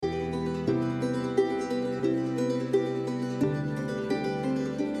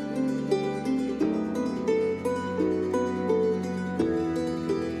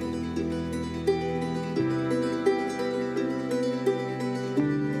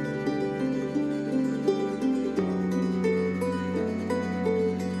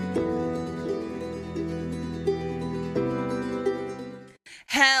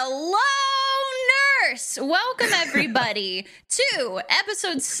welcome everybody to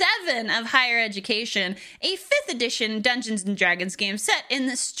episode 7 of Higher Education, a 5th edition Dungeons & Dragons game set in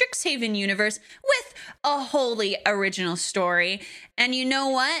the Strixhaven universe with a wholly original story. And you know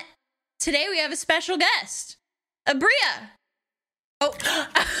what? Today we have a special guest, Aabria. Oh,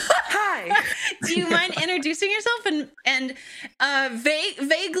 hi. Do you mind introducing yourself and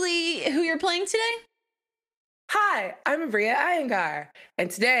vaguely who you're playing today? Hi, I'm Aabria Iyengar,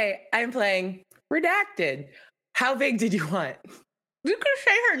 and today I'm playing Redacted. How vague did you want? You could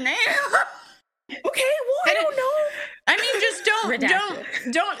say her name. Okay, well, I don't know. I mean, just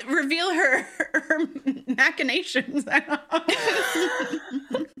don't reveal her machinations.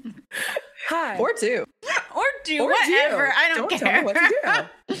 Hi. Or do whatever. I don't care. Tell me what to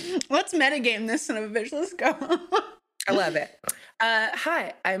do. Let's metagame this son of a bitch. Let's go. I love it.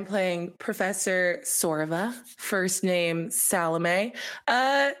 Hi, I'm playing Professor Sorva, first name Salomé.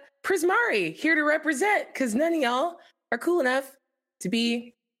 Prismari, here to represent, because none of y'all are cool enough to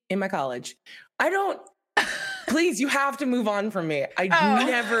be in my college. Please, you have to move on from me. I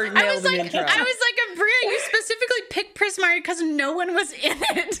never nailed an intro. I was like, Aabria, you specifically picked Prismari because no one was in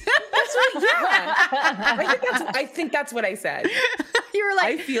it. That's right, yeah. I think that's what I said. You were like,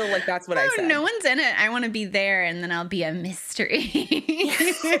 I feel like that's what I said. No one's in it. I want to be there, and then I'll be a mystery.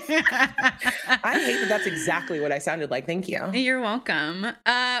 I hate that that's exactly what I sounded like. Thank you. You're welcome.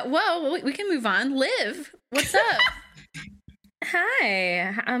 Well, we can move on. Liv, what's up?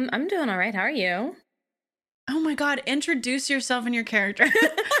 Hi, I'm doing all right. How are you? Oh my God, introduce yourself and your character.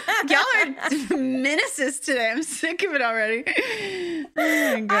 Y'all are menaces today. I'm sick of it already.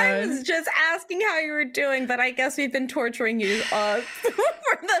 Oh my God. I was just asking how you were doing, but I guess we've been torturing you for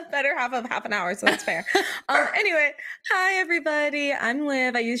the better half an hour, so that's fair. Anyway, hi everybody. I'm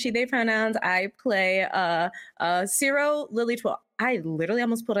Liv. I use she, they pronouns. I play Ciro Lily 12. I literally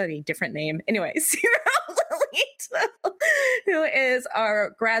almost pulled out a different name. Anyway, Ciro Lily 12, who is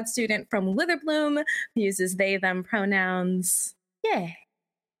our grad student from Witherbloom, who uses they, them pronouns. Yeah.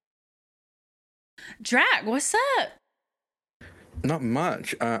 Drag, what's up? Not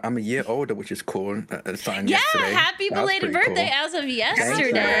much. I'm a year older, which is cool. Starting yeah, yesterday. Happy belated birthday cool. as of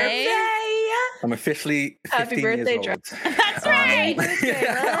yesterday. I'm officially 15 Happy birthday, years old. That's right.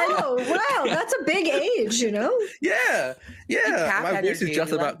 Oh, wow. That's a big age, you know? Yeah. My voice is energy, just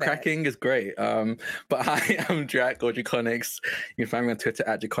we about love that. cracking. Is great. But hi, I'm Drac or Draconics. You can find me on Twitter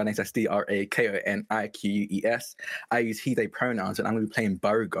at Draconics. That's DRAKONIQUES. I use he, they pronouns, and I'm going to be playing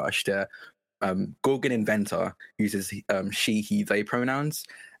Bogosh, the Gorgon inventor, uses she, he, they pronouns.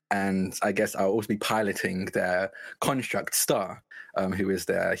 And I guess I'll also be piloting their construct Star, who is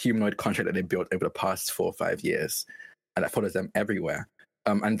their humanoid construct that they built over the past 4 or 5 years. And that follows them everywhere.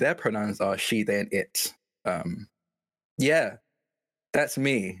 And their pronouns are she, they, and it. Yeah, that's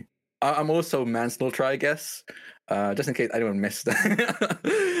me. I'm also manslaughter, I guess. Just in case anyone missed that.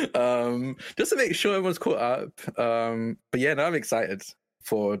 Just to make sure everyone's caught up. But yeah, no, I'm excited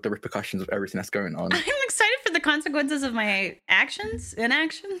for the repercussions of everything that's going on. I'm excited for the consequences of my inactions.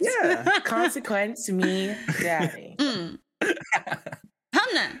 Yeah. Consequence me, daddy.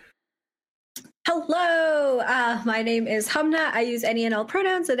 Hamna. Hello, my name is Hamna. I use any and all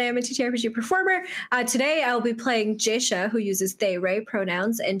pronouns, and I am a TTRPG performer. Today, I will be playing Jaysha, who uses they, Ray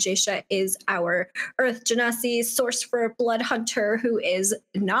pronouns, and Jaysha is our Earth Genasi sorcerer blood hunter who is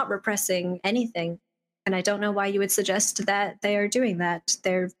not repressing anything. And I don't know why you would suggest that they are doing that.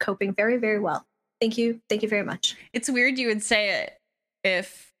 They're coping very, very well. Thank you. Thank you very much. It's weird you would say it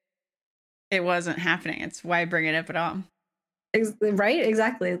if it wasn't happening. It's why bring it up at all. Right?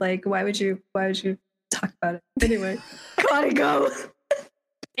 Exactly. Like, why would you talk about it? Anyway, Connie, go.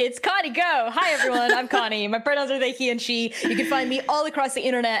 It's Connie Go. Hi, everyone. I'm Connie. My pronouns are they, he, and she. You can find me all across the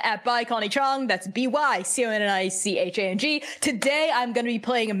internet at by Connie Chong. That's BYCONNICHANG. Today, I'm going to be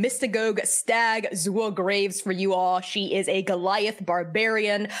playing a Mystagogue Stag Zua Graves for you all. She is a Goliath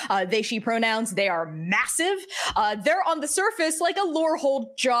barbarian. They, she pronouns. They are massive. They're on the surface like a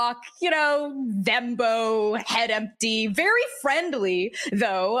Lorehold jock, Thembo, head empty, very friendly,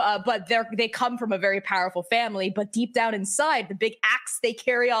 though. But they come from a very powerful family. But deep down inside, the big axe they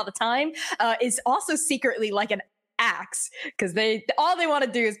carry all the time is also secretly like an axe, because all they want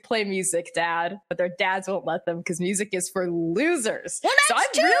to do is play music, Dad, but their dads won't let them because music is for losers. Well, so I'm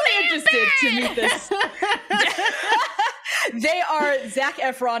really interested to meet this. They are Zac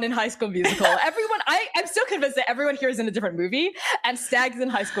Efron in High School Musical. I'm still convinced that everyone here is in a different movie, and Stag's in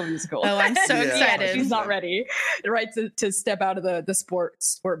High School Musical. Oh, I'm so excited. She's not ready, right, to step out of the sport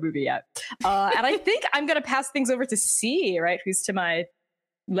movie yet. And I think I'm going to pass things over to C, right, who's to my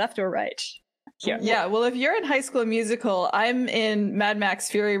left or right? here. Yeah, well, if you're in High School Musical, I'm in Mad Max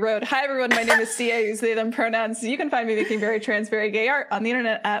Fury Road. Hi, everyone. My name is Cia. I use they, them pronouns. You can find me making very trans, very gay art on the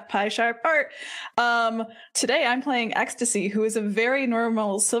internet at PieSharpArt. Today, I'm playing Ecstasy, who is a very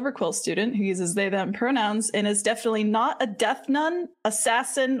normal Silver Quill student who uses they, them pronouns and is definitely not a death nun,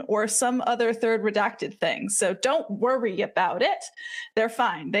 assassin, or some other third redacted thing. So don't worry about it. They're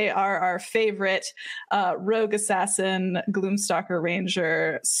fine. They are our favorite rogue assassin, Gloomstalker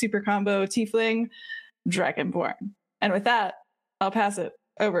Ranger, super combo tiefling, Dragonborn. And with that, I'll pass it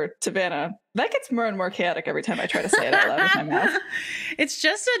over to Vanna. That gets more and more chaotic every time I try to say it out loud with my mouth. It's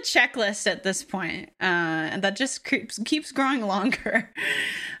just a checklist at this point, and that just keeps growing longer.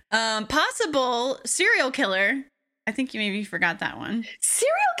 Possible serial killer. I think you maybe forgot that one.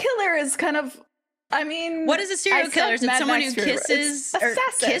 Serial killer is kind of, I mean, what is a serial killer? Is it someone who kisses? Or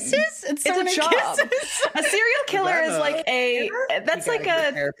kisses? It's a job. A serial killer is like that's like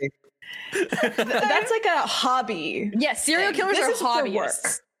a hobby. Yeah, serial killers are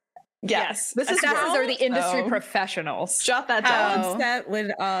hobbyists. Yes. This assassins are the industry professionals. Jot that down. How upset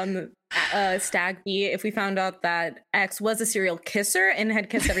would Stag be if we found out that X was a serial kisser and had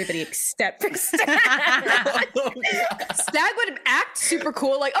kissed everybody except for Stag? Stag would act super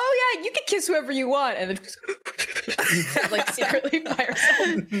cool, like, oh yeah, you can kiss whoever you want, and then like secretly by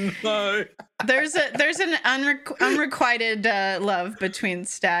herself. No. There's an unrequited love between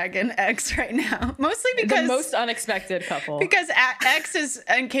Stag and X right now, mostly because the most unexpected couple. Because X is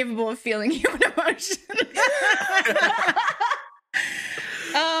incapable of feeling human emotion.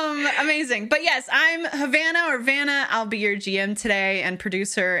 Amazing. But yes, I'm Havana or Vanna. I'll be your GM today and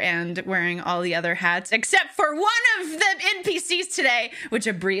producer and wearing all the other hats except for one of the NPCs today, which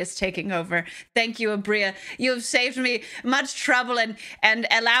Aabria is taking over. Thank you, Aabria. You have saved me much trouble and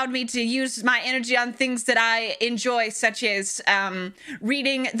allowed me to use my energy on things that I enjoy, such as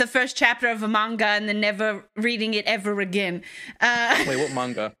reading the first chapter of a manga and then never reading it ever again. Wait, what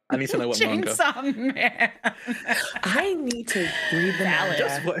manga? I need to know what manga. Chainsaw Man. I need to read the manga.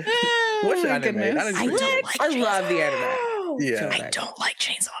 Just watch the anime. I love the anime. Yeah. I don't like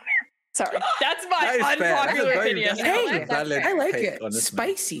Chainsaw Man. Sorry, that's my That is fair. unpopular That's a opinion. Hey, valid I like take it. on this.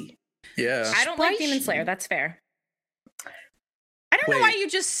 Spicy. Yeah. I don't like Demon Slayer. That's fair. I don't know Wait, why you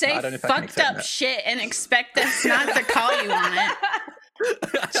just say I don't know if I can fucked accept up that. shit and expect us not to call you on it.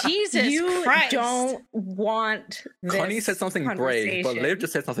 Jesus You Christ. don't want this Connie said something brave, but conversation. Liv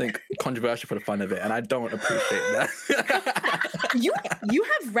just said something controversial for the fun of it, and I don't appreciate that. You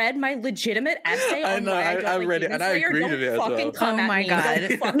have read my legitimate essay I on know, why I, I don't like read it, Demon and I Slayer. agreed Don't with it as fucking well. come Oh at my me. God.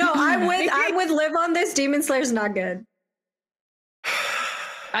 Don't fucking No, come at me. I would live on this. Demon Slayer's not good.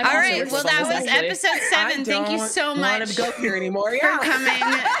 I'm All also right, with well, this that was actually. episode 7. Thank you so much Want to go here anymore? for Yeah. coming.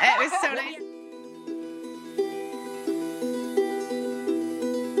 It was so nice.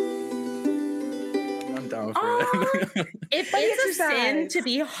 I'm down for it. If it's a sin to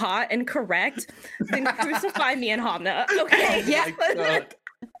be hot and correct, then crucify me and Hamna. Okay. Oh my God.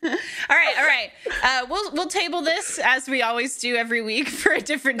 All right. We'll table this as we always do every week for a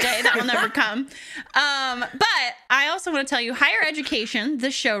different day that will never come. But I also want to tell you, Higher Education,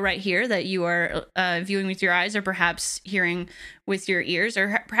 this show right here that you are viewing with your eyes or perhaps hearing with your ears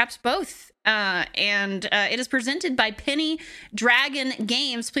or perhaps both. And it is presented by Penny Dragon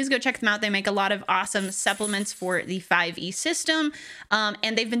Games. Please go check them out. They make a lot of awesome supplements for the 5e system.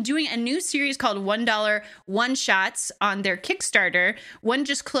 And they've been doing a new series called $1 one-shots on their Kickstarter. One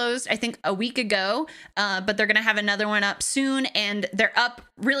just closed, I think, a week ago, but they're going to have another one up soon. And they're up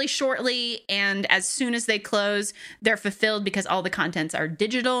really shortly. And as soon as they close, they're fulfilled because all the contents are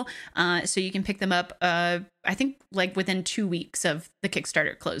digital. So you can pick them up I think like within 2 weeks of the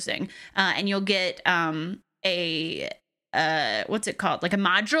Kickstarter closing, and you'll get what's it called? Like a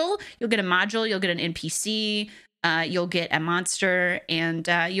module. You'll get a module. You'll get an NPC. You'll get a monster, and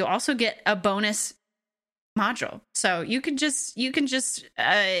you'll also get a bonus module. So you can just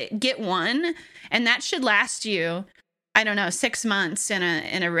get one, and that should last you, I don't know, 6 months in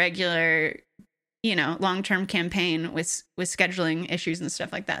a regular, long-term campaign with scheduling issues and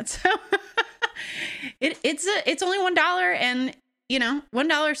stuff like that. So. It's only $1, and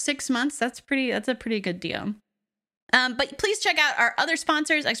 $1 6 months. That's a pretty good deal. But please check out our other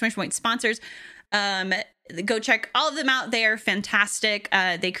sponsors, exclamation point sponsors. Go check all of them out. They are fantastic.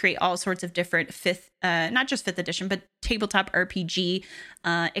 They create all sorts of different not just 5th edition, but tabletop RPG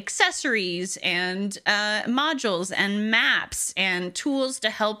accessories and modules and maps and tools to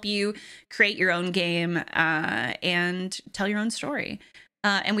help you create your own game and tell your own story.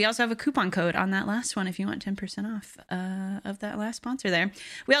 And we also have a coupon code on that last one if you want 10% off of that last sponsor there.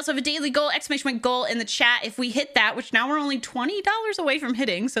 We also have a daily goal, !goal in the chat. If we hit that, which now we're only $20 away from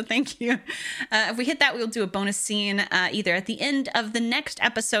hitting, so thank you. If we hit that, we'll do a bonus scene either at the end of the next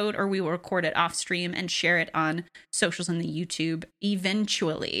episode or we will record it off stream and share it on socials and the YouTube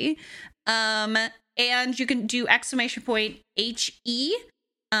eventually. And you can do !HE.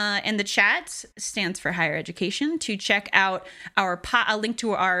 In the chat stands for higher education to check out a link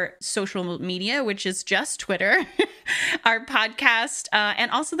to our social media, which is just Twitter, our podcast, and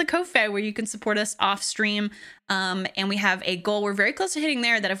also the Ko-fi where you can support us off stream. And we have a goal we're very close to hitting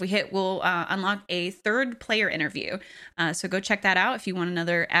there that if we hit, we'll unlock a 3rd player interview. So go check that out if you want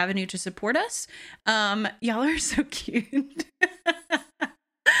another avenue to support us. Y'all are so cute.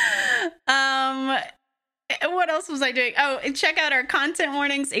 What else was I doing? Oh, and check out our content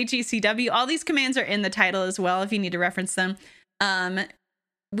warnings, HECW. All these commands are in the title as well if you need to reference them.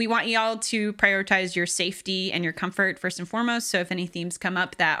 We want y'all to prioritize your safety and your comfort first and foremost. So if any themes come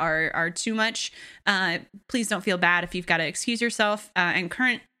up that are too much, please don't feel bad if you've got to excuse yourself. And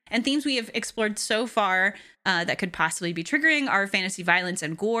themes we have explored so far that could possibly be triggering are fantasy violence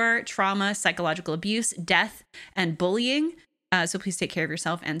and gore, trauma, psychological abuse, death, and bullying. So please take care of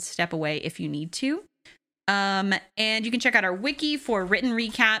yourself and step away if you need to. And you can check out our wiki for written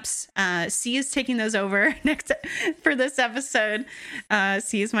recaps. C is taking those over for this episode.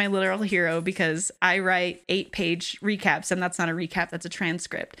 C is my literal hero because I write 8-page recaps, and that's not a recap, that's a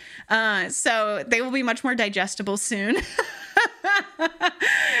transcript. So they will be much more digestible soon.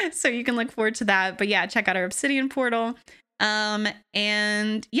 So you can look forward to that. But yeah, check out our Obsidian portal.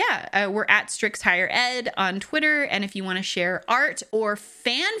 And yeah, we're at Strix Higher Ed on Twitter. And if you want to share art or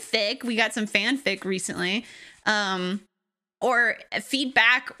fanfic, we got some fanfic recently, or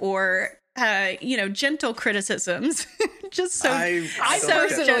feedback or, gentle criticisms. Just so I'm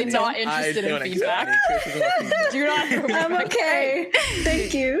personally not interested in feedback. Do not. I'm okay.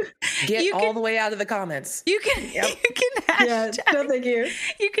 Thank you. Get all the way out of the comments. You can hashtag. Yeah, no, thank you.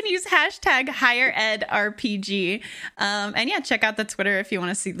 You can use hashtag higher ed RPG. And yeah, check out the Twitter if you want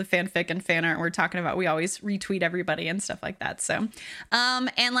to see the fanfic and fan art we're talking about. We always retweet everybody and stuff like that. So,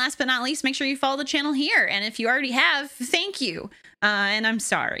 and last but not least, make sure you follow the channel here. And if you already have, thank you. And I'm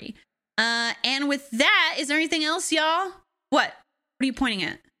sorry. And with that, is there anything else, y'all? What are you pointing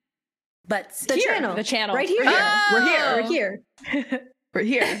at? But The channel. The channel. Right here. Oh. We're here. We're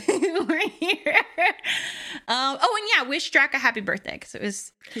here. We're here. And yeah, wish Drac a happy birthday because it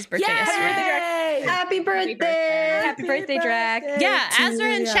was his birthday yesterday. Yay! Happy birthday. Happy birthday, Drac. Yeah,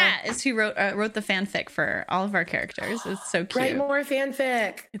 Azra in chat is who wrote the fanfic for all of our characters. It's so cute. Write more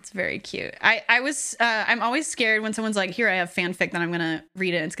fanfic. It's very cute. I'm always scared when someone's like, here, I have fanfic, then I'm gonna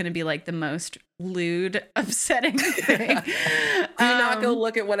read it. And it's gonna be like the most lewd, upsetting thing. Do not go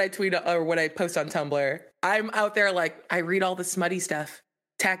look at what I tweet or what I post on Tumblr. I'm out there like, I read all the smutty stuff.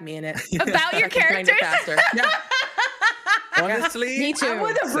 Tag me in it. About your I can find it characters? faster. Yeah. Honestly, Me too. I'm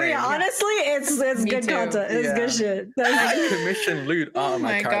with Aabria. Same. It's Me good too. content. It's Yeah. good shit. I commission lewd art on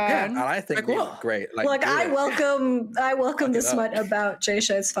my my character, God. and I think Like, we what? look great. Like do I it. welcome the it up. smut about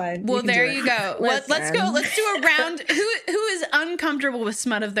Jaysha. It's fine. Well, can there do it. you go. Let's go. Listen. Let's do a round. Who is uncomfortable with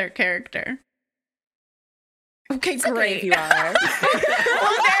smut of their character? Okay, It's okay great. if you are.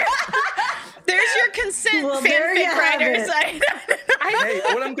 Well, there's your consent, Well, there you fanfic have writers. it. Hey,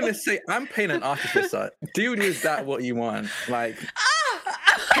 all I'm gonna say, I'm paying an artificer. Do with that what you want. Like,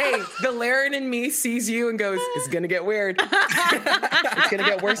 Hey, the Laren in me sees you and goes, it's gonna get weird. It's gonna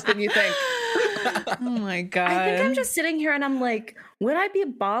get worse than you think. Oh my god. I think I'm just sitting here and I'm like, would I be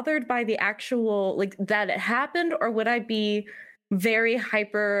bothered by the actual, like, that it happened, or would I be very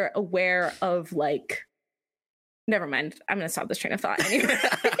hyper aware of, like, never mind. I'm gonna stop this train of thought anyway.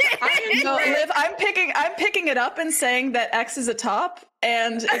 No, Liv, I'm picking it up and saying that X is a top,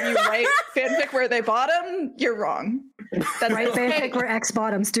 and if you write fanfic where they bottom, you're wrong. That's Right, fanfic where X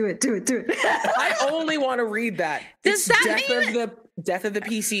bottoms. Do it. I only want to read that. Does It's that death of the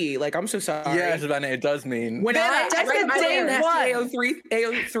PC. Like, I'm so sorry. yeah, Savannah, it does mean. When I Death write of my day nasty one.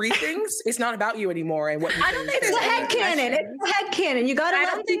 AO3 things, it's not about you anymore. And what you I don't think It's a there's headcanon. It's a headcanon. You gotta I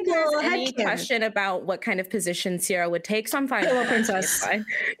let don't think people there's any headcanon. question about what kind of position Sierra would take, so I'm fine. Pillow with that. princess. It's fine.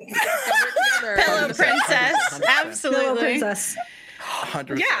 Pillow 100%. princess. 100%. Pillow Absolutely. princess.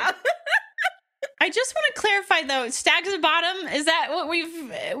 100%. Yeah. I just want to clarify though, stags of bottom, is that what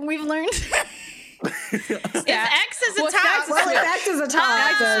we've learned? If X is a top. Well, if X is a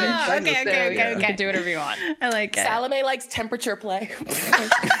top, then Oh, okay. You can do whatever you want. I like it. Salome likes temperature play. Okay,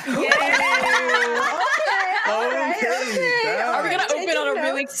 Are we gonna open on a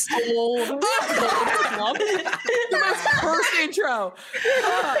really cold? The most First intro.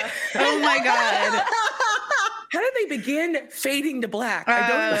 Oh my God. How did they begin fading to black? I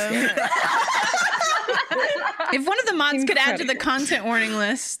don't understand. If one of the mods could add to the content warning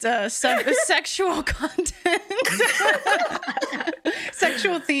list sexual content,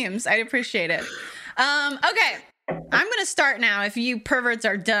 sexual themes, I'd appreciate it. Okay, I'm going to start now if you perverts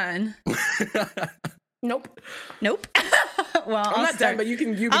are done. Nope. Well, I'm not done, but you can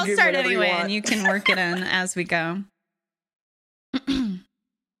I'll give start whatever anyway, you want. and you can work it in as we go.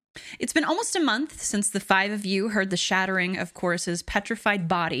 It's been almost a month since the five of you heard the shattering of Chorus's petrified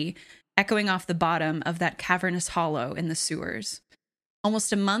body echoing off the bottom of that cavernous hollow in the sewers.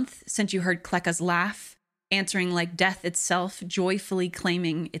 Almost a month since you heard Kleka's laugh, answering like death itself, joyfully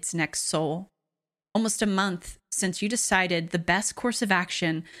claiming its next soul. Almost a month since you decided the best course of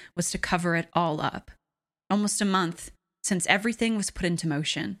action was to cover it all up. Almost a month since everything was put into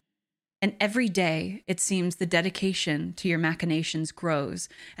motion. And every day, it seems the dedication to your machinations grows,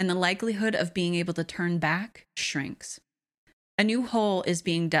 and the likelihood of being able to turn back shrinks. A new hole is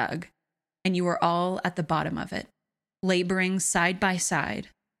being dug, and you are all at the bottom of it, laboring side by side.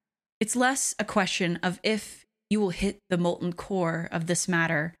 It's less a question of if you will hit the molten core of this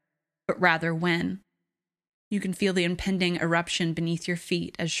matter, but rather when. You can feel the impending eruption beneath your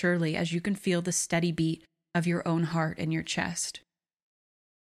feet as surely as you can feel the steady beat of your own heart in your chest.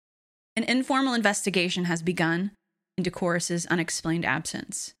 An informal investigation has begun into Chorus's unexplained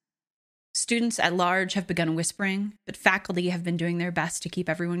absence. Students at large have begun whispering, but faculty have been doing their best to keep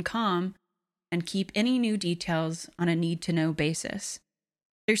everyone calm and keep any new details on a need-to-know basis.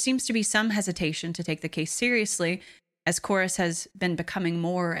 There seems to be some hesitation to take the case seriously, as Chorus has been becoming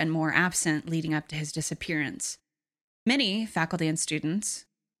more and more absent leading up to his disappearance. Many faculty and students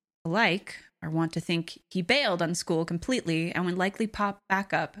alike want to think he bailed on school completely and would likely pop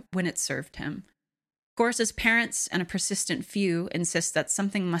back up when it served him. Chorus's parents and a persistent few insist that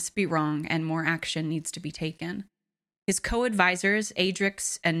something must be wrong and more action needs to be taken. His co-advisors,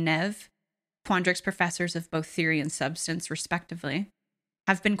 Adrix and Nev, Quandrix professors of both theory and substance, respectively,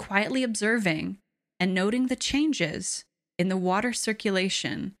 have been quietly observing and noting the changes in the water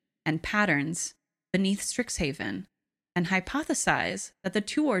circulation and patterns beneath Strixhaven, and hypothesize that the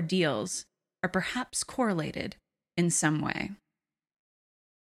two ordeals are perhaps correlated in some way.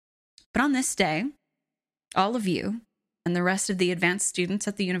 But on this day, all of you and the rest of the advanced students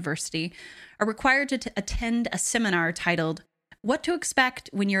at the university are required to attend a seminar titled What to Expect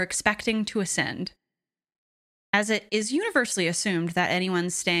When You're Expecting to Ascend, as it is universally assumed that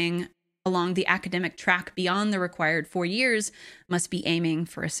anyone staying along the academic track beyond the required 4 years must be aiming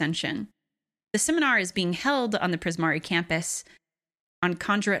for ascension. The seminar is being held on the Prismari campus on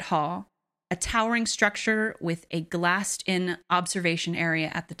Conjurate Hall, a towering structure with a glassed-in observation area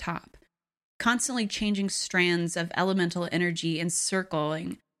at the top, constantly changing strands of elemental energy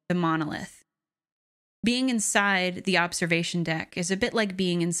encircling the monolith. Being inside the observation deck is a bit like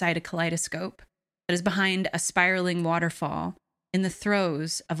being inside a kaleidoscope that is behind a spiraling waterfall in the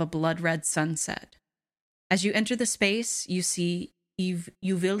throes of a blood-red sunset. As you enter the space, you see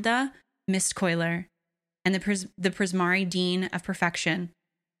Uvilda Mistcoiler and the Prismari Dean of Perfection,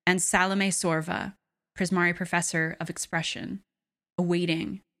 and Salomé Sorva, Prismari Professor of Expression,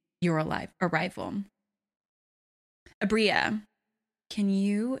 awaiting your arrival. Aabria, can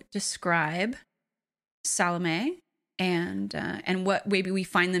you describe Salomé and what maybe we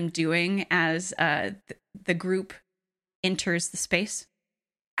find them doing as the group enters the space?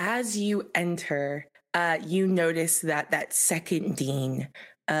 As you enter, you notice that second dean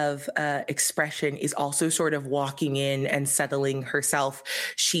of expression is also sort of walking in and settling herself.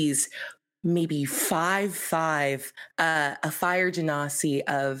 She's maybe 5'5", a fire genasi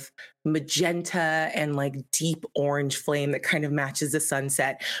of magenta and like deep orange flame that kind of matches the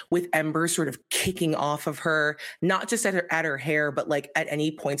sunset, with embers sort of kicking off of her, not just at her hair, but like at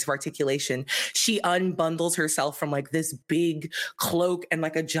any points of articulation. She unbundles herself from like this big cloak and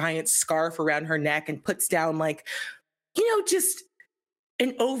like a giant scarf around her neck and puts down like, just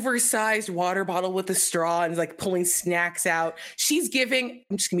an oversized water bottle with a straw and is like pulling snacks out. She's giving,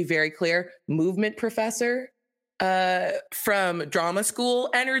 I'm just gonna be very clear, movement professor from drama school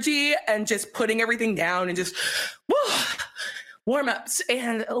energy, and just putting everything down and just warm ups,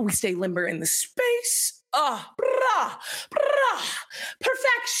 and we stay limber in the space.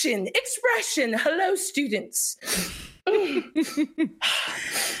 Perfection, expression. Hello, students.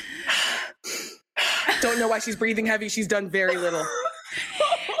 Don't know why she's breathing heavy. She's done very little.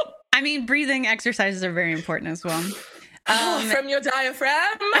 I mean, breathing exercises are very important as well. From your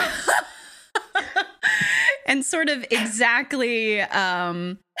diaphragm. And sort of exactly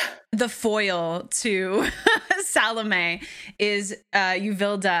the foil to Salomé is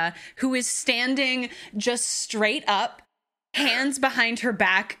Uvilda, who is standing just straight up, hands behind her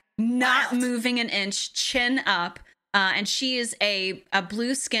back, not moving an inch, chin up. And she is a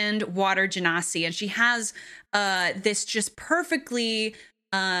blue-skinned water genasi, and she has this just perfectly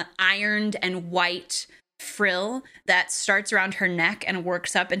ironed and white frill that starts around her neck and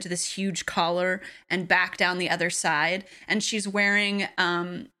works up into this huge collar and back down the other side. And she's wearing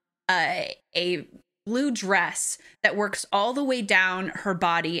a blue dress that works all the way down her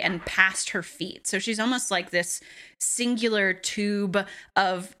body and past her feet. So she's almost like this singular tube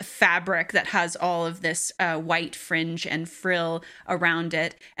of fabric that has all of this white fringe and frill around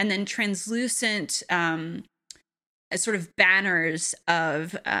it, and then translucent sort of banners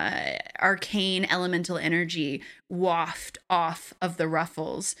of arcane elemental energy waft off of the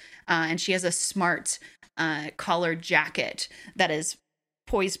ruffles. And she has a smart collared jacket that is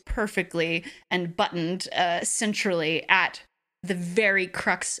poised perfectly and buttoned centrally at the very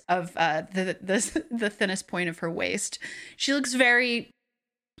crux of the thinnest point of her waist. She looks very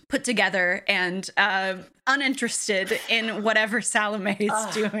put together and uninterested in whatever Salomé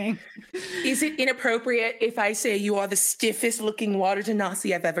is doing. Is it inappropriate if I say you are the stiffest looking water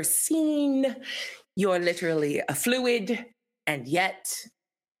genasi I've ever seen? You're literally a fluid, and yet...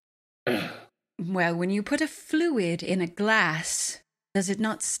 Well, when you put a fluid in a glass, does it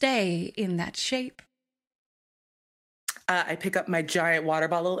not stay in that shape? I pick up my giant water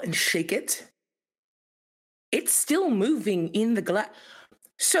bottle and shake it. It's still moving in the glass.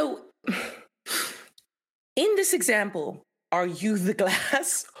 So, in this example, are you the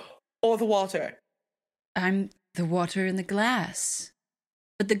glass or the water? I'm the water in the glass,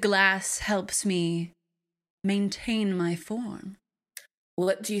 but the glass helps me maintain my form.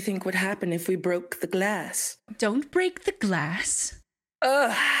 What do you think would happen if we broke the glass? Don't break the glass.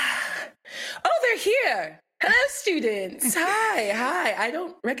 Oh, they're here. Hello, students. Hi. I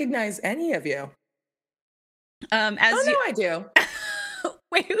don't recognize any of you. No, I do.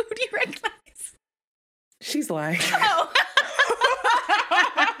 Wait, who do you recognize? She's lying. Oh.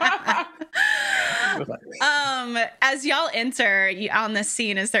 As y'all enter on this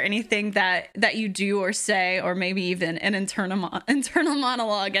scene, is there anything that you do or say, or maybe even an internal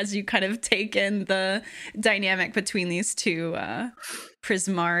monologue as you kind of take in the dynamic between these two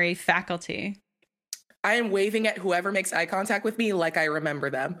Prismari faculty? I am waving at whoever makes eye contact with me like I remember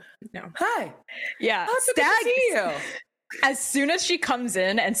them. No. Hi. Yeah. Oh, it's good to see you. As soon as she comes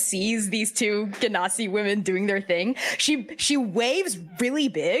in and sees these two Genasi women doing their thing, she waves really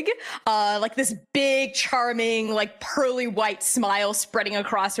big, like this big, charming, like pearly white smile spreading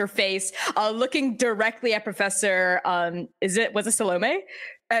across her face, looking directly at Professor. Was it Salomé?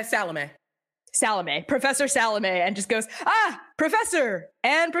 Salomé, Professor Salomé, and just goes, Professor,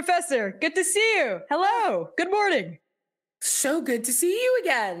 good to see you. Hello, good morning. So good to see you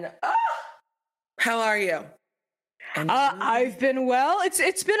again. How are you? I've been well.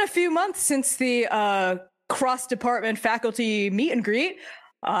 It's been a few months since the cross-department faculty meet and greet.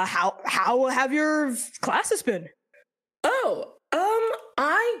 How have your classes been?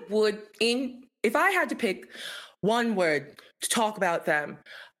 If I had to pick one word to talk about them,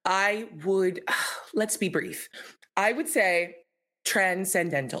 I would, let's be brief. I would say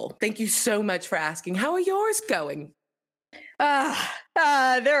transcendental. Thank you so much for asking. How are yours going? They're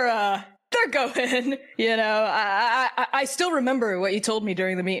going, you know. I still remember what you told me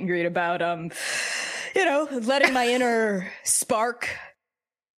during the meet and greet about, letting my inner spark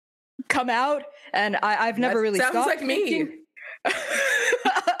come out, and I've never really sounds stopped like me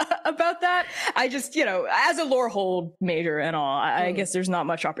about that. I just, as a lore hold major and all, I guess there's not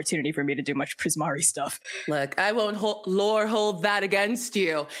much opportunity for me to do much Prismari stuff. Look, I won't lore hold that against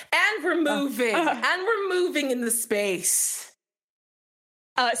you. And we're moving in the space.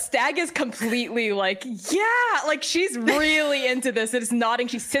 Stag is completely like, yeah, like she's really into this. It's nodding.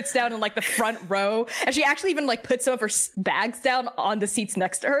 She sits down in like the front row, and she actually even like puts some of her bags down on the seats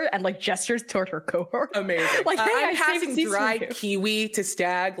next to her and like gestures toward her cohort. Amazing. Like, hey, I'm passing dried kiwi to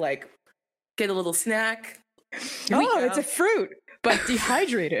Stag, like, get a little snack. It's a fruit, but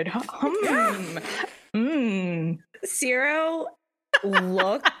dehydrated. Zero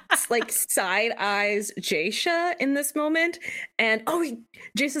looks like side eyes Jaisha in this moment, and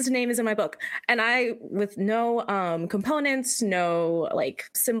Jaisha's name is in my book, and I, with no components, no like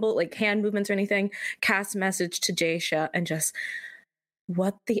symbol, like hand movements or anything, cast message to Jaisha and just,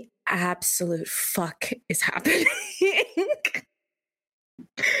 what the absolute fuck is happening?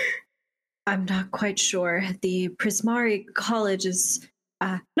 I'm not quite sure. The Prismari College is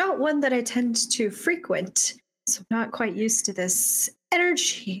not one that I tend to frequent, so I'm not quite used to this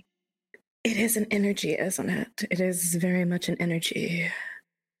energy. It is an energy, isn't it? It is very much an energy.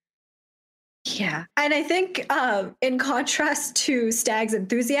 Yeah. And I think in contrast to Stag's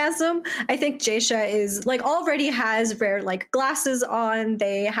enthusiasm, I think Jaysha is like already has rare like glasses on.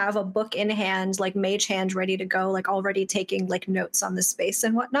 They have a book in hand, like mage hand ready to go, like already taking like notes on the space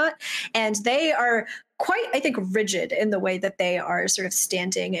and whatnot. And they are quite, I think, rigid in the way that they are sort of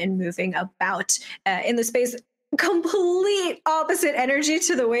standing and moving about in the space. Complete opposite energy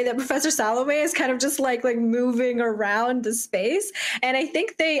to the way that Professor Salomé is kind of just like moving around the space. And I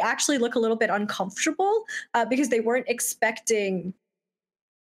think they actually look a little bit uncomfortable because they weren't expecting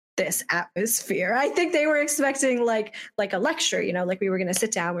this atmosphere. I think they were expecting like a lecture, you know, like we were going to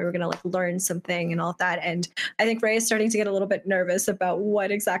sit down, we were going to like learn something and all that. And I think Ray is starting to get a little bit nervous about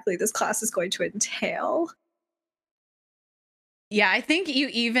what exactly this class is going to entail. Yeah, I think you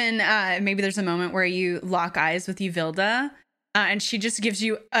even, maybe there's a moment where you lock eyes with Uvilda, and she just gives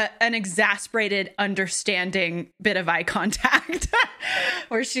you an exasperated, understanding bit of eye contact,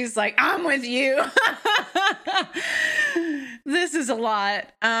 where she's like, I'm with you. This is a lot.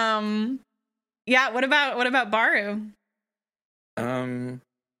 Yeah, what about Baru?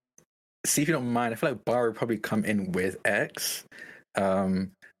 See if you don't mind, I feel like Baru probably come in with X.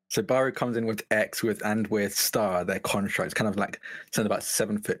 So Baru comes in with X with Star, their construct. It's kind of like something about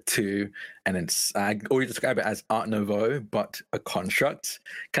 7'2", and it's I always describe it as Art Nouveau, but a construct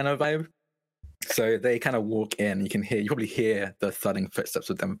kind of vibe. So they kind of walk in. You probably hear the thudding footsteps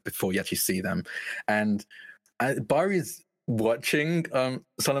of them before you actually see them. And Baru is watching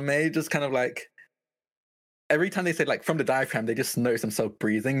Salomé, just kind of like every time they say like from the diaphragm, they just notice themselves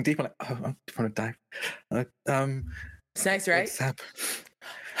breathing deep. Like, oh, from the diaphragm. It's nice, right?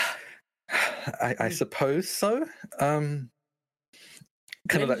 I suppose so. Kind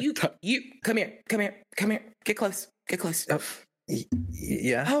of like you come here, get close.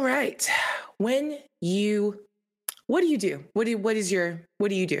 Yeah. All right. What do you do? What do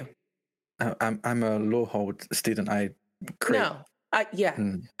you do? I'm a Lawhold student. I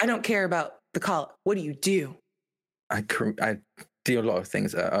don't care about the call. What do you do? I do a lot of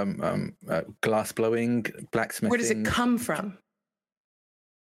things. Glass blowing, blacksmithing. Where does it come from?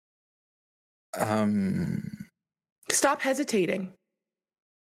 Stop hesitating.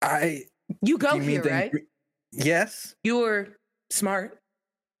 You go here, right? Yes. You're smart.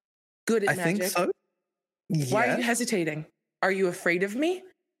 Good at magic. I think so. Yes. Why are you hesitating? Are you afraid of me?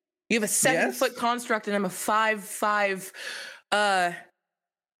 You have a 7-foot construct and I'm a 5'5"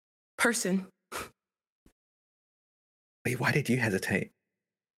 person. Wait, why did you hesitate?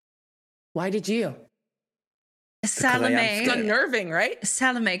 Why did you? Salomé. It's unnerving, right?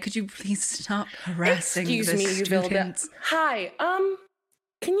 Salomé, could you please stop harassing the students? Hi,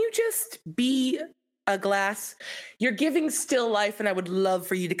 can you just be a glass? You're giving still life and I would love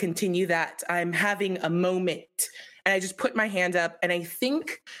for you to continue that. I'm having a moment. And I just put my hand up and I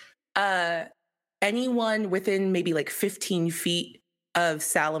think anyone within maybe like 15 feet of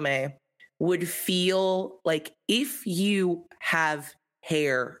Salomé would feel like if you have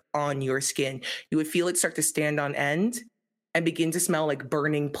hair on your skin, you would feel it start to stand on end and begin to smell like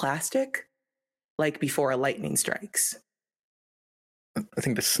burning plastic, like before a lightning strikes. I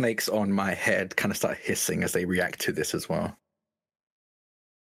think the snakes on my head kind of start hissing as they react to this as well.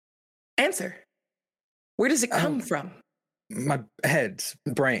 Answer. Where does it come from? My head,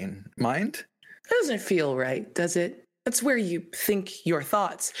 brain, mind? That doesn't feel right, does it? That's where you think your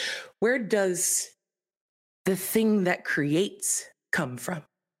thoughts. Where does the thing that creates come from?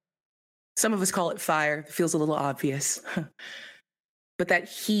 Some of us call it fire. It feels a little obvious. But that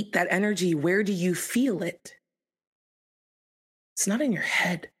heat, that energy, where do you feel it? It's not in your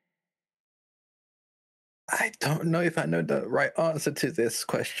head. I don't know if I know the right answer to this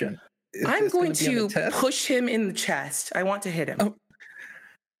question. I'm going to push him in the chest. I want to hit him. Oh.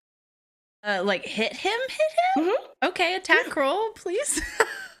 Like hit him? Mm-hmm. Okay, attack roll, please.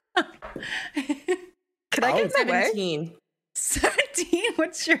 Can I get in the way? 17. 17?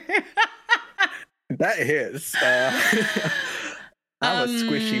 What's your... That hits. I'm a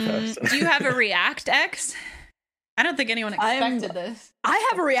squishy person. Do you have a react X? I don't think anyone expected this. I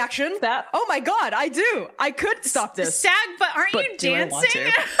have a reaction. Oh my god, I do. I could stop this. Stag, but aren't you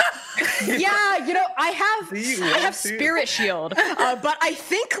dancing? Yeah, you know, I have Spirit Shield, but I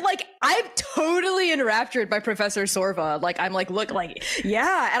think like I'm totally enraptured by Professor Sorva. Like I'm like, look, like,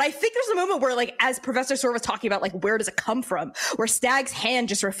 yeah. And I think there's a moment where like, as Professor Sorva's talking about like, where does it come from? Where Stag's hand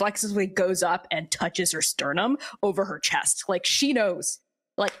just reflexively goes up and touches her sternum over her chest. Like she knows.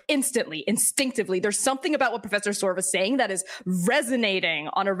 Like instantly, instinctively, there's something about what Professor Sorva is saying that is resonating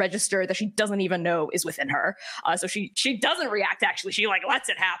on a register that she doesn't even know is within her. So she doesn't react. Actually, she like lets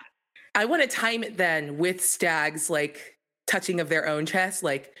it happen. I want to time it then with Stag's like touching of their own chest,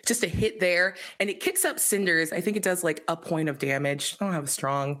 like just a hit there, and it kicks up Cinders. I think it does like a point of damage. I don't have a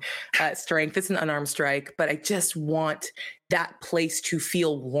strong strength. It's an unarmed strike, but I just want that place to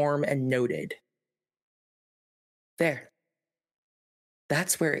feel warm and noted. There.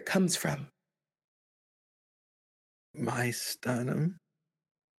 That's where it comes from. My sternum.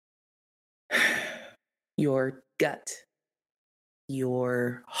 Your gut,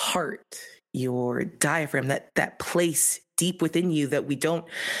 your heart, your diaphragm, that place deep within you that we don't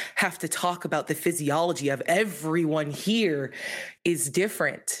have to talk about the physiology of. Everyone here is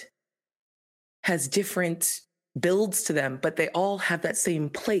different, has different builds to them, but they all have that same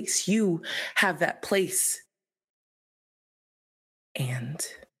place. You have that place. And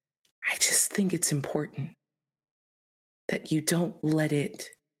I just think it's important that you don't let it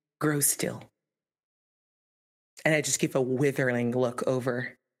grow still. And I just give a withering look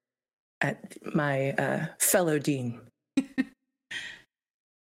over at my fellow dean.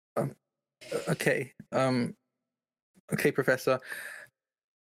 Okay. Okay, Professor.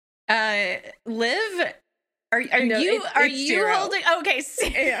 Liv, are No, you it's Zero. holding? Okay,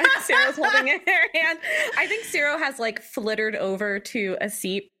 Yeah, Ciro's holding it in her hand. I think Ciro has like flittered over to a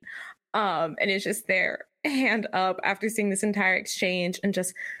seat, and is just there, hand up after seeing this entire exchange, and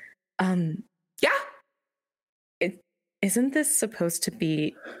just, Yeah. Isn't this supposed to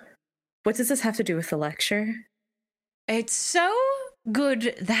be? What does this have to do with the lecture? It's so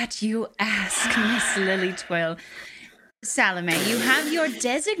good that you ask, Miss Lily Twill. Salome, you have your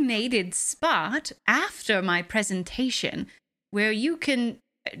designated spot after my presentation where you can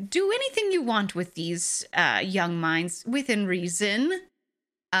do anything you want with these young minds within reason.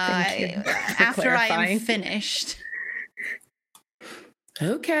 Thank you for After I am clarifying. finished.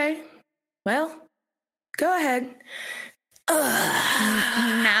 Okay. Well, go ahead.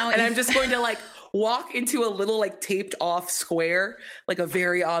 Now, And I'm just going to like walk into a little like taped off square, like a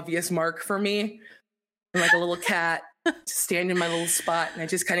very obvious mark for me. I'm like a little cat, just stand in my little spot, and I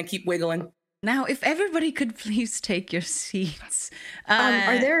just kind of keep wiggling. Now, if everybody could please take your seats.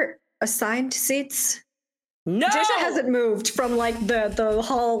 Are there assigned seats? No! Jisha hasn't moved from like the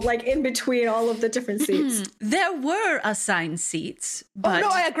hall, like in between all of the different seats. There were assigned seats, but Oh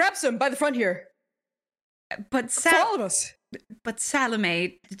no, I grabbed some by the front here. but For all of us. But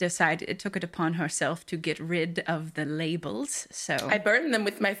Salome took it upon herself to get rid of the labels. So I burned them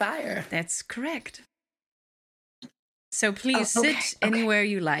with my fire. that's correct. So please sit okay. anywhere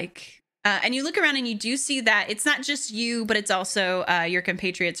you like. And you look around and you do see that it's not just you, but it's also your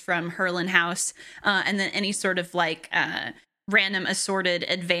compatriots from Herlin House, and then any sort of like random assorted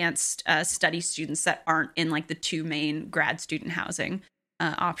advanced study students that aren't in like the two main grad student housing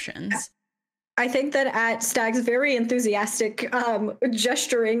options. I think that at Stag's very enthusiastic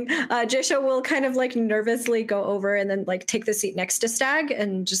gesturing, Jisha will kind of like nervously go over and then like take the seat next to Stag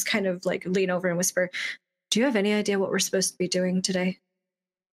and just kind of like lean over and whisper, "Do you have any idea what we're supposed to be doing today?"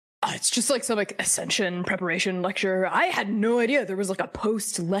 It's just like some like Ascension preparation lecture. I had no idea there was like a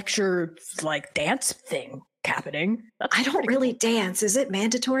post-lecture like dance thing happening. That's I don't pretty really dance. Is it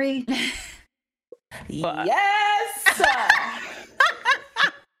mandatory? Yes!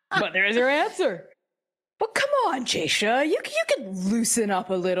 But there's your answer. But come on, Jasha, you can loosen up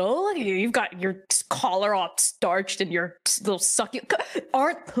a little. You've got your collar all starched and your little sucky.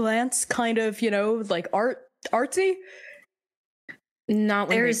 Aren't plants kind of, like artsy? Not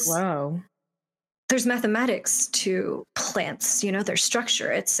when There's- they grow. There's mathematics to plants, their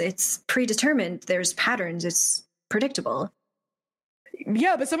structure. It's predetermined. There's patterns. It's predictable.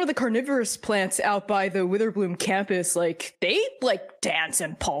 Yeah, but some of the carnivorous plants out by the Witherbloom campus, like, they, like, dance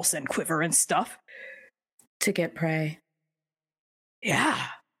and pulse and quiver and stuff. To get prey. Yeah.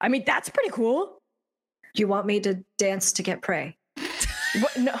 I mean, that's pretty cool. You want me to dance to get prey?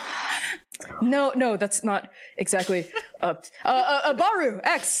 What? No, that's not exactly. Baru,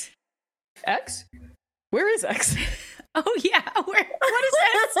 X. X? Where is X? Oh yeah, what is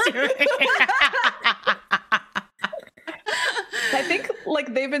X doing? I think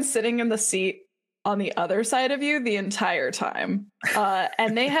like they've been sitting in the seat on the other side of you the entire time.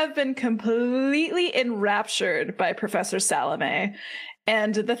 And they have been completely enraptured by Professor Salomé.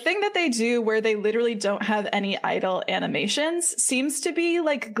 And the thing that they do where they literally don't have any idle animations seems to be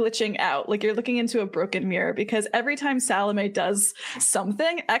like glitching out. Like you're looking into a broken mirror, because every time Salomé does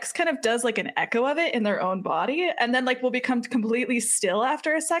something, X kind of does like an echo of it in their own body, and then like will become completely still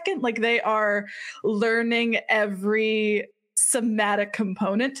after a second. Like they are learning every somatic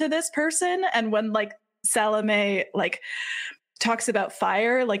component to this person. And when like Salomé like talks about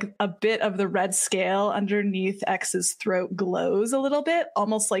fire, like a bit of the red scale underneath X's throat glows a little bit,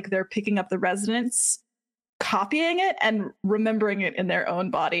 almost like they're picking up the resonance, copying it and remembering it in their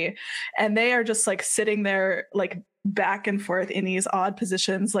own body. And they are just like sitting there like back and forth in these odd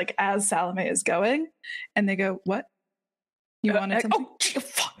positions, like as Salomé is going. And they go, what? You wanted something? Oh, gee,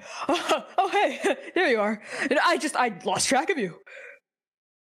 fuck. Oh, hey, there you are. And I lost track of you.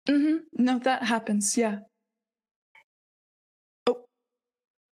 Mm-hmm. No, that happens. Yeah. Oh.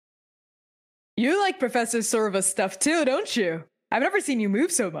 You like Professor Sorva's stuff too, don't you? I've never seen you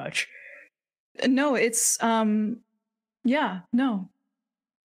move so much. No, it's, yeah, no.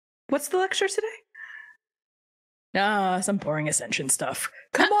 What's the lecture today? Some boring Ascension stuff.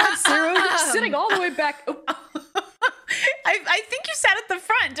 Come on, Ciro, you're sitting all the way back. Oh. I think you sat at the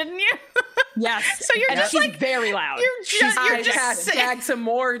front, didn't you? Yes. So you're just she's like very loud. You're just hashtag some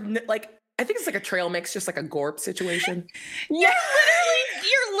more like I think it's like a trail mix, just like a gorp situation. You're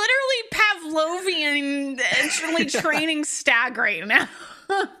literally Pavlovian actually training stag right now.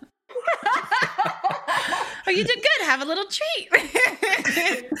 Oh, you did good. Have a little treat.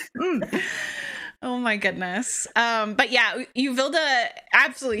 Oh my goodness. But yeah, Uvilda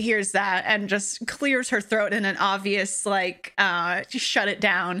absolutely hears that and just clears her throat in an obvious, like, just shut it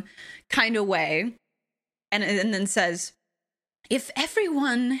down kind of way. And then says, if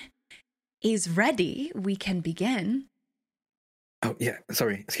everyone is ready, we can begin. Oh yeah,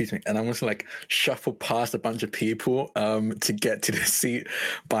 sorry, excuse me. And I'm just like shuffle past a bunch of people to get to the seat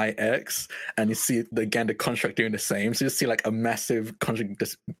by X, and you see again the construct doing the same. So you see like a massive construct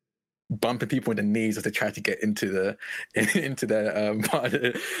just bumping people in the knees as they try to get into the part of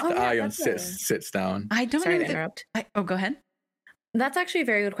the ion sits down. I don't Sorry know. to interrupt. Go ahead. That's actually a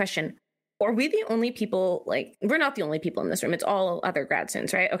very good question. Are we the only people, like, we're not the only people in this room. It's all other grad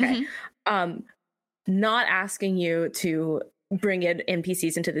students, right? Okay. Mm-hmm. Not asking you to bring in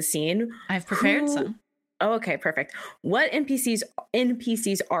NPCs into the scene. I've prepared some. Oh, okay, perfect. What NPCs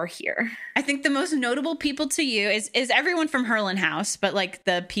are here? I think the most notable people to you is everyone from Herlin House, but like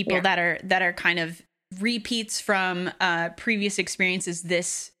the people that are kind of repeats from previous experiences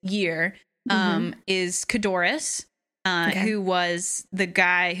this year is Kadoris, who was the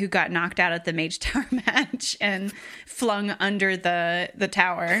guy who got knocked out at the Mage Tower match and flung under the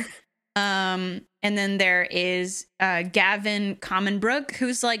tower. And then there is Gavin Commonbrook,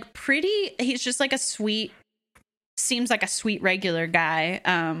 who's like he's just like seems like a sweet regular guy.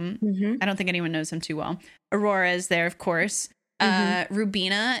 I don't think anyone knows him too well. Aurora is there, of course.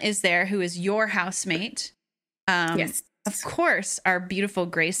 Rubina is there, who is your housemate. Yes. Of course, our beautiful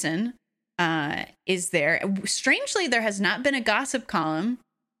Grayson is there. Strangely, there has not been a gossip column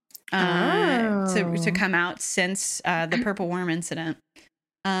to come out since the Purple Worm incident.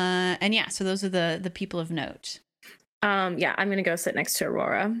 And yeah, so those are the people of note. Yeah, I'm gonna go sit next to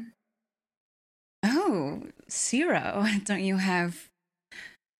Aurora. Oh, Ciro, don't you have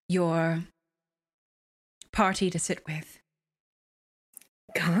your party to sit with?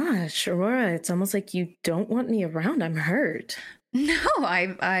 Gosh, Aurora, it's almost like you don't want me around. I'm hurt. No,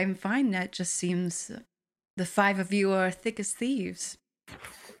 I'm fine. That just seems the five of you are thick as thieves.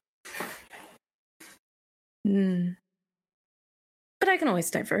 But I can always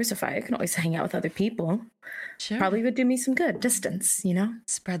diversify. I can always hang out with other people. Sure. Probably would do me some good. Distance, you know?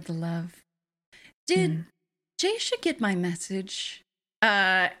 Spread the love. Did Jaysha get my message?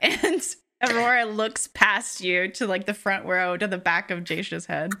 And Aurora looks past you to like the front row to the back of Jaysha's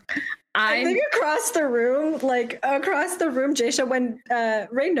head. I think across the room, Jaysha, when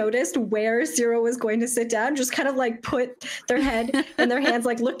Ray noticed where Ciro was going to sit down, just kind of like put their head in their hands,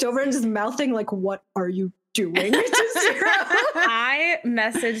 like looked over and just mouthing like, "What are you doing?" to Ciro. I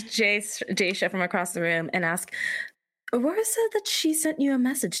messaged Jaysha from across the room and asked, Aurora said that she sent you a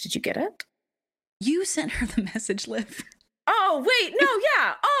message. Did you get it? You sent her the message, Liv. Oh, wait. No,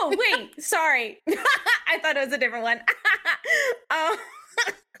 yeah. Oh, wait. Sorry. I thought it was a different one.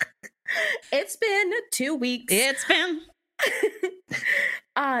 It's been 2 weeks. It's been.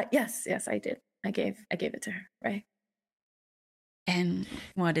 Yes, I did. I gave it to her, right? And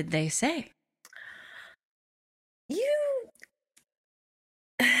what did they say?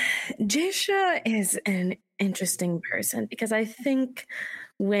 Jaysha is an interesting person because I think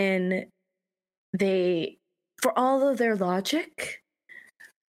when for all of their logic,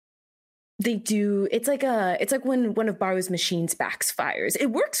 they do. It's like when one of Baru's machines backfires.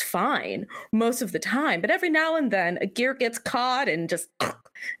 It works fine most of the time, but every now and then a gear gets caught and just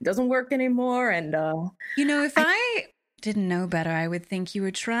doesn't work anymore. And if I didn't know better, I would think you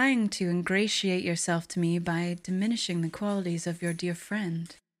were trying to ingratiate yourself to me by diminishing the qualities of your dear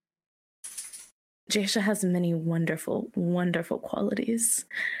friend. Jaisha has many wonderful, wonderful qualities.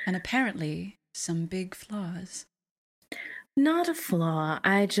 And apparently some big flaws. Not a flaw.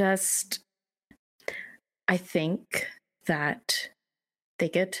 I think that they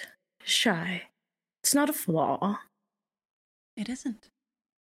get shy. It's not a flaw. It isn't.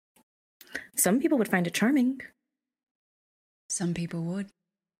 Some people would find it charming. Some people would.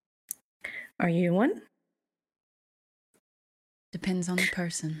 Are you one? Depends on the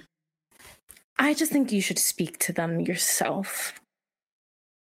person. I just think you should speak to them yourself.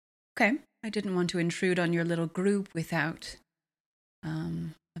 Okay. I didn't want to intrude on your little group without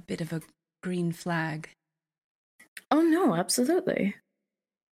a bit of a green flag. Oh, no, absolutely.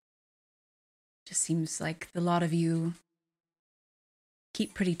 Just seems like the lot of you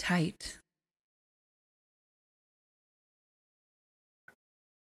keep pretty tight.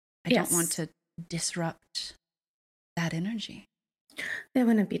 I don't want to disrupt that energy. They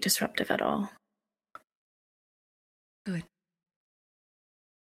wouldn't be disruptive at all. Good.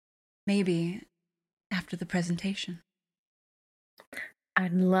 Maybe after the presentation.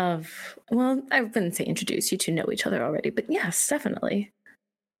 I'd love, well, I wouldn't say introduce you to know each other already, but yes, definitely.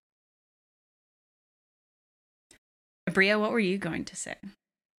 Aabria, what were you going to say?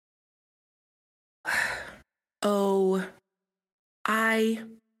 Oh, I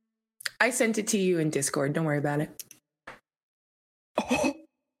sent it to you in Discord. Don't worry about it.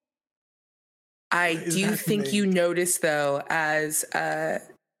 I do think you notice, though, as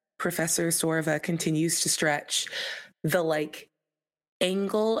Professor Sorva continues to stretch, the like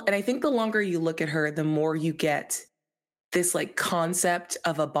angle, and I think the longer you look at her, the more you get this like concept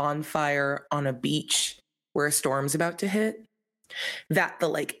of a bonfire on a beach where a storm's about to hit, that the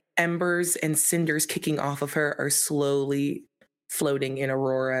like embers and cinders kicking off of her are slowly floating in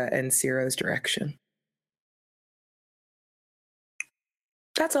Aurora and Ciro's direction.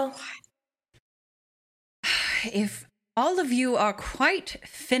 That's all. If all of you are quite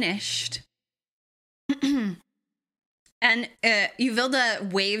finished, and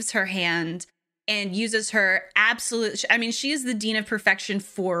Uvilda waves her hand and uses her absolute, I mean, she is the Dean of Perfection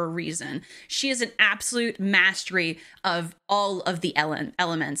for a reason. She has an absolute mastery of all of the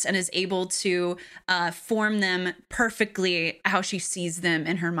elements and is able to form them perfectly how she sees them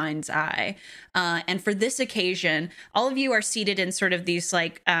in her mind's eye. And for this occasion, all of you are seated in sort of these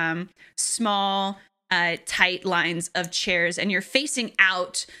like small, tight lines of chairs, and you're facing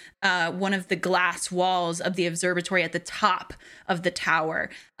out one of the glass walls of the observatory at the top of the tower.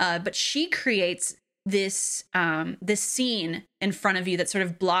 But she creates this scene in front of you that sort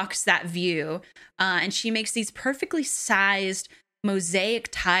of blocks that view, and she makes these perfectly sized mosaic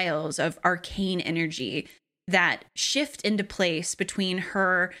tiles of arcane energy that shift into place between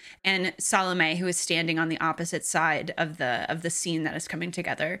her and Salomé, who is standing on the opposite side of the scene that is coming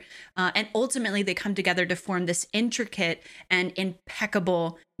together. And ultimately, they come together to form this intricate and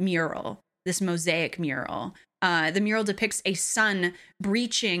impeccable mural, this mosaic mural. The mural depicts a sun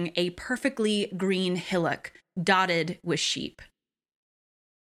breaching a perfectly green hillock dotted with sheep.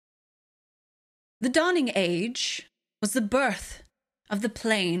 The dawning age was the birth of the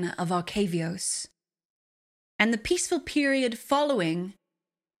plane of Arcavios. And the peaceful period following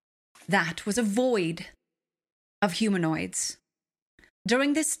that was a void of humanoids.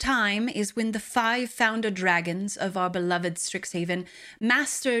 During this time is when the 5 founder dragons of our beloved Strixhaven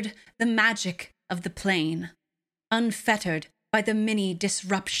mastered the magic of the plane, unfettered by the many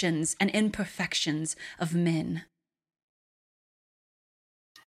disruptions and imperfections of men.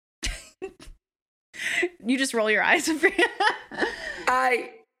 You just roll your eyes.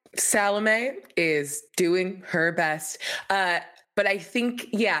 Salomé is doing her best. But I think,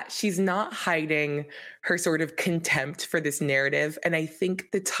 yeah, she's not hiding her sort of contempt for this narrative. And I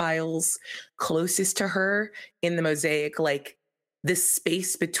think the tiles closest to her in the mosaic, like the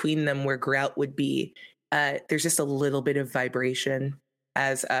space between them where Grout would be, there's just a little bit of vibration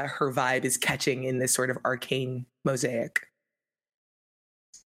as her vibe is catching in this sort of arcane mosaic.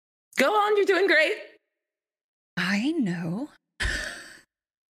 Go on, you're doing great. I know.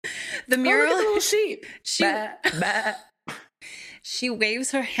 The mural, look at the little sheep. She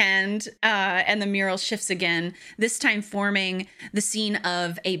waves her hand, and the mural shifts again, this time forming the scene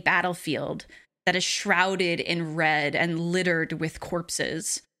of a battlefield that is shrouded in red and littered with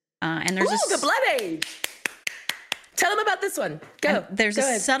corpses. And there's the Blood Age. Tell them about this one. Go. There's Go a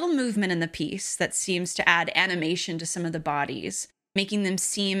ahead. subtle movement in the piece that seems to add animation to some of the bodies, making them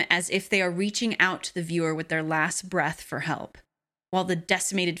seem as if they are reaching out to the viewer with their last breath for help, while the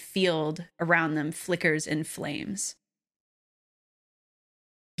decimated field around them flickers in flames.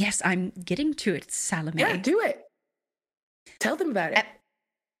 Yes, I'm getting to it, Salomé. Yeah, do it. Tell them about it.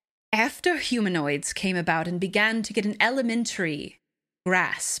 After humanoids came about and began to get an elementary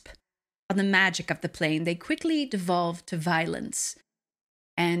grasp on the magic of the plane, they quickly devolved to violence.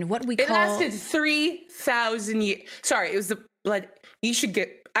 And what we It call... lasted 3,000 years. Sorry, it was the blood. You should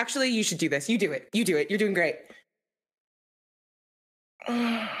get... Actually, you should do this. You do it. You do it. You're doing great.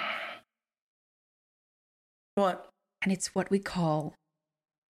 What? And it's what we call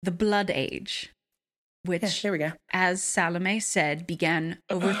the Blood Age, which, there we go. as Salomé said, began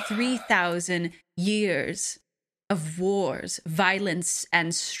over 3,000 years of wars, violence,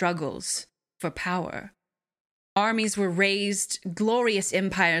 and struggles for power. Armies were raised, glorious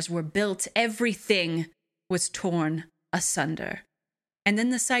empires were built, everything was torn asunder. And then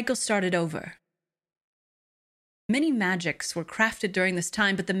the cycle started over. Many magics were crafted during this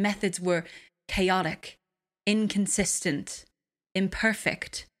time, but the methods were chaotic, inconsistent,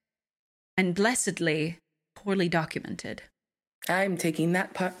 imperfect, and blessedly poorly documented. I'm taking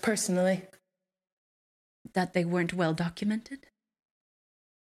that part personally. That they weren't well documented?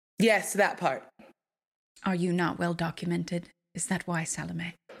 Yes, that part. Are you not well documented? Is that why,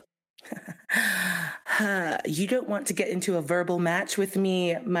 Salomé? You don't want to get into a verbal match with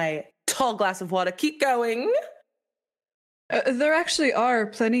me, my tall glass of water. Keep going. There actually are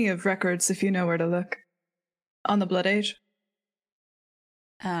plenty of records if you know where to look on the Blood Age.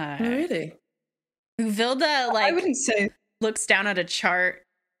 Really? Vilda, I wouldn't say. looks down at a chart,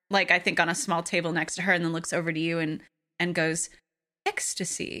 I think on a small table next to her, and then looks over to you and goes,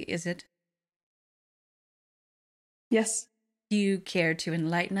 "Ecstasy, is it?" Yes. Do you care to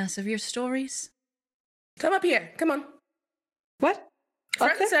enlighten us of your stories? Come up here. Come on. What?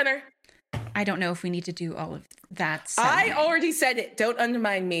 Front and center. I don't know if we need to do all of that. I Salomé. already said it. Don't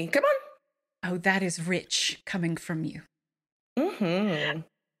undermine me. Come on. Oh, that is rich coming from you. Mm-hmm.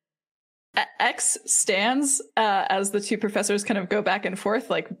 X stands as the two professors kind of go back and forth,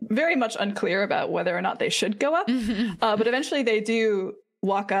 very much unclear about whether or not they should go up. But eventually they do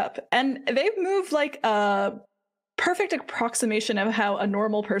walk up, and they move like a perfect approximation of how a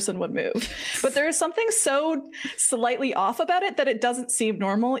normal person would move. But there is something so slightly off about it that it doesn't seem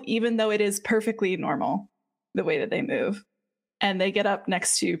normal, even though it is perfectly normal the way that they move. And they get up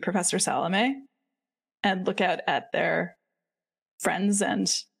next to Professor Salomé and look out at their friends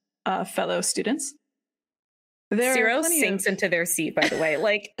and fellow students. Ciro sinks into their seat, by the way.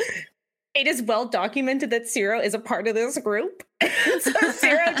 It is well documented that Ciro is a part of this group. So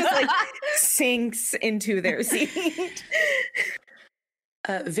Ciro just sinks into their seat.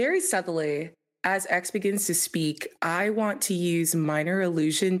 Very subtly, as X begins to speak, I want to use minor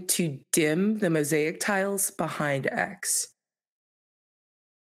illusion to dim the mosaic tiles behind X.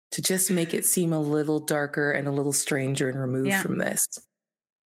 To just make it seem a little darker and a little stranger and removed from this.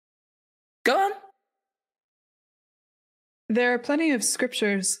 Go on. There are plenty of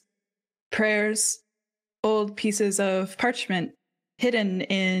scriptures, prayers, old pieces of parchment hidden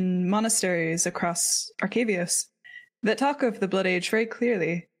in monasteries across Arcavios that talk of the Blood Age very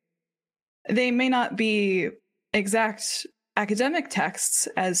clearly. They may not be exact academic texts,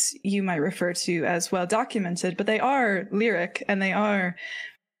 as you might refer to as well documented, but they are lyric and they are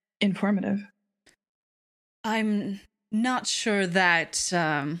informative. I'm not sure that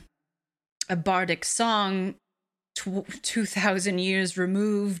a bardic song 2,000 years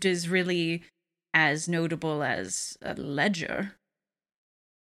removed is really as notable as a ledger.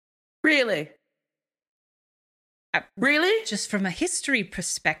 Really? Really? Just from a history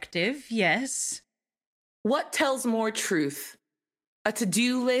perspective, yes. What tells more truth? A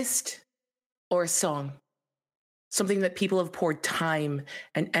to-do list or a song? Something that people have poured time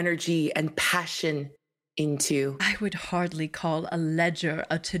and energy and passion into. I would hardly call a ledger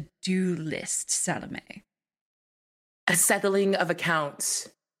a to-do list, Salomé. A settling of accounts.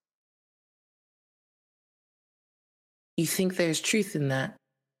 You think there's truth in that?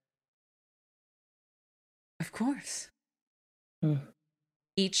 Of course. Hmm.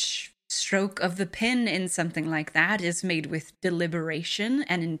 Each stroke of the pen in something like that is made with deliberation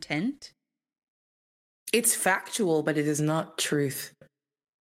and intent. It's factual, but it is not truth.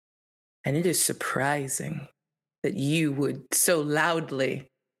 And it is surprising that you would so loudly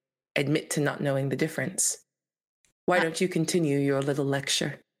admit to not knowing the difference. Why don't you continue your little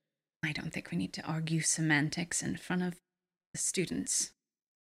lecture? I don't think we need to argue semantics in front of the students.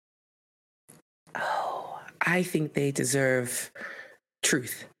 Oh, I think they deserve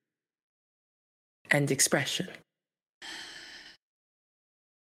truth and expression.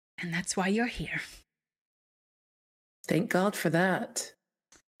 And that's why you're here. Thank God for that.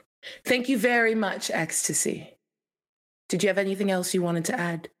 Thank you very much, Ecstasy. Did you have anything else you wanted to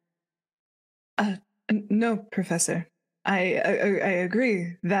add? No, Professor.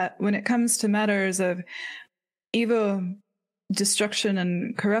 agree that when it comes to matters of evil, destruction,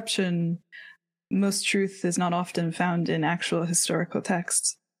 and corruption, most truth is not often found in actual historical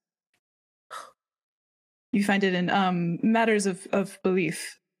texts. You find it in matters of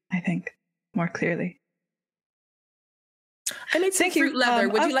belief, I think, more clearly. I made some fruit leather.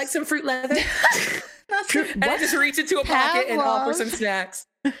 Would you like some fruit leather? And I just reach into a pocket and offer some snacks.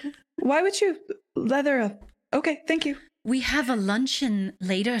 Why would you leather up? Okay, thank you. We have a luncheon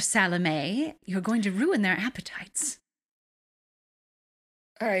later, Salomé. You're going to ruin their appetites.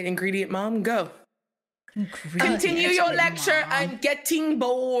 All right, ingredient mom, go. Ingredient Continue your Mom. lecture. I'm getting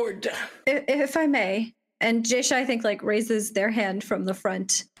bored. If I may, and Jaysha, I think, like, raises their hand from the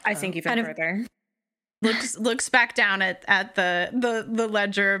front. I think even kind of- further. Looks back down at the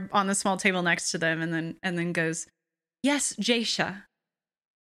ledger on the small table next to them, and then goes, "Yes, Jaysha."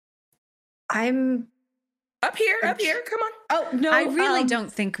 I'm Up here. Come on. Oh no! I really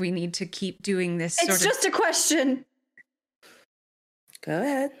don't think we need to keep doing this. It's just a question. Go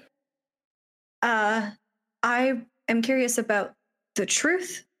ahead. I am curious about the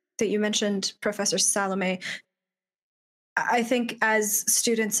truth that you mentioned, Professor Salomé. I think as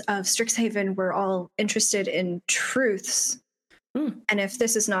students of Strixhaven, we're all interested in truths. And if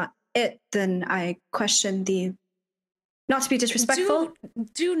this is not it, then I question the, not to be disrespectful,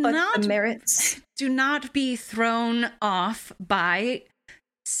 do but not the merits. Do not be thrown off by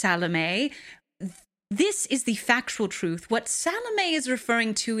Salomé. This is the factual truth. What Salomé is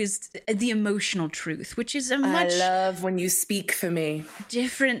referring to is the emotional truth, which is a much I love when you speak for me.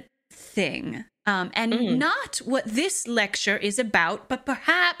 different thing. And not what this lecture is about, but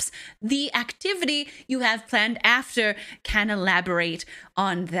perhaps the activity you have planned after can elaborate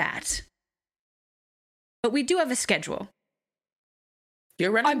on that. But we do have a schedule.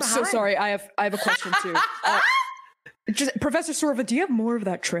 You're running I'm behind. so sorry. I have a question too. Professor Sorva, do you have more of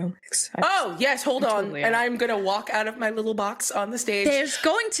that trail mix? Oh, yes, hold on. totally And am. I'm going to walk out of my little box on the stage There's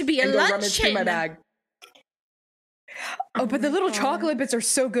going to be a and go rummage through my luncheon. bag. Oh, but the little chocolate bits are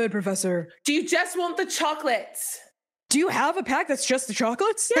so good, Professor. Do you just want the chocolates? Do you have a pack that's just the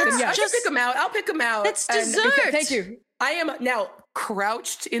chocolates? Yes, Then I can just- pick them out. I'll pick them out. That's And dessert. Thank you. I am now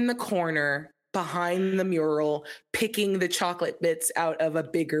crouched in the corner behind the mural, picking the chocolate bits out of a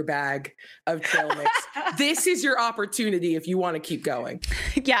bigger bag of trail mix. This is your opportunity if you want to keep going.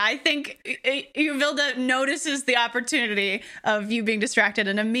 Yeah, I think Uvilda notices the opportunity of you being distracted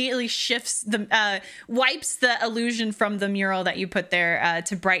and immediately shifts wipes the illusion from the mural that you put there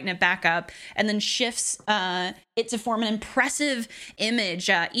to brighten it back up, and then shifts it to form an impressive image.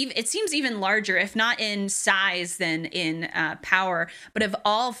 It seems even larger, if not in size than in power, but of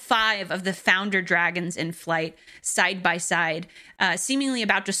all 5 of the founder dragons in flight, side by side, seemingly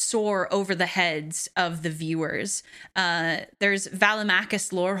about to soar over the heads of the viewers. There's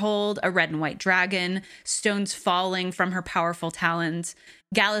Valimachus Lorehold, a red and white dragon, stones falling from her powerful talons.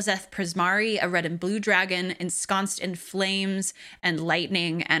 Galazeth Prismari, a red and blue dragon, ensconced in flames and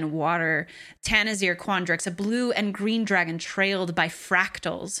lightning and water. Tanazir Quandrix, a blue and green dragon trailed by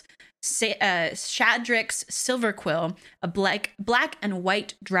fractals. Shadrix Silverquill, a black and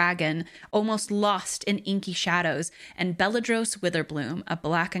white dragon, almost lost in inky shadows. And Beladros Witherbloom, a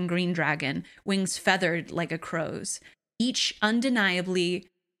black and green dragon, wings feathered like a crow's. Each undeniably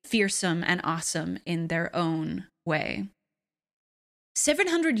fearsome and awesome in their own way.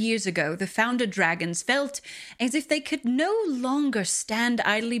 700 years ago, the founder dragons felt as if they could no longer stand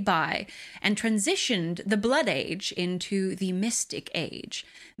idly by and transitioned the Blood Age into the Mystic Age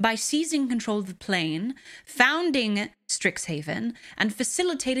by seizing control of the plane, founding Strixhaven, and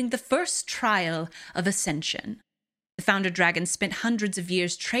facilitating the first trial of Ascension. The founder dragons spent hundreds of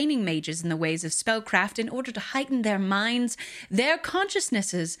years training mages in the ways of spellcraft in order to heighten their minds, their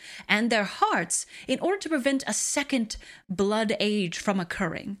consciousnesses, and their hearts in order to prevent a second blood age from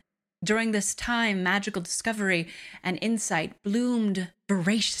occurring. During this time, magical discovery and insight bloomed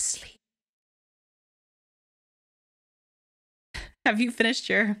voraciously. Have you finished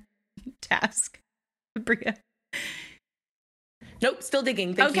your task, Aabria? Nope, still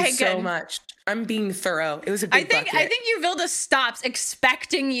digging. Thank Okay, you so good. much. I'm being thorough. It was a big I bucket. think Uvilda stops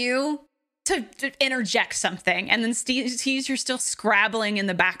expecting you to interject something, and then sees you're still scrabbling in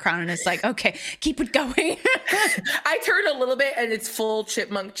the background, and it's like, okay, keep it going. I turn a little bit and it's full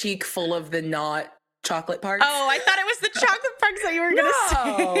chipmunk cheek full of the not chocolate parts. Oh, I thought it was the chocolate parts that you were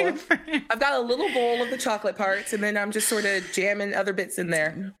going to say. I've got a little bowl of the chocolate parts, and then I'm just sort of jamming other bits in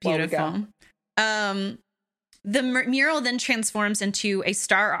there. while we go. Beautiful. The mural then transforms into a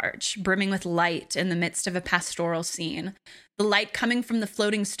star arch, brimming with light in the midst of a pastoral scene. The light coming from the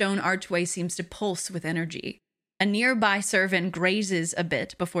floating stone archway seems to pulse with energy. A nearby servant grazes a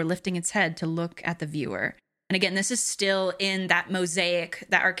bit before lifting its head to look at the viewer. And again, this is still in that mosaic,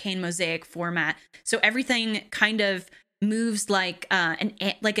 that arcane mosaic format. So everything kind of moves like an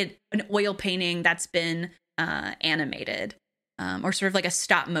oil painting that's been animated, or sort of like a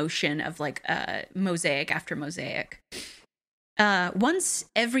stop motion of like mosaic after mosaic. Once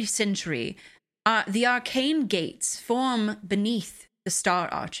every century, the arcane gates form beneath the star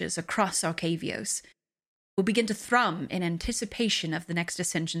arches across Arcavios will begin to thrum in anticipation of the next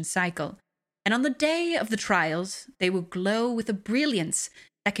Ascension Cycle. And on the day of the trials, they will glow with a brilliance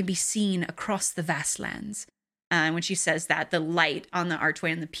that can be seen across the vast lands. And when she says that, the light on the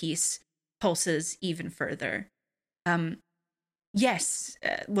archway and the piece pulses even further. Yes,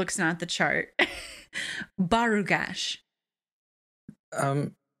 looks not at the chart. Barugash.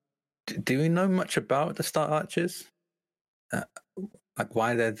 Do we know much about the Star Arches? Like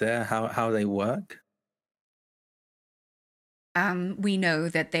why they're there, how they work? We know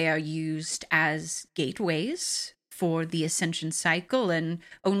that they are used as gateways for the Ascension Cycle and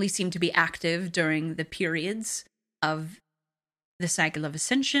only seem to be active during the periods of the Cycle of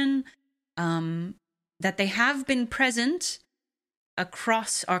Ascension. That they have been present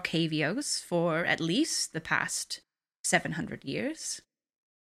across Arcavios for at least the past 700 years.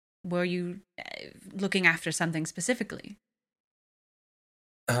 Were you looking after something specifically?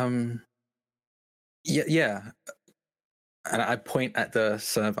 Yeah. And I point at the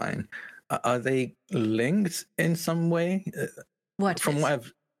Servine. Are they linked in some way? What? From what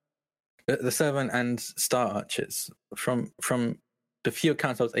I've, the Servine and Star Arches. From the few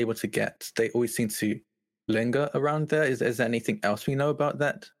accounts I was able to get, they always seem to linger around there. Is there anything else we know about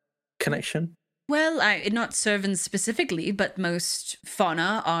that connection? Well, not servants specifically, but most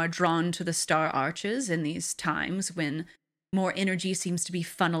fauna are drawn to the Star Arches in these times when more energy seems to be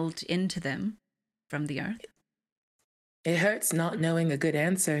funneled into them from the earth. It hurts not knowing a good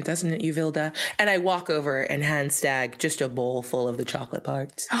answer, doesn't it, Uvilda? And I walk over and hand Stag just a bowl full of the chocolate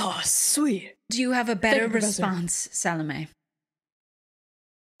parts. Oh, sweet. Do you have a better Thank you, Professor. response, Salomé?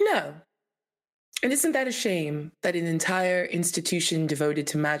 No. And isn't that a shame that an entire institution devoted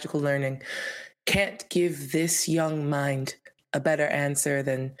to magical learning can't give this young mind a better answer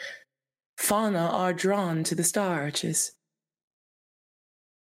than fauna are drawn to the Star Arches?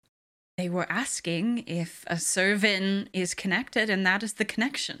 They were asking if a Servin is connected, and that is the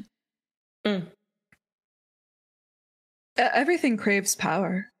connection. Everything craves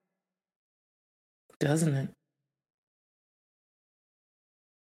power. Doesn't it?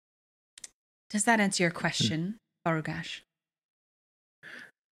 Does that answer your question, Barugash?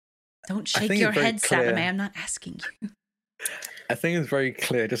 Don't I shake think your it's very head, clear. Salomé. I'm not asking you. I think it's very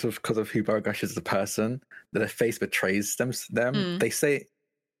clear, just because of who Barugash is as a person, that their face betrays them. They say,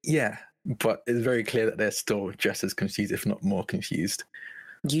 yeah, but it's very clear that they're still just as confused, if not more confused.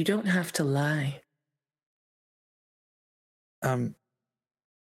 You don't have to lie. Well,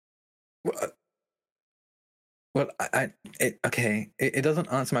 it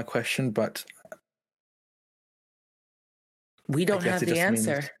doesn't answer my question, but We don't guess have it the just means-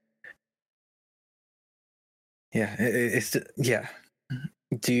 answer. yeah, it's yeah.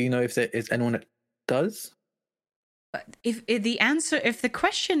 Do you know if there is anyone that does? But if the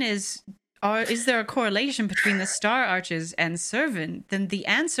question is there a correlation between the Star Arches and Servin, then the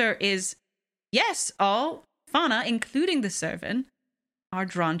answer is yes, all fauna, including the Servin, are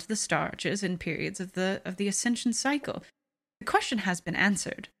drawn to the Star Arches in periods of the Ascension Cycle. The question has been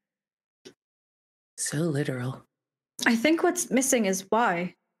answered. So literal. I think what's missing is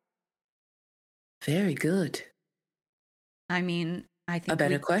why. Very good. I mean, I think A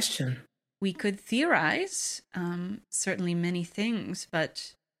better question. we could theorize certainly many things,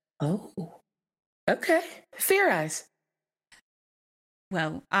 but Oh. Okay. Theorize.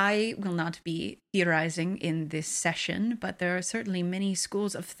 well, I will not be theorizing in this session, but there are certainly many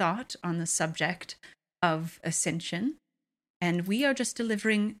schools of thought on the subject of ascension, and we are just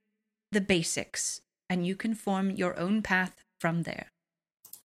delivering the basics, and you can form your own path from there.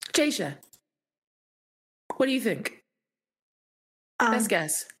 Jaisha, what do you think? Best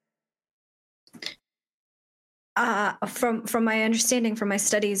guess. From my understanding, from my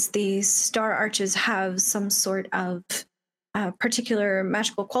studies, these Star Arches have some sort of particular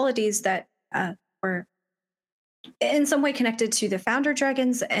magical qualities that were in some way connected to the founder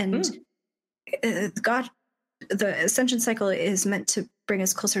dragons, and God. The Ascension Cycle is meant to bring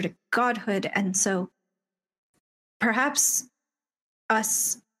us closer to godhood, and so perhaps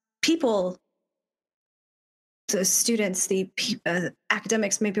us people, the students, the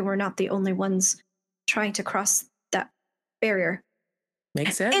academics, maybe we're not the only ones trying to cross that barrier.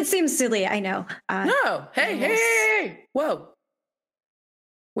 Makes sense. It seems silly, I know. No. Hey. Whoa.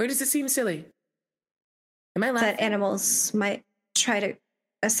 Where does it seem silly? Am I laughing? That animals might try to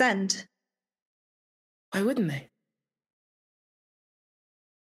ascend. Why wouldn't they?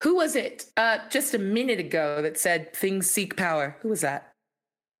 Who was it just a minute ago that said things seek power? Who was that?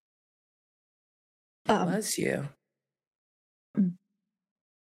 It was you.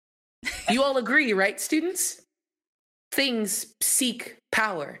 You all agree, right, students? Things seek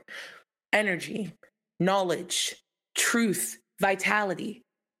power, energy, knowledge, truth, vitality,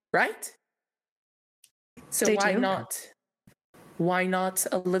 right? So They why do. not? Why not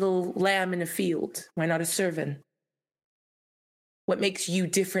a little lamb in a field? Why not a servant? What makes you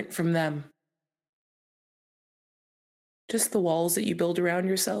different from them? Just the walls that you build around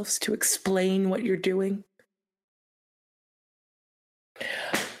yourselves to explain what you're doing.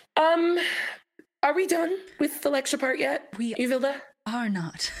 Are we done with the lecture part yet? We Uvilda? are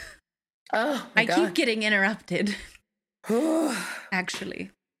not. Oh, my I God. keep getting interrupted,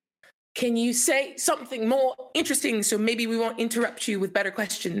 actually. Can you say something more interesting so maybe we won't interrupt you with better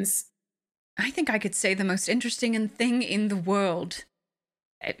questions? I think I could say the most interesting thing in the world.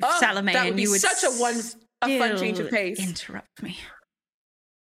 Oh, Salome, that would and be you would such a fun change of still pace. interrupt me.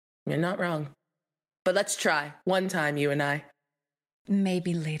 You're not wrong. But let's try. One time, you and I.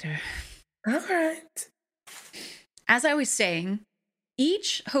 Maybe later. All right. As I was saying,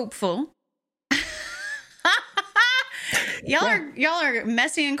 each hopeful. Y'all are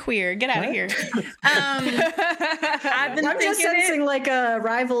messy and queer. Get out of here. I've been I'm just thinking sensing like a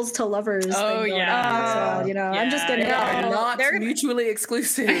rivals to lovers. Oh, thing going yeah. on, so, I'm just getting They are not They're- mutually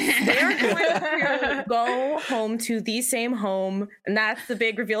exclusive. they're going to go home to the same home, and that's the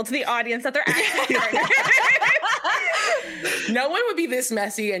big reveal to the audience that they're actually No one would be this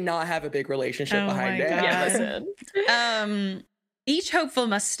messy and not have a big relationship Oh behind my it. God. Yeah, listen. Each hopeful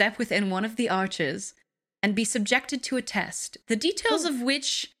must step within one of the arches and be subjected to a test, the details of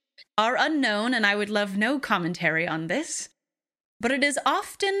which are unknown, and I would love no commentary on this. But it is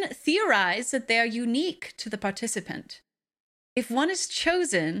often theorized that they are unique to the participant. If one is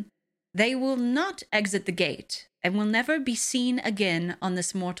chosen, they will not exit the gate and will never be seen again on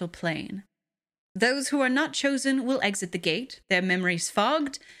this mortal plane. Those who are not chosen will exit the gate, their memories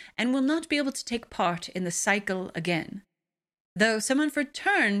fogged, and will not be able to take part in the cycle again. Though some have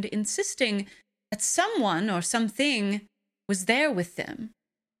returned, insisting that someone or something was there with them,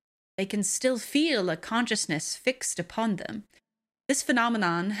 they can still feel a consciousness fixed upon them. This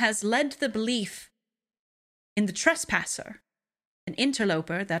phenomenon has led to the belief in the trespasser, an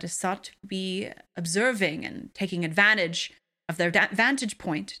interloper that is thought to be observing and taking advantage of their vantage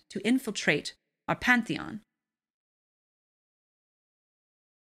point to infiltrate our pantheon.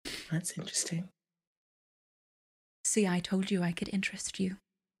 That's interesting. See, I told you I could interest you.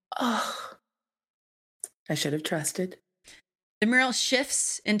 Oh, I should have trusted. The mural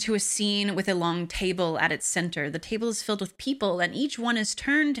shifts into a scene with a long table at its center. The table is filled with people, and each one is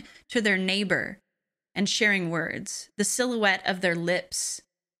turned to their neighbor and sharing words, the silhouette of their lips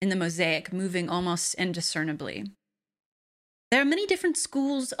in the mosaic moving almost indiscernibly. There are many different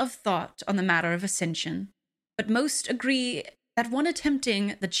schools of thought on the matter of ascension, but most agree that one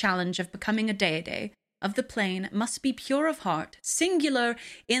attempting the challenge of becoming a deity of the plane must be pure of heart, singular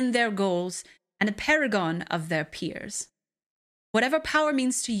in their goals, and a paragon of their peers. Whatever power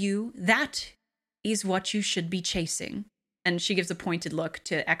means to you, that is what you should be chasing. And she gives a pointed look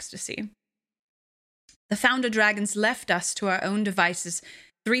to Ecstasy. The founder dragons left us to our own devices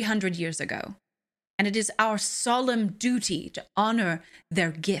 300 years ago, and it is our solemn duty to honor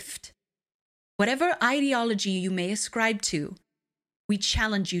their gift. Whatever ideology you may ascribe to, we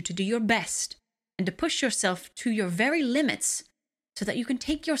challenge you to do your best and to push yourself to your very limits so that you can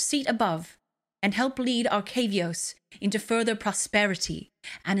take your seat above and help lead Arcavios into further prosperity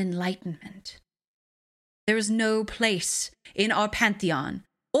and enlightenment. There is no place in our pantheon,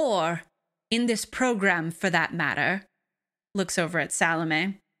 or in this program for that matter, looks over at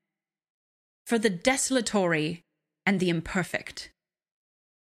Salome, for the desolatory and the imperfect.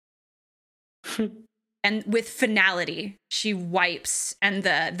 And with finality, she wipes and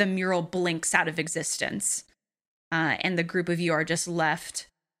the mural blinks out of existence. And the group of you are just left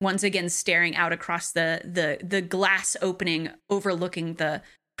once again staring out across the glass opening overlooking the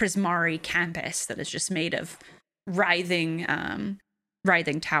Prismari campus that is just made of writhing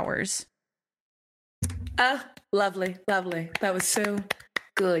towers. Lovely. That was so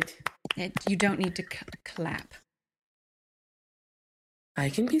good. You don't need to clap. I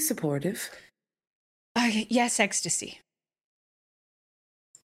can be supportive. Yes, Ecstasy.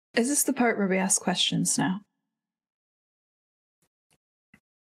 Is this the part where we ask questions now?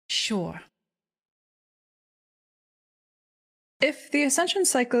 Sure. If the Ascension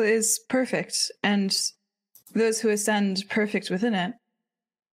Cycle is perfect, and those who ascend perfect within it,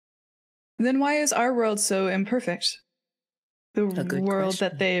 then why is our world so imperfect? The world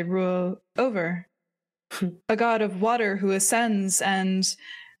that they rule over. A god of water who ascends and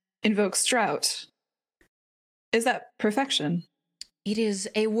invokes drought. Is that perfection? It is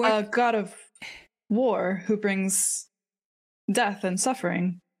a work. A god of war who brings death and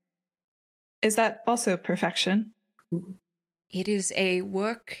suffering. Is that also perfection? It is a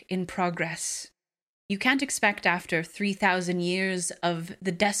work in progress. You can't expect after 3,000 years of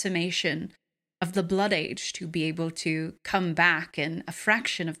the decimation of the Blood Age to be able to come back in a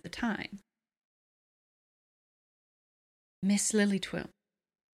fraction of the time. Miss Lillytwill.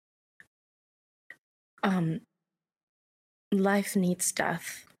 Life needs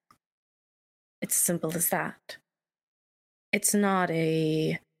death. It's simple as that. It's not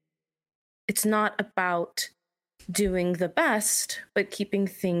about doing the best, but keeping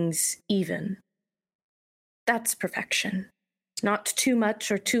things even. That's perfection. Not too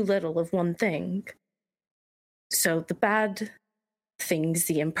much or too little of one thing. So the bad things,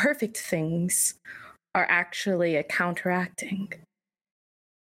 the imperfect things, are actually a counteracting.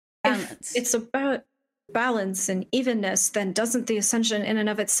 Balance. If it's about balance and evenness, then doesn't the ascension in and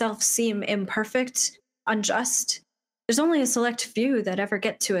of itself seem imperfect, unjust? There's only a select few that ever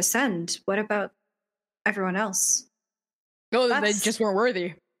get to ascend. What about everyone else? Oh, they just weren't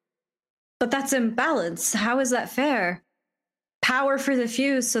worthy. But that's imbalance. How is that fair? Power for the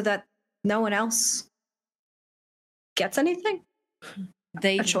few so that no one else gets anything?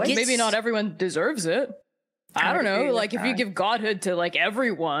 They A choice? Maybe not everyone deserves it. I don't know. Like, if you give godhood to like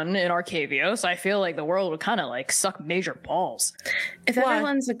everyone in Arcavios, I feel like the world would kind of like suck major balls. If Why?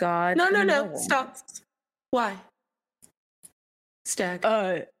 everyone's a god, No. Stop. Why? Stag.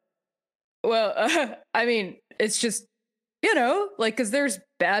 Well, I mean, it's just, you know, like, because there's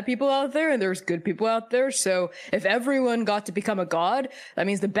bad people out there and there's good people out there. So if everyone got to become a god, that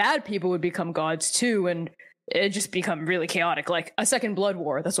means the bad people would become gods too, and it just become really chaotic, like a second blood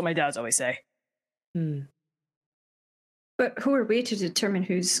war. That's what my dads always say. But who are we to determine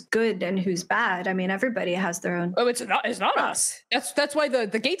who's good and who's bad? I mean, everybody has their own. Oh, it's not us. That's why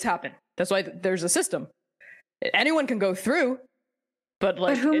the gates happen. That's why there's a system. Anyone can go through, but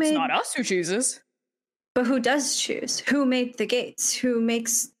like it's not us who chooses. But who does choose? Who made the gates? Who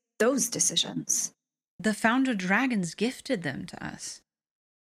makes those decisions? The founder dragons gifted them to us.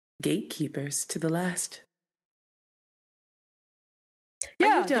 Gatekeepers to the last.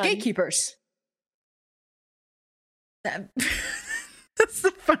 Yeah, the gatekeepers. That's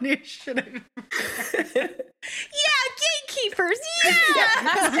the funniest shit I've ever heard. Yeah, gatekeepers.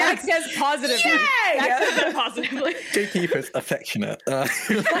 Yeah. Zach says positively. Zach says positively. Gatekeepers, affectionate.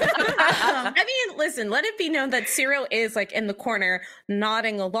 I mean, listen, let it be known that Cyril is like in the corner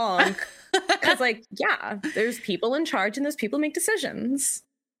nodding along. Because, like, yeah, there's people in charge and those people make decisions.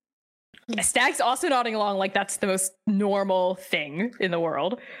 Stag's also nodding along like that's the most normal thing in the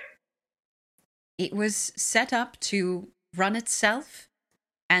world. It was set up to run itself,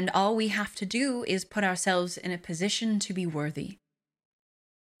 and all we have to do is put ourselves in a position to be worthy.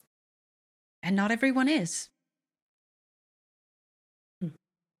 And not everyone is.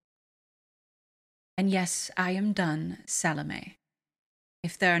 And yes, I am done, Salomé.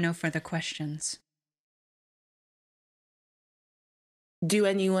 If there are no further questions.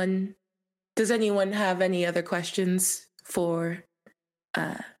 Does anyone have any other questions for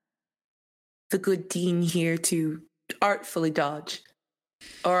the good dean here to artfully dodge?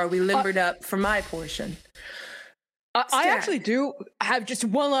 Or are we limbered up for my portion? I actually do have just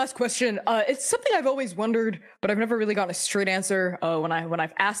one last question. It's something I've always wondered, but I've never really gotten a straight answer when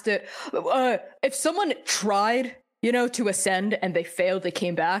I've asked it. If someone tried, to ascend and they failed, they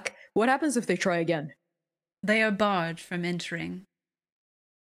came back, what happens if they try again? They are barred from entering.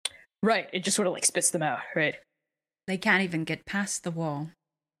 Right, it just sort of like spits them out, right? They can't even get past the wall.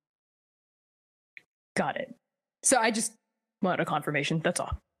 Got it. So I just wanted a confirmation, that's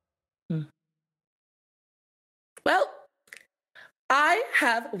all. Well, I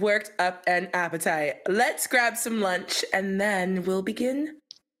have worked up an appetite. Let's grab some lunch and then we'll begin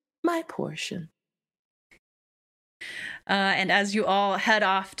my portion. And as you all head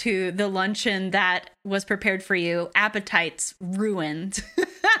off to the luncheon that was prepared for you, appetites ruined.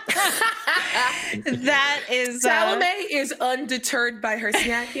 That is Salome is undeterred by her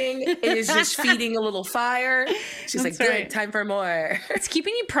snacking. It is just feeding a little fire. She's That's like, good, right. time for more. It's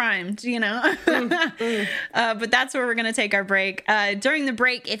keeping you primed, you know. But that's where we're going to take our break. During the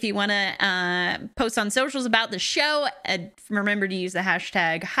break, if you want to post on socials about the show, remember to use the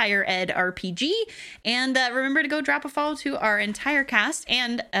hashtag HigherEdRPG, and remember to go drop a follow to our entire cast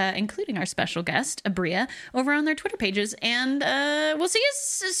and including our special guest Aabria over on their Twitter pages. And we'll see you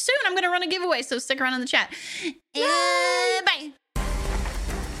soon. I'm going to run a giveaway, so stick around in the chat. Bye.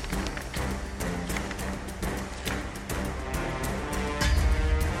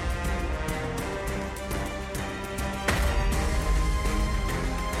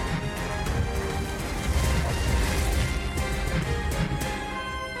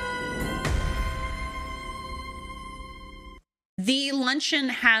 The luncheon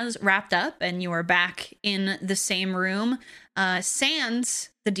has wrapped up and you are back in the same room. Sans,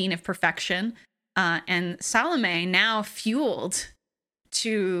 the Dean of Perfection, and Salome, now fueled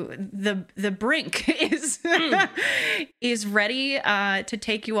to the brink, is ready to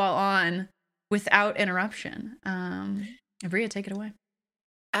take you all on without interruption. Aabria, take it away.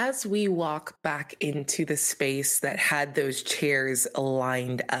 As we walk back into the space that had those chairs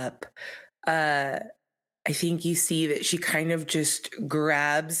lined up, I think you see that she kind of just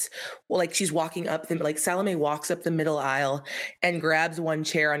grabs, well, like she's walking up, like Salome walks up the middle aisle and grabs one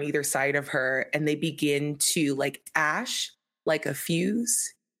chair on either side of her, and they begin to like ash like a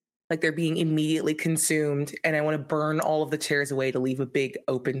fuse, like they're being immediately consumed. And I want to burn all of the chairs away to leave a big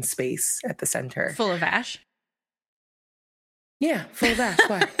open space at the center. Full of ash? Yeah, full of ash.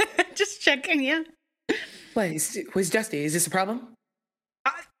 Why? Just checking, yeah. What? Was dusty? Is this a problem?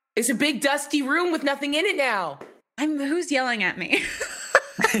 It's a big dusty room with nothing in it now. Who's yelling at me?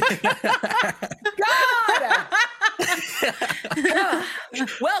 God!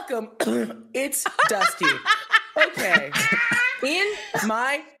 Welcome. It's dusty. Okay.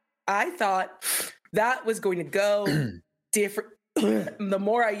 I thought that was going to go different. The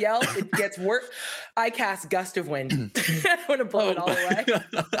more I yell, it gets worse. I cast Gust of Wind. I want to blow it all away.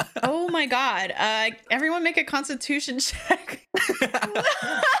 Oh my God. Everyone make a Constitution check.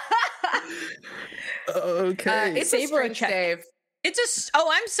 Okay. It's a strength save.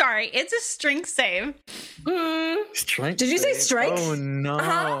 I'm sorry. It's a strength save. Strength. Did you say save? strength? Oh no.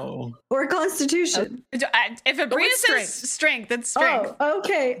 Uh-huh. Or Constitution? If Aabria it's says strength, it's strength. Oh,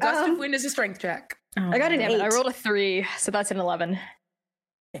 okay. Gust of Wind is a strength check. I got an Damn it, 8. I rolled a 3, so that's an 11.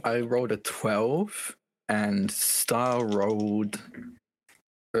 I rolled a 12, and Star rolled.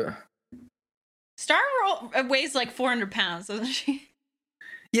 Star weighs like 400 pounds, doesn't she?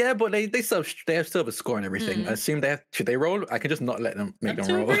 Yeah, but they still have a score and everything. I assume should they roll? I can just not let them make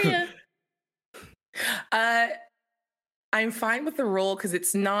them roll. Aabria. I'm fine with the roll because it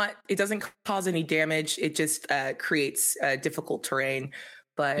doesn't cause any damage. It just creates difficult terrain.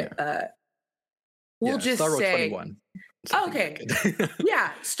 But we'll just Star rolled say 21. Oh, okay.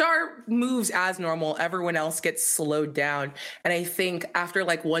 Yeah, Star moves as normal. Everyone else gets slowed down. And I think after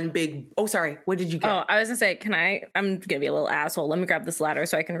like one big... Oh, sorry. What did you get? Oh, I was going to say, I'm going to be a little asshole. Let me grab this ladder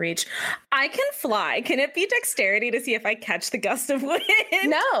so I can reach. I can fly. Can it be dexterity to see if I catch the gust of wind?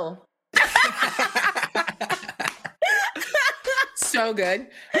 No. So good.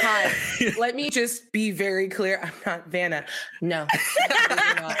 Hi. Let me just be very clear. I'm not Vanna. No.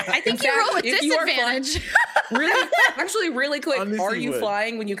 I think you roll with disadvantage. Really quick. Honestly, are you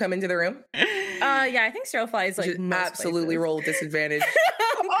flying when you come into the room? Yeah, I think Star flies like most absolutely places. roll with disadvantage.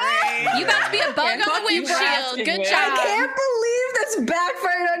 You got to be a bug on the windshield. Good job. I can't believe this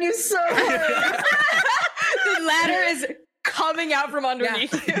backfired on you so hard. The ladder is coming out from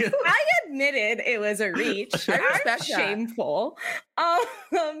underneath you. I admitted it was a reach. I respect I'm that. shameful. I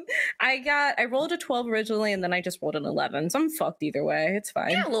rolled a 12 originally, and then I just rolled an 11. So I'm fucked either way. It's fine.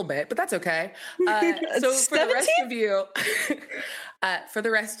 Yeah, a little bit, but that's okay. So for the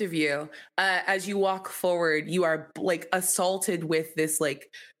rest of you, as you walk forward, you are like assaulted with this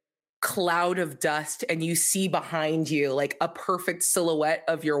like cloud of dust, and you see behind you like a perfect silhouette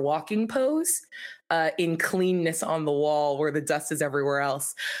of your walking pose in cleanness on the wall where the dust is everywhere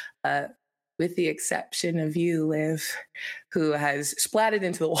else. With the exception of you, Liv, who has splatted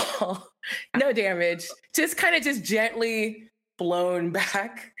into the wall. No damage. Just gently blown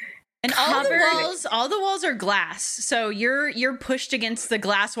back. And all the walls are glass. So you're pushed against the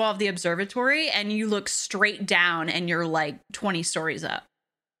glass wall of the observatory and you look straight down and you're like 20 stories up.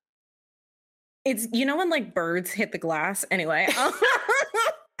 It's, you know, when like birds hit the glass anyway.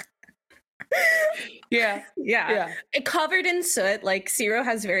 Yeah. It covered in soot. Like Ciro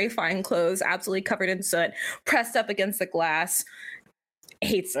has very fine clothes, absolutely covered in soot, pressed up against the glass.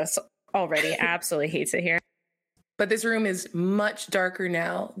 hates us already. Absolutely hates it here. But this room is much darker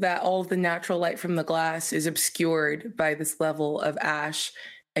now that all of the natural light from the glass is obscured by this level of ash,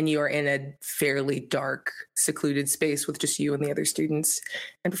 and you are in a fairly dark, secluded space with just you and the other students.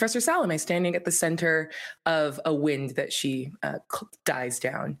 And Professor Salomé standing at the center of a wind that she dies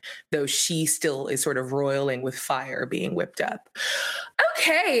down, though she still is sort of roiling with fire being whipped up.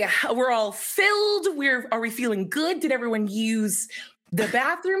 Okay, we're all filled. Are we feeling good? Did everyone use the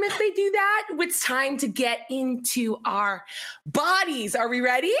bathroom if they do that? It's time to get into our bodies. Are we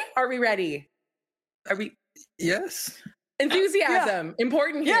ready? Are we? Yes. Enthusiasm.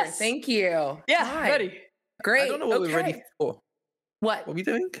 Important here. Yes. Thank you. Yeah, Hi. ready. Great. I don't know what we're ready for. What? What are we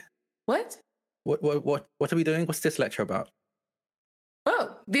doing? What? What are we doing? What's this lecture about?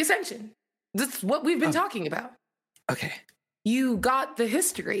 Oh, the Ascension. This is what we've been talking about. Okay. You got the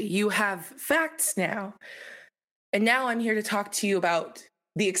history. You have facts now. And now I'm here to talk to you about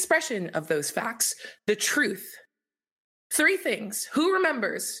the expression of those facts, the truth. 3 things. Who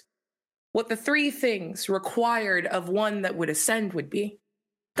remembers what the 3 things required of one that would ascend would be?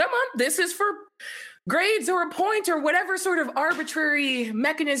 Come on, this is for grades or a point or whatever sort of arbitrary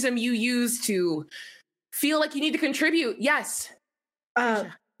mechanism you use to feel like you need to contribute. Yes.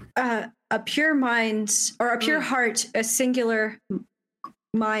 A pure mind or a pure heart, a singular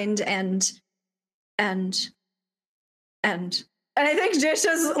mind, and I think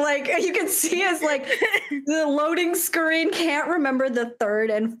Jisha's like, you can see is like the loading screen can't remember the third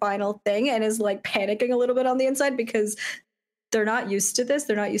and final thing and is like panicking a little bit on the inside because they're not used to this.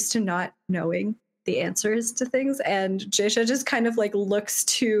 They're not used to not knowing the answers to things. And Jisha just kind of like looks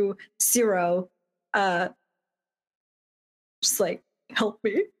to Zero, just like, help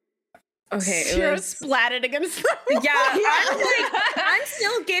me. Okay, it Zero was splatted against the wall. yeah. I'm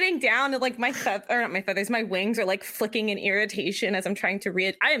still getting down to like my my wings are like flicking in irritation as I'm trying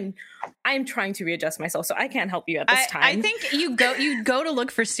to I'm trying to readjust myself, so I can't help you at this time. I think you go to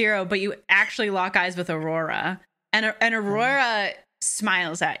look for Zero, but you actually lock eyes with Aurora, and Aurora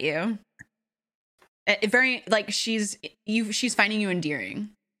smiles at you. Very like she's finding you endearing.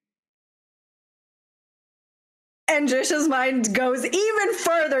 And Jisha's mind goes even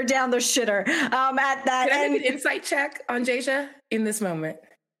further down the shitter at that. Can I And make an insight check on Jisha in this moment?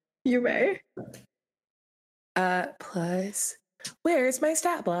 you may. Plus, where's my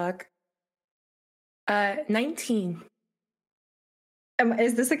stat block? 19.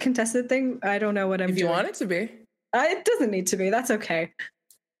 Is this a contested thing? I don't know what I'm If you doing. want it to be. It doesn't need to be. That's okay.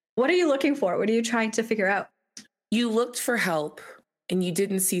 What are you looking for? What are you trying to figure out? You looked for help and you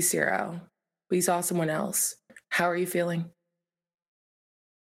didn't see Zero, but you saw someone else. How are you feeling?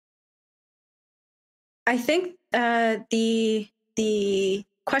 I think the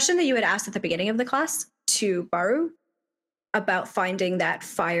question that you had asked at the beginning of the class to Baru about finding that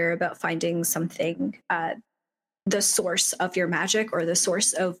fire, about finding something, the source of your magic or the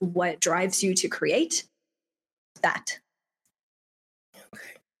source of what drives you to create, that.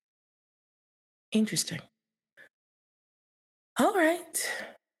 Okay. Interesting. All right.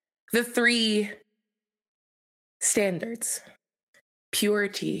 The 3 standards: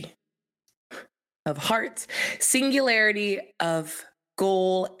 purity of heart, singularity of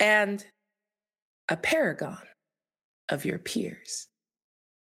goal, and a paragon of your peers.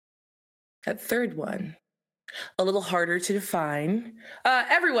 That third one, a little harder to define.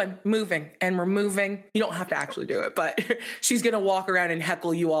 Everyone moving, and we're moving. You don't have to actually do it, but she's going to walk around and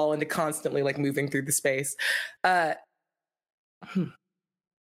heckle you all into constantly like moving through the space.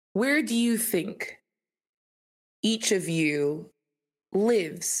 Where do you think each of you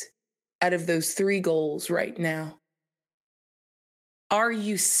lives out of those 3 goals right now? Are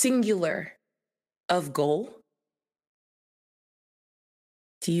you singular of goal?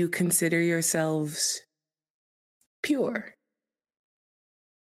 Do you consider yourselves pure?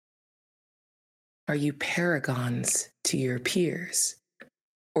 Are you paragons to your peers?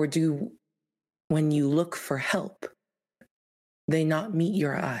 Or do, when you look for help, they not meet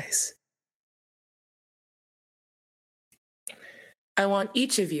your eyes? I want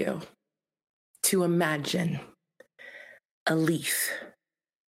each of you to imagine a leaf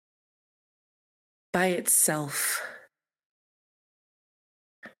by itself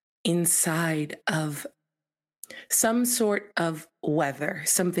inside of some sort of weather,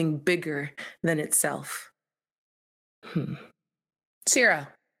 something bigger than itself. Zero,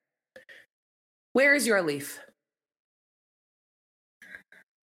 where is your leaf?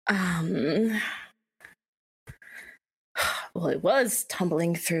 Well, it was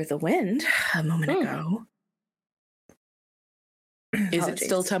tumbling through the wind a moment ago. Is it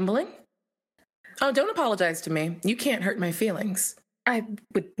still tumbling? Oh, don't apologize to me. You can't hurt my feelings. I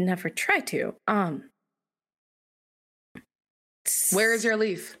would never try to. Where is your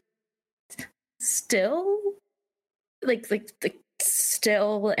leaf? Still, like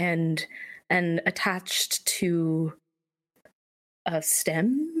still and attached to a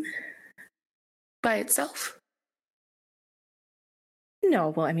stem By itself? No,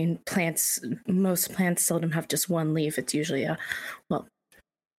 well, I mean, most plants seldom have just one leaf. It's usually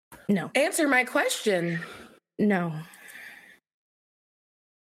no. Answer my question. No.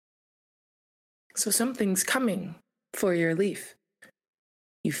 So something's coming for your leaf.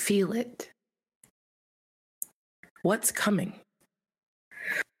 You feel it. What's coming?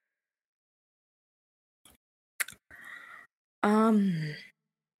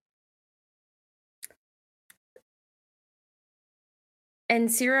 And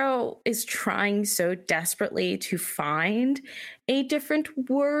Zero is trying so desperately to find a different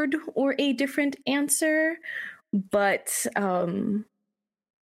word or a different answer, but the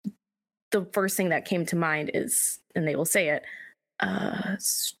first thing that came to mind is, and they will say it,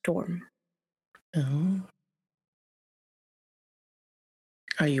 storm. Oh.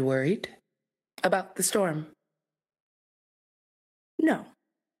 Are you worried about the storm? No.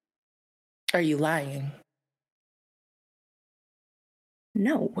 Are you lying?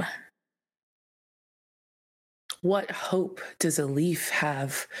 No. What hope does a leaf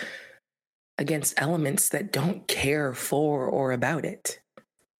have against elements that don't care for or about it?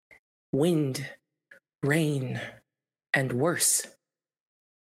 Wind, rain, and worse.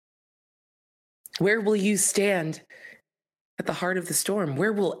 Where will you stand at the heart of the storm?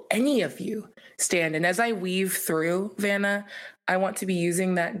 Where will any of you stand? And as I weave through, Vanna, I want to be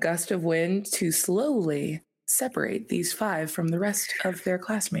using that gust of wind to slowly separate these 5 from the rest of their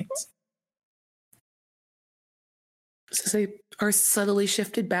classmates. So they are subtly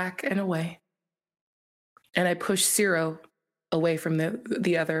shifted back and away. And I push Zero away from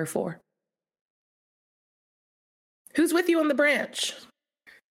the other 4. Who's with you on the branch?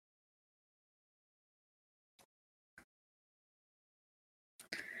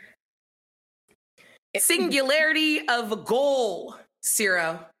 Singularity of goal,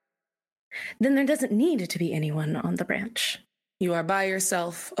 Zero. Then there doesn't need to be anyone on the branch. You are by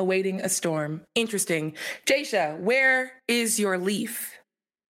yourself, awaiting a storm. Interesting. Jaisha, where is your leaf?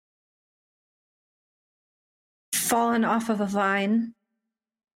 Fallen off of a vine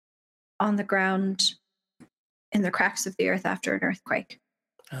on the ground in the cracks of the earth after an earthquake.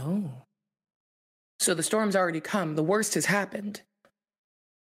 Oh. So the storm's already come. The worst has happened.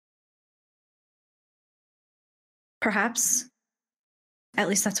 Perhaps. At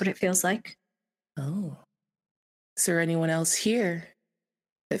least that's what it feels like. Oh. Is there anyone else here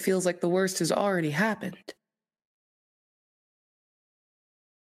that feels like the worst has already happened?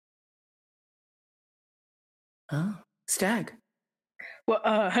 Oh, Stag. Well,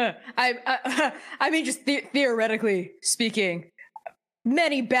 I mean, just theoretically speaking,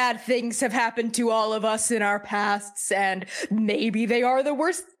 many bad things have happened to all of us in our pasts, and maybe they are the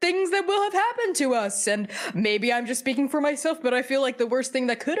worst things that will have happened to us. And maybe I'm just speaking for myself, but I feel like the worst thing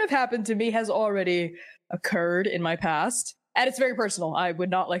that could have happened to me has already occurred in my past. And it's very personal. I would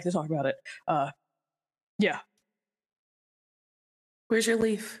not like to talk about it. Yeah. Where's your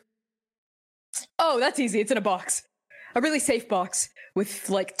leaf? Oh, that's easy. It's in a box. A really safe box with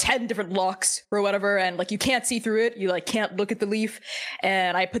like 10 different locks or whatever, and like you can't see through it. You like can't look at the leaf.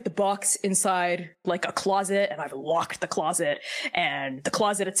 And I put the box inside like a closet, and I've locked the closet, and the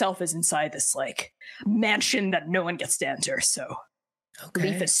closet itself is inside this like mansion that no one gets to enter. So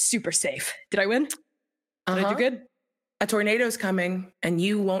leaf is super safe. Did I win? Did I do good? A tornado's coming, and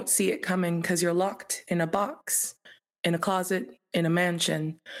you won't see it coming because you're locked in a box, in a closet, in a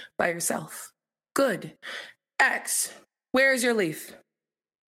mansion, by yourself. Good. X, where is your leaf?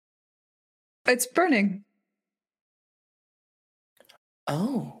 It's burning.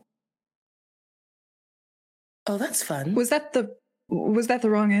 Oh. Oh, that's fun. Was that the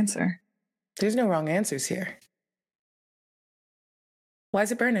wrong answer? There's no wrong answers here. Why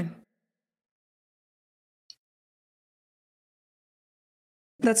is it burning?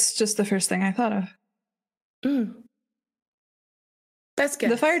 That's just the first thing I thought of. Best guess.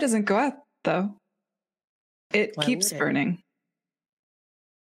 The fire doesn't go out, though. It Why keeps would it? burning.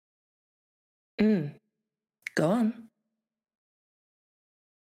 Go on.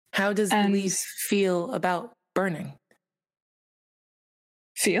 How does the leaf feel about burning?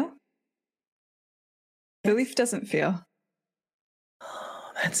 Feel? The leaf doesn't feel.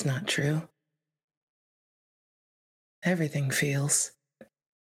 Oh, that's not true. Everything feels.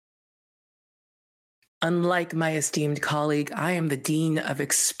 Unlike my esteemed colleague, I am the dean of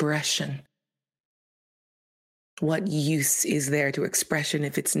expression. What use is there to expression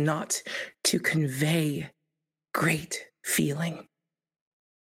if it's not to convey great feeling?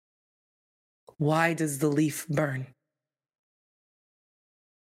 Why does the leaf burn?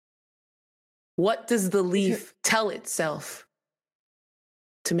 What does the leaf tell itself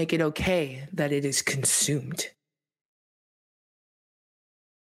to make it okay that it is consumed?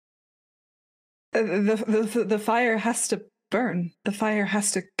 The fire has to burn. The fire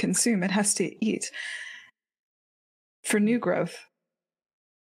has to consume. It has to eat for new growth.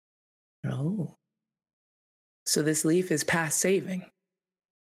 Oh. So this leaf is past saving.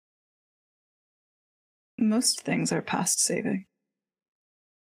 Most things are past saving.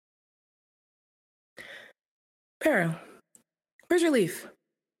 Barrow, where's your leaf?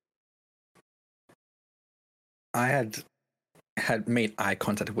 I had made eye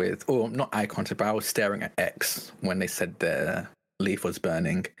contact with, or not eye contact, but I was staring at X when they said their leaf was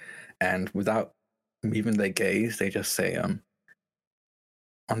burning, and without moving their gaze, they just say, "On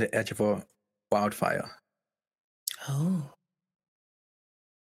the edge of a wildfire." Oh.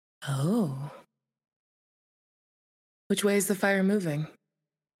 Oh. Which way is the fire moving?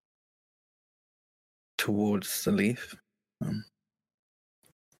 Towards the leaf.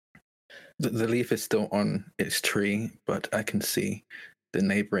 The leaf is still on its tree, but I can see the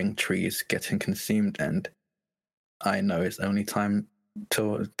neighboring trees getting consumed, and I know it's only time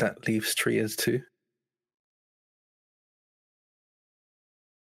till that leaf's tree is too.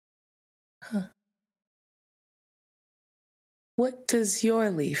 Huh. What does your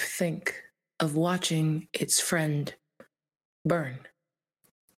leaf think of watching its friend burn?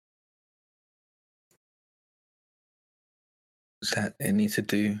 That it needs to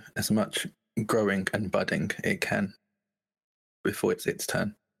do as much growing and budding it can before it's its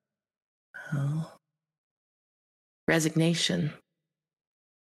turn. Oh. Resignation.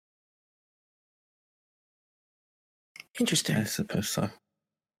 Interesting. I suppose so.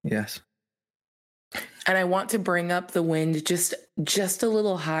 Yes. And I want to bring up the wind just a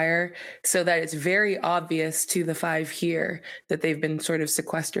little higher so that it's very obvious to the five here that they've been sort of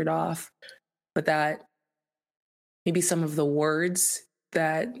sequestered off, but that maybe some of the words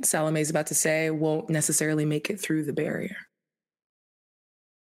that Salome is about to say won't necessarily make it through the barrier.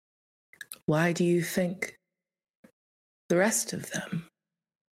 Why do you think the rest of them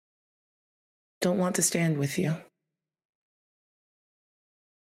don't want to stand with you?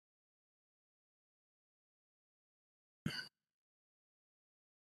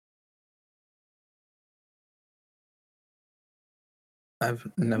 I've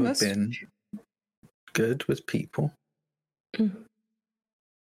never been good with people. Mm.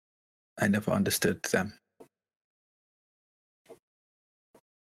 I never understood them.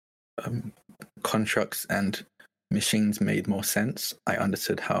 Constructs and machines made more sense. I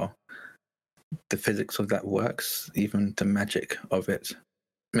understood how the physics of that works. Even the magic of it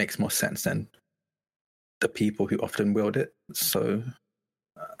makes more sense than the people who often wield it. So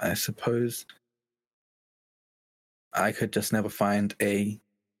I suppose I could just never find a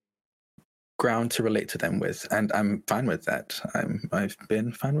ground to relate to them with, and I'm fine with that. I've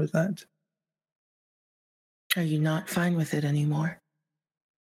been fine with that. Are you not fine with it anymore?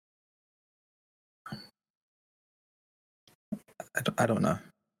 I don't know.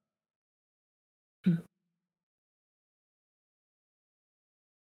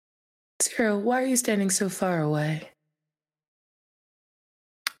 Zero, why are you standing so far away?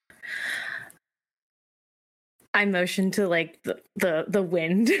 I motion to like the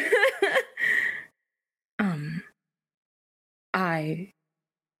wind. I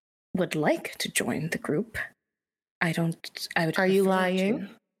would like to join the group. I would. Are you prefer lying? to.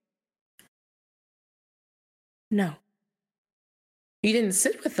 No. You didn't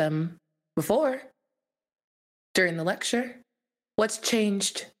sit with them before, during the lecture. What's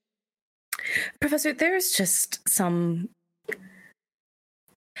changed? Professor, there's just some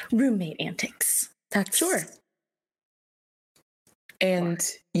roommate antics. That's Sure. And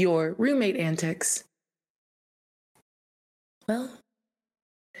your roommate antics. Well,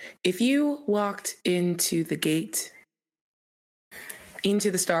 if you walked into the gate, into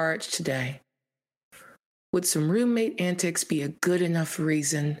the Star Arch today, would some roommate antics be a good enough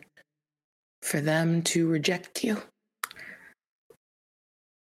reason for them to reject you?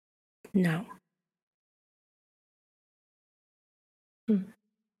 No. And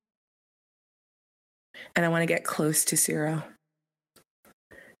I want to get close to Zero.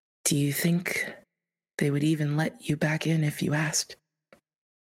 Do you think they would even let you back in if you asked?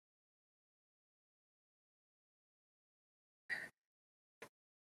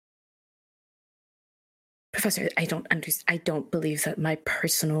 Professor, I don't believe that my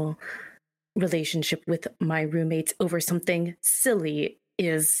personal relationship with my roommates over something silly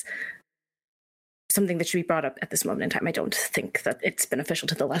is something that should be brought up at this moment in time. I don't think that it's beneficial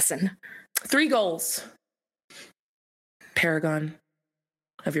to the lesson. 3 goals. Paragon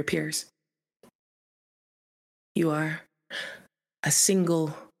of your peers. You are a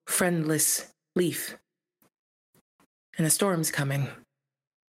single, friendless leaf. And a storm's coming.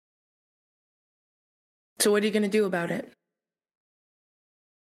 So what are you going to do about it?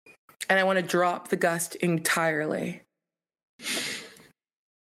 And I want to drop the gust entirely.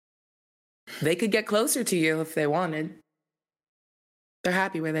 They could get closer to you if they wanted. They're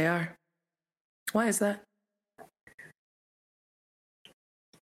happy where they are. Why is that?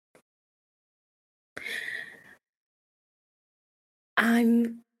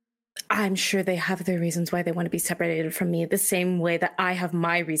 I'm sure they have their reasons why they want to be separated from me, the same way that I have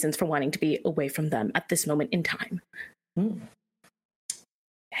my reasons for wanting to be away from them at this moment in time.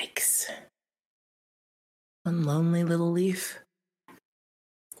 Yikes. One lonely little leaf.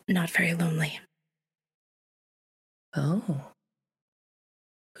 Not very lonely. Oh.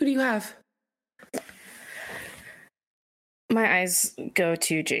 Who do you have? My eyes go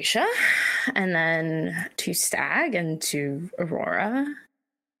to Jasha, and then to Stag, and to Aurora.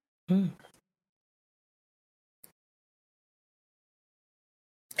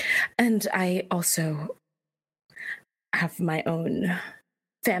 And I also have my own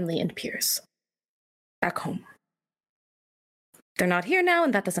family and peers back home. They're not here now,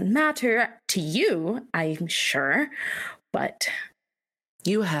 and that doesn't matter to you, I'm sure, but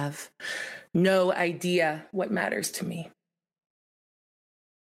You have no idea what matters to me.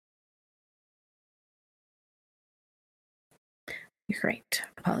 you're right.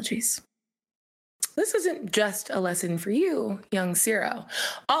 Apologies. This isn't just a lesson for you, young Ciro.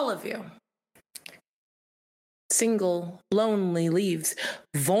 All of you. Single, lonely leaves,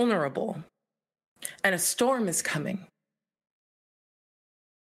 vulnerable. And a storm is coming.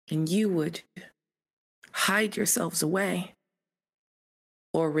 And you would hide yourselves away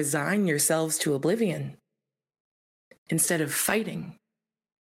or resign yourselves to oblivion instead of fighting,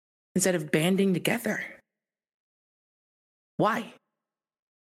 instead of banding together. Why?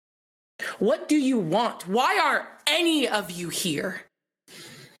 What do you want? Why are any of you here?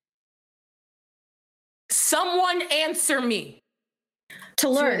 Someone answer me. To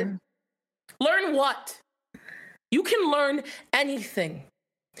learn. Learn what? You can learn anything,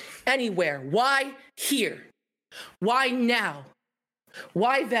 anywhere. Why here? Why now?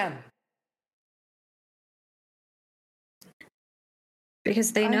 Why them?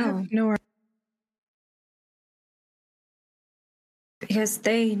 Because they know. Because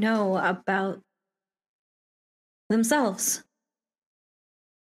they know about themselves.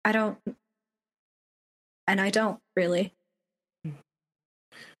 I don't really.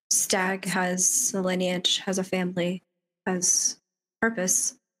 Stag has a lineage, has a family, has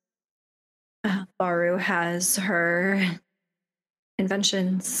purpose. Baru has her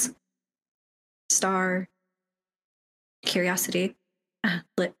inventions, star, curiosity.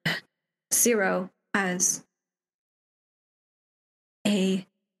 Ciro has a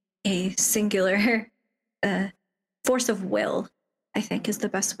singular force of will, I think is the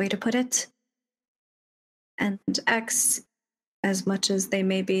best way to put it. And X, as much as they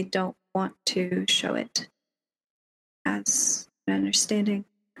maybe don't want to show it, has an understanding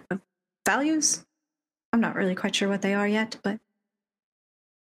of values. I'm not really quite sure what they are yet, but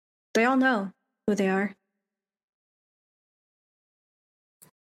they all know who they are.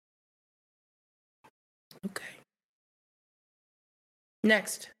 Okay.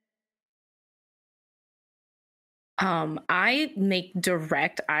 Next. I make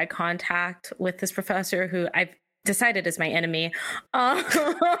direct eye contact with this professor who I've decided is my enemy. Do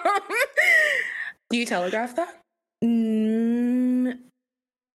you telegraph that?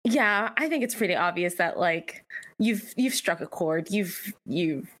 Yeah, I think it's pretty obvious that like you've struck a chord. You've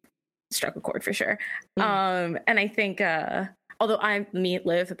struck a chord for sure. And I think although I'm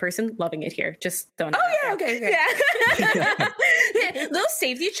Liv, the person loving it here, just don't know. Oh yeah, okay. Yeah. Little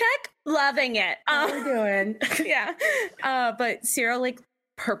safety check, loving it. How are we doing? Yeah. But Ciro like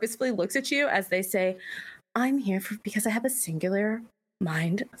purposefully looks at you as they say, I'm here because I have a singular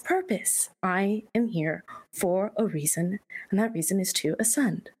mind of purpose. I am here for a reason, and that reason is to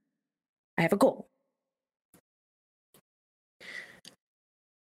ascend. I have a goal.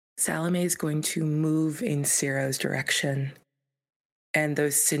 Salome is going to move in Ciro's direction, and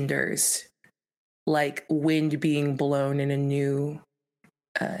those cinders, like wind being blown in a new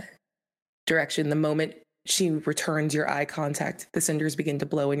direction, the moment she returns your eye contact, the cinders begin to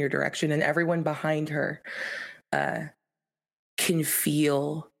blow in your direction, and everyone behind her can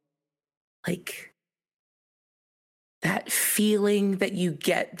feel like that feeling that you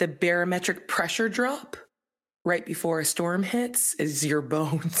get the barometric pressure drop right before a storm hits as your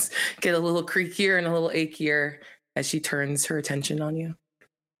bones get a little creakier and a little achier as she turns her attention on you.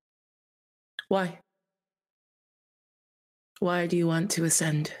 Why? Why do you want to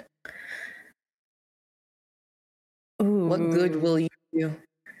ascend? Ooh. What good will you do?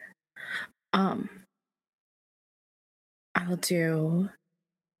 I'll do.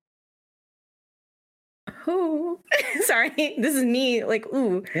 Ooh. Sorry, this is me. Like,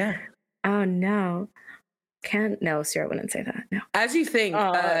 ooh. Yeah. Oh no. No, Sarah wouldn't say that. No. As you think,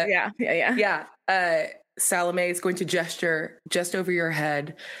 yeah. Salomé is going to gesture just over your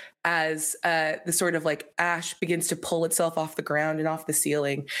head as the sort of like ash begins to pull itself off the ground and off the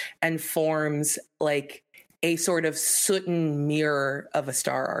ceiling and forms like a sort of soot-and mirror of a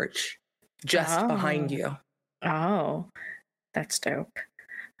star arch just behind you. Oh, that's dope.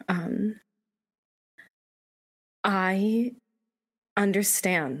 I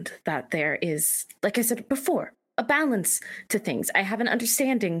understand that there is, like I said before, a balance to things. I have an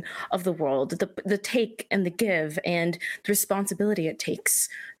understanding of the world, the take and the give, and the responsibility it takes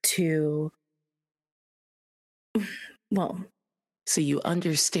to, well. So you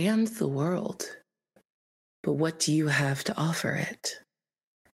understand the world, but what do you have to offer it?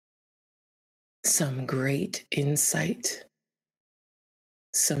 Some great insight,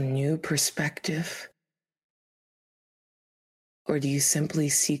 some new perspective? Or do you simply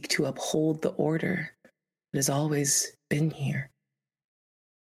seek to uphold the order that has always been here?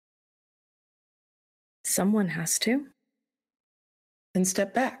 Someone has to. Then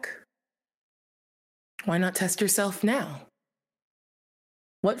step back. Why not test yourself now?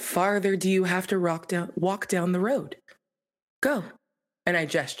 What farther do you have to walk down the road? Go. And I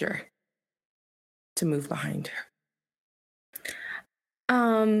gesture to move behind her.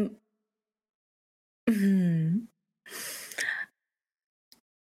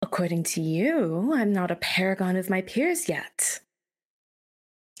 According to you, I'm not a paragon of my peers yet.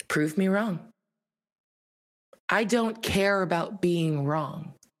 Prove me wrong. I don't care about being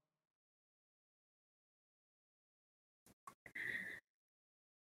wrong.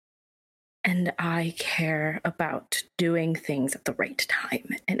 And I care about doing things at the right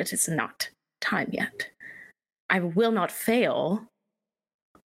time, and it is not time yet. I will not fail.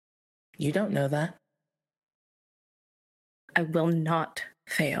 You don't know that. I will not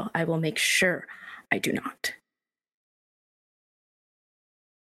fail. I will make sure I do not.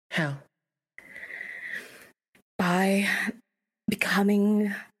 How? By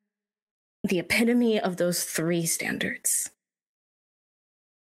becoming the epitome of those 3 standards.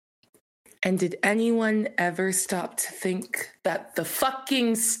 And did anyone ever stop to think that the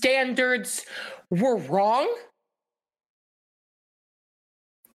fucking standards were wrong?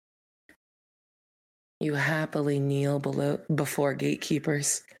 You happily kneel before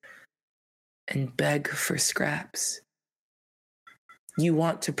gatekeepers and beg for scraps. You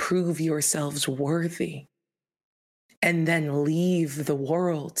want to prove yourselves worthy and then leave the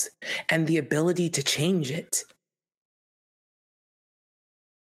world and the ability to change it.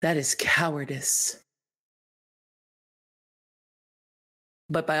 That is cowardice.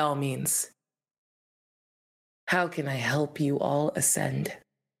 But by all means, how can I help you all ascend?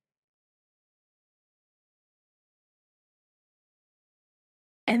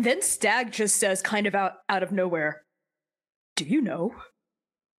 And then Stag just says, kind of out of nowhere, "Do you know?"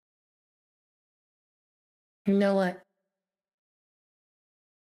 You know what?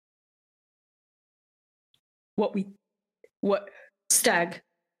 What? Stag.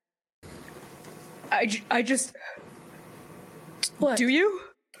 I just... What? Do you?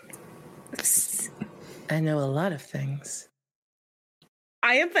 I know a lot of things.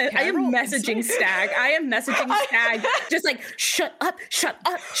 I am messaging Stag. I am messaging Stag. Just like, shut up, shut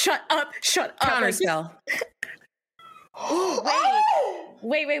up, shut up, shut up. Counterspell.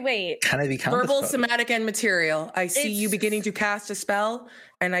 Wait. Can I be counterspelled? Verbal, somatic, and material. I see you beginning to cast a spell,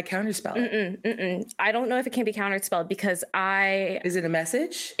 and I counterspell it. I don't know if it can be counterspelled because Is it a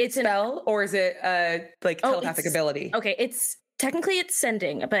message? It's a spell, or is it like telepathic ability? Okay, it's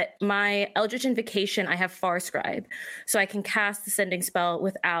sending, but my Eldritch Invocation, I have Far Scribe, so I can cast the sending spell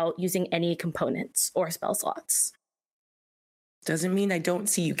without using any components or spell slots. Doesn't mean I don't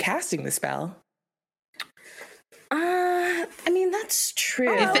see you casting the spell. I mean, that's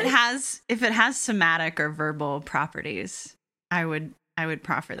true. If it has somatic or verbal properties, I would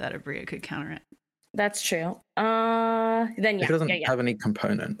proffer that Aabria could counter it. That's true. Then yeah, if it doesn't have any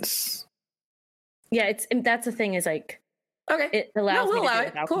components. Yeah, that's the thing is like, okay, it allows me to do allow it it.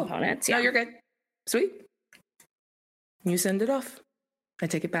 without Cool. components. No, Yeah, you're good. Sweet. You send it off. I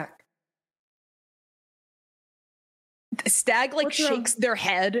take it back. Stag What's wrong? shakes their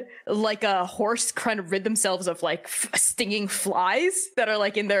head like a horse trying to rid themselves of stinging flies that are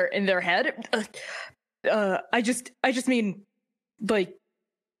in their head. I just mean,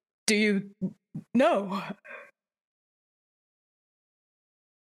 do you know?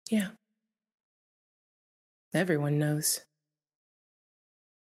 Yeah. Everyone knows.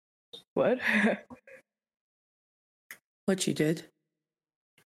 What? What you did.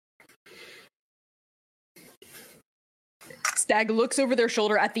 Stag looks over their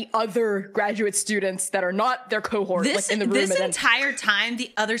shoulder at the other graduate students that are not their cohort in the room. This entire time,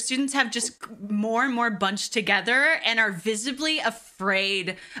 the other students have just more and more bunched together and are visibly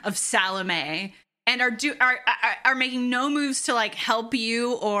afraid of Salomé and are making no moves to help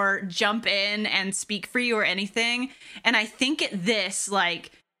you or jump in and speak for you or anything. And I think at this,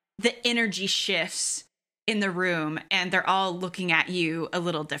 the energy shifts in the room and they're all looking at you a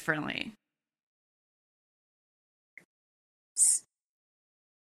little differently.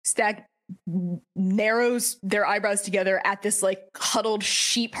 Stag narrows their eyebrows together at this huddled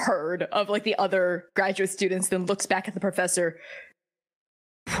sheep herd of the other graduate students, then looks back at the professor.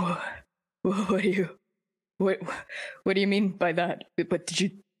 What do you mean by that? But did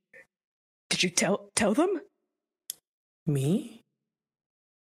you tell them? Me?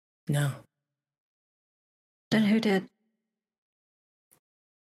 No. Then who did?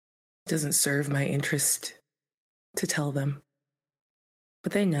 Doesn't serve my interest to tell them.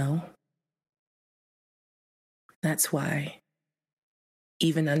 But they know. That's why,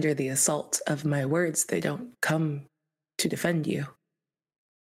 even under the assault of my words, they don't come to defend you.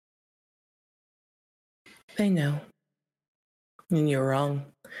 They know. And you're wrong.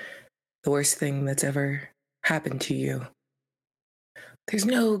 The worst thing that's ever happened to you. There's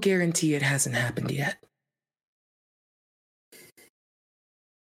no guarantee it hasn't happened yet.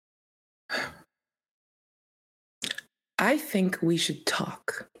 I think we should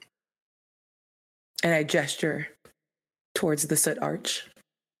talk. And I gesture towards the soot arch.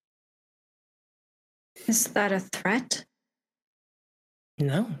 Is that a threat?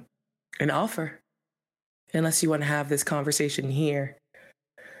 No, an offer. Unless you want to have this conversation here.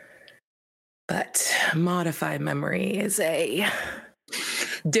 But modify memory is a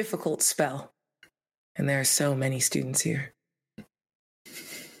difficult spell. And there are so many students here.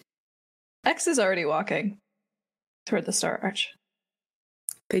 X is already walking toward the Star Arch.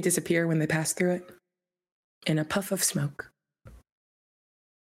 They disappear when they pass through it. In a puff of smoke.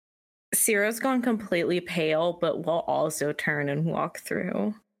 Ciro's gone completely pale, but will also turn and walk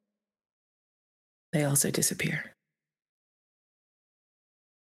through. They also disappear.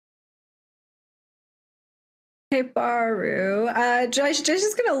 Hey, Baru. Joyce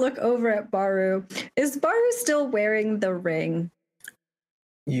is going to look over at Baru. Is Baru still wearing the ring?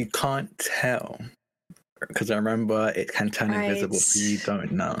 You can't tell. Because I remember it can turn invisible, so you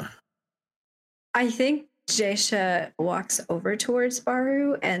don't know. I think Jaysha walks over towards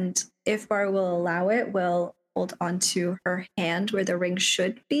Baru, and if Baru will allow it, will hold onto her hand where the ring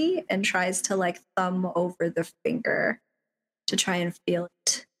should be and tries to thumb over the finger to try and feel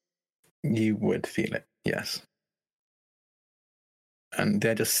it. You would feel it, yes. And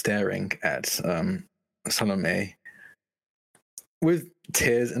they're just staring at Salomé with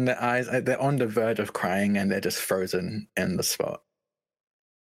tears in their eyes. They're on the verge of crying and they're just frozen in the spot.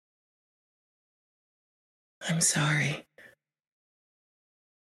 I'm sorry.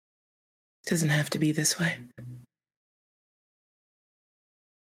 It doesn't have to be this way.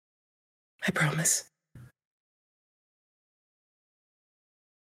 I promise.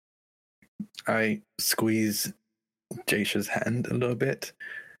 I squeeze Jaysha's hand a little bit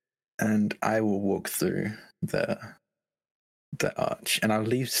and I will walk through the arch and I'll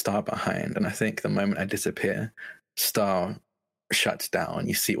leave Star behind. And I think the moment I disappear, Star shuts down.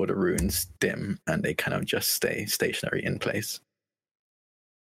 You see all the runes dim and they kind of just stay stationary in place.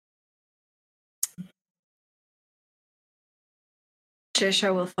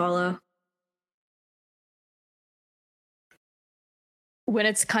 Jaysha will follow. When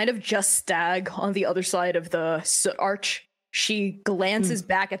it's kind of just Stag on the other side of the soot arch, she glances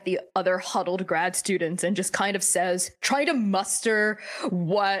back at the other huddled grad students and just kind of says, trying to muster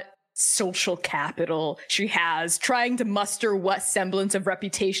what social capital she has, trying to muster what semblance of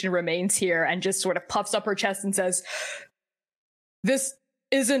reputation remains here, and just sort of puffs up her chest and says, "This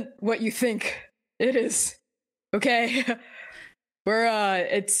isn't what you think it is, okay? We're,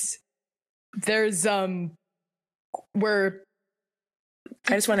 I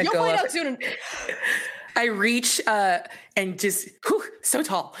just want to you'll go find up. out soon." I reach and just, so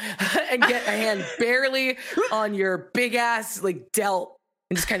tall, and get a hand barely on your big ass delt,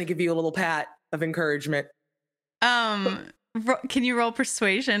 and just kind of give you a little pat of encouragement. Can you roll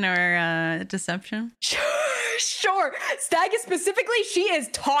persuasion or deception? Sure. Stag is specifically, she is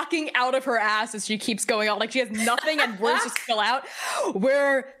talking out of her ass as she keeps going on. Like she has nothing and words just spill out.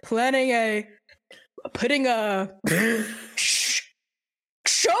 We're putting a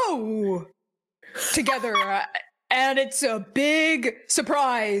show together, and it's a big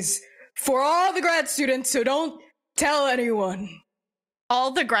surprise for all the grad students, so don't tell anyone.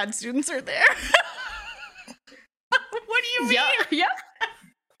 All the grad students are there. What do you mean? Yeah.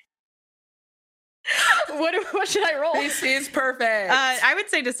 What should I roll? This is perfect. I would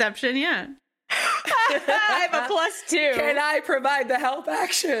say deception, yeah. I have a +2. Can I provide the help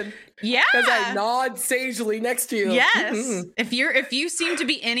action? Yeah. As I nod sagely next to you. Yes. Mm-hmm. If you seem to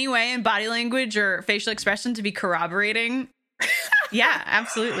be any way in body language or facial expression to be corroborating, yeah,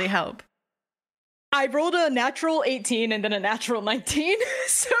 absolutely help. I rolled a natural 18 and then a natural 19,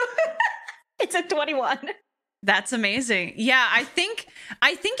 so it's a 21. That's amazing. Yeah, I think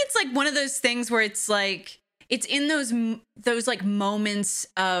it's like one of those things where it's like it's in those like moments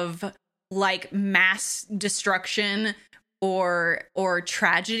of like mass destruction or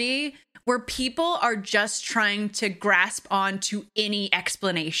tragedy where people are just trying to grasp onto any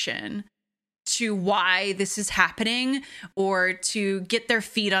explanation to why this is happening or to get their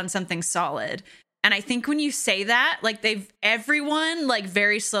feet on something solid. And I think when you say that, like everyone like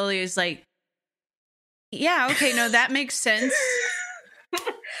very slowly is like, yeah, okay, no, that makes sense.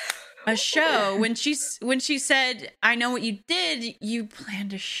 A show. When she said, I know what you did, you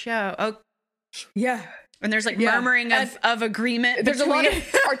planned a show. Oh, yeah. And there's like murmuring of agreement. There's a lot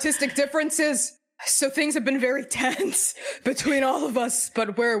of artistic differences. So things have been very tense between all of us,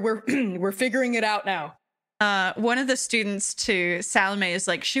 but we're figuring it out now. One of the students to Salomé is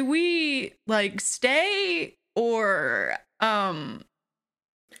like, should we like stay or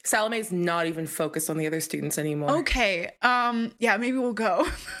Salome's not even focused on the other students anymore. Okay. Yeah, maybe we'll go.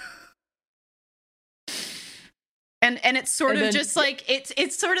 And it's sort of just like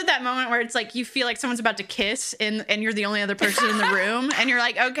it's sort of that moment where it's like you feel like someone's about to kiss and you're the only other person in the room and you're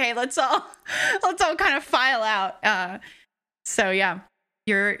like, okay, let's all kind of file out. So yeah,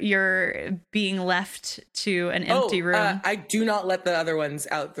 you're being left to an empty room. I do not let the other ones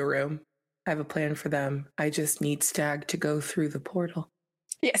out the room. I have a plan for them. I just need Stag to go through the portal.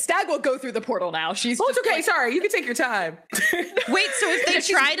 Yeah, Stag will go through the portal now. She's it's okay. Like, sorry, you can take your time. Wait, so if they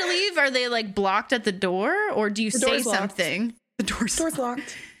try to leave, are they like blocked at the door, or do you say something? The door's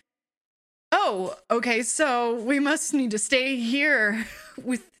locked. Oh, okay. So we must need to stay here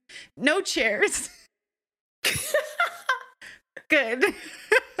with no chairs. Good.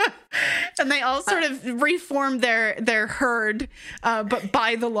 And they all sort of reform their herd, but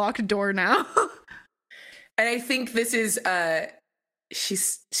by the locked door now. And I think this is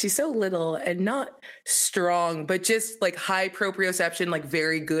she's so little and not strong, but just like high proprioception, like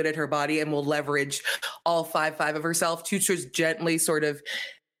very good at her body, and will leverage all five of herself to just gently sort of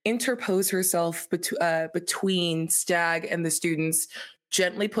interpose herself between Stag and the students,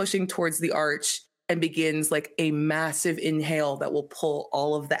 gently pushing towards the arch, and begins like a massive inhale that will pull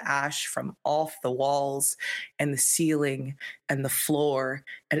all of the ash from off the walls and the ceiling and the floor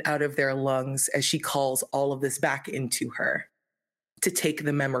and out of their lungs as she calls all of this back into her to take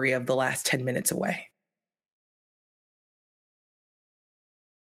the memory of the last 10 minutes away.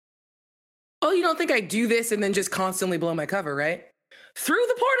 Oh, you don't think I do this and then just constantly blow my cover, right? Through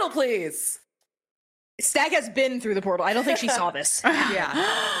the portal, please. Stag has been through the portal. I don't think she saw this. Yeah.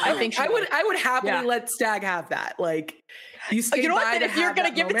 I think I would happily let Stag have that. Like, you stay you know by what? Then if you're going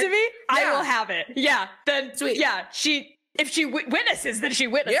to give it to me, I will have it. Yeah. Then, sweet. Yeah. If she witnesses, then she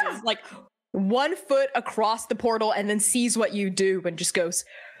witnesses. Yeah. Like, 1 foot across the portal and then sees what you do and just goes,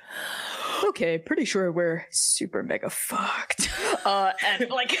 okay, pretty sure we're super mega fucked. And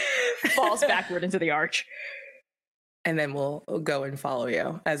like falls backward into the arch. And then we'll go and follow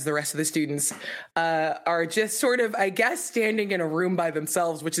you as the rest of the students are just sort of, I guess, standing in a room by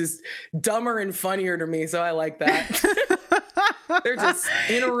themselves, which is dumber and funnier to me. So I like that. They're just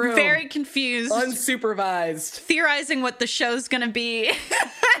in a room. Very confused. Unsupervised. Theorizing what the show's going to be.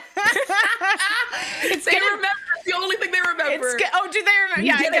 They remember. The only thing they remember. Do they remember?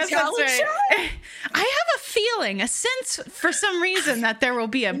 Yeah, I guess that's right. Show? I have a feeling, a sense for some reason that there will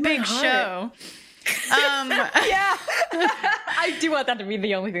be a big show. Yeah. I do want that to be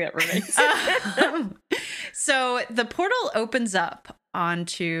the only thing that remains. So the portal opens up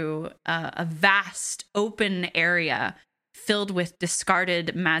onto a vast open area filled with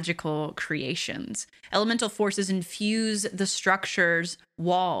discarded magical creations. Elemental forces infuse the structure's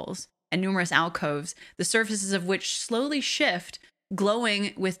walls and numerous alcoves, the surfaces of which slowly shift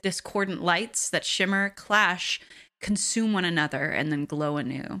glowing with discordant lights that shimmer, clash, consume one another, and then glow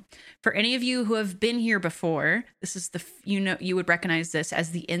anew. For any of you who have been here before, this is you would recognize this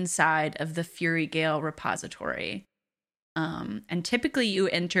as the inside of the Fury Gale repository. And typically you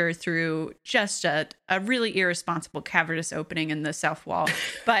enter through just a really irresponsible cavernous opening in the south wall.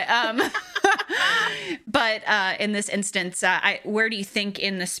 But in this instance, where do you think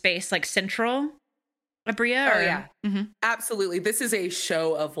in the space, like central, Aabria? Oh, yeah. Mm-hmm. Absolutely. This is a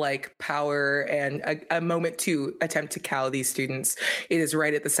show of like power and a moment to attempt to cow these students. It is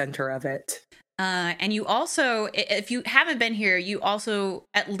right at the center of it. And you also, if you haven't been here, you also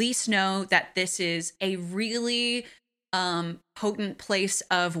at least know that this is a really potent place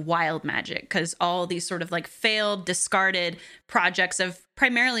of wild magic, because all these sort of like failed, discarded projects of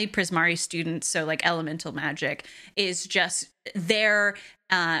primarily Prismari students, so like elemental magic, is just there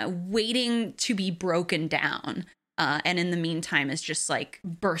waiting to be broken down. And in the meantime is just like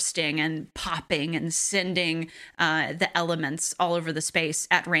bursting and popping and sending the elements all over the space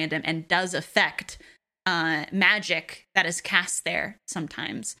at random, and does affect magic that is cast there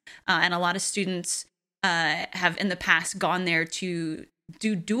sometimes. And a lot of students have in the past gone there to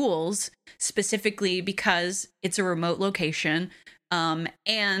do duels, specifically because it's a remote location,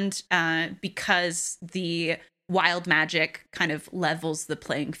 and because the wild magic kind of levels the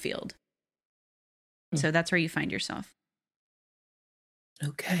playing field. So that's where you find yourself.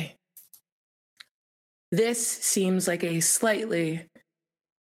 Okay. This seems like a slightly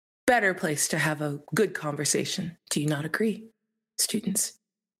better place to have a good conversation. Do you not agree, students?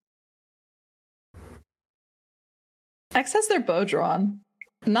 X has their bow drawn,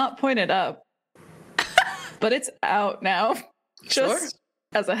 not pointed up, but it's out now. Just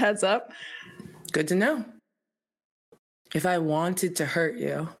as a heads up. Good to know. If I wanted to hurt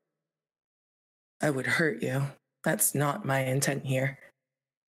you, I would hurt you. That's not my intent here.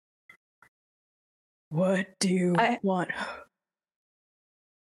 What do you want?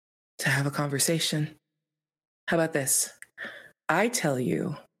 To have a conversation. How about this? I tell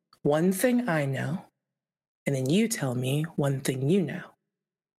you one thing I know, and then you tell me one thing you know.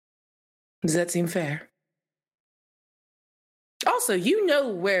 Does that seem fair? Also, you know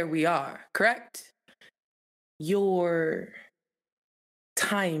where we are, correct? Your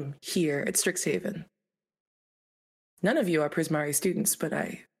time here at Strixhaven. None of you are Prismari students, but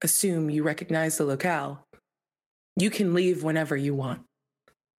I assume you recognize the locale. You can leave whenever you want.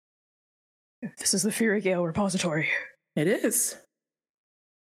 This is the Fury Gale repository. It is.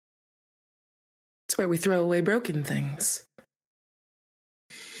 It's where we throw away broken things.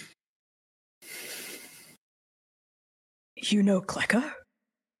 You know Kleka?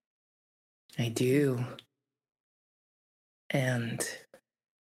 I do. And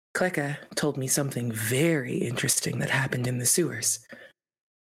Kleka told me something very interesting that happened in the sewers.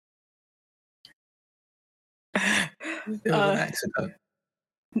 It was an accident.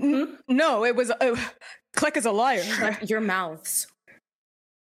 No, it was... Kleka's a liar. Shut your mouths.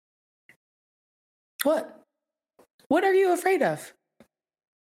 What? What are you afraid of?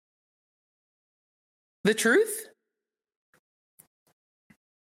 The truth?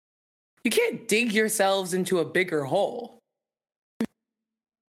 You can't dig yourselves into a bigger hole.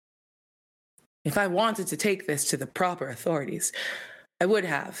 If I wanted to take this to the proper authorities, I would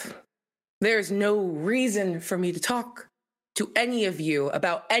have. There's no reason for me to talk to any of you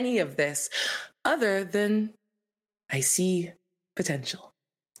about any of this other than I see potential.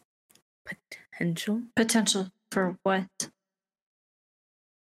 Potential? Potential for what?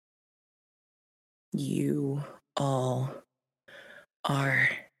 You all are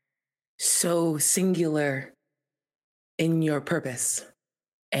so singular in your purpose.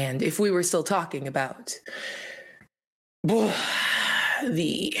 And if we were still talking about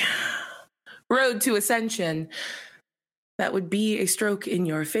the road to ascension, that would be a stroke in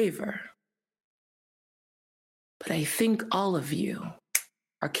your favor. But I think all of you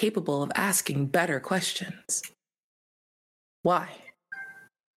are capable of asking better questions. Why?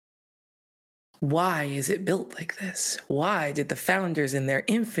 Why is it built like this? Why did the founders in their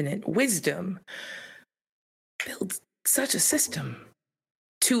infinite wisdom build such a system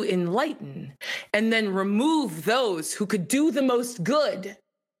to enlighten and then remove those who could do the most good?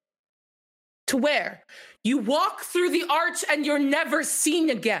 To where you walk through the arch and you're never seen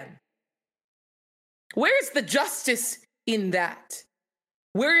again. Where's the justice in that?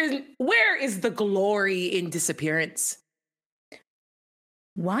 Where is the glory in disappearance?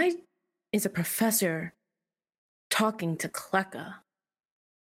 Why is a professor talking to Kleka?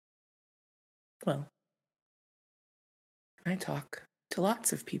 Well, I talk to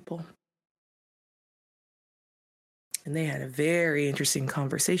lots of people. And they had a very interesting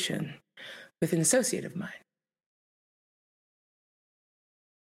conversation with an associate of mine.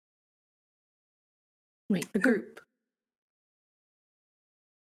 Wait, A group.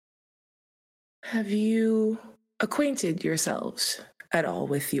 Have you acquainted yourselves at all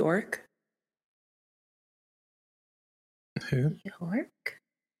with York? Who? York?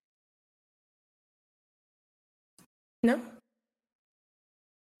 No?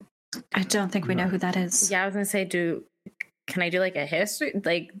 I don't think we know who that is. Yeah, I was gonna say, can I do like a history?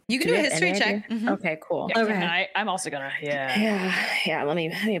 Like, You can do do a we have history any check. idea? Mhm. Okay, cool. Okay. I'm also gonna. Yeah. Let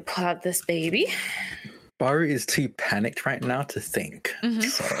me pull out this baby. Baru is too panicked right now to think. Mhm.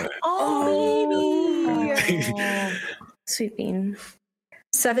 So Oh, sweet bean.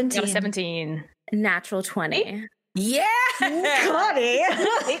 17. Got a 17. Natural 20. Yeah! Connie.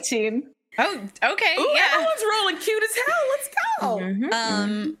 18. Oh, okay. Ooh, Yeah. everyone's rolling cute as hell. Let's go.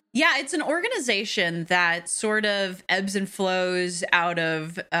 Mhm. Yeah, it's an organization that sort of ebbs and flows out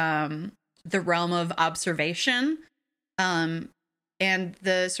of the realm of observation. And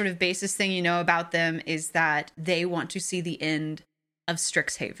the sort of basis thing you know about them is that they want to see the end of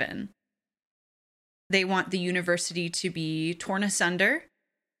Strixhaven. They want the university to be torn asunder.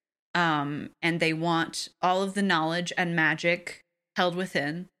 And they want all of the knowledge and magic held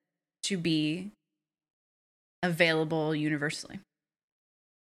within to be available universally.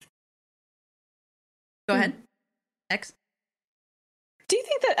 Go ahead. X. Do you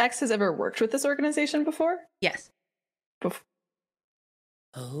think that X has ever worked with this organization before? Yes.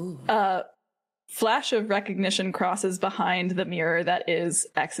 Oh. Flash of recognition crosses behind the mirror that is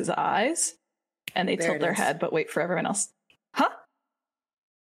X's eyes, and they There tilt it their is. head but wait for everyone else. Huh?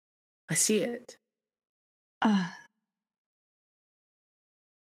 I see it.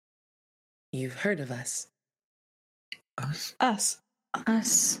 You've heard of us. Us? Us.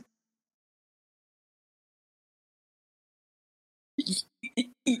 Us.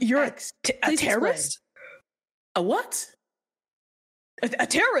 You're X, a please terrorist? A what? A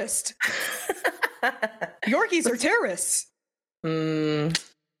terrorist. Yorkies are terrorists. It's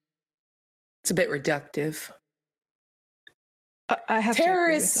a bit reductive. I have to agree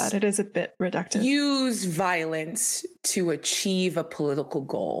with Terrorists that. It is a bit reductive. Use violence to achieve a political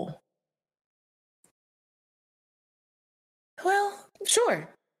goal. Well, sure.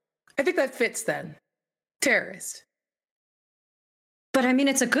 I think that fits then. Terrorist. But I mean,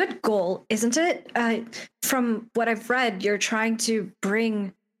 it's a good goal, isn't it? From what I've read, you're trying to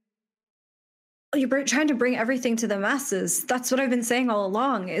bring everything to the masses. That's what I've been saying all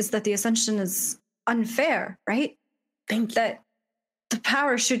along, is that the Ascension is unfair, right? Thank you. That the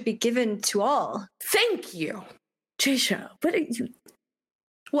power should be given to all. Thank you. Trisha, what are you?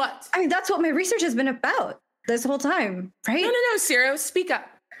 What? I mean, that's what my research has been about this whole time, right? No, Ciro, speak up.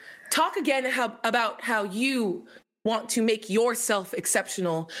 Talk again about how you want to make yourself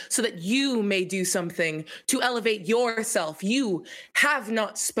exceptional so that you may do something to elevate yourself. You have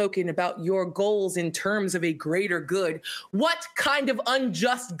not spoken about your goals in terms of a greater good. What kind of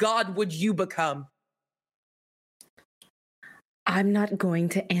unjust God would you become? I'm not going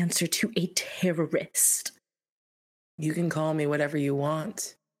to answer to a terrorist. You can call me whatever you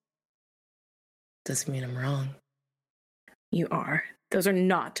want. Doesn't mean I'm wrong. You are. Those are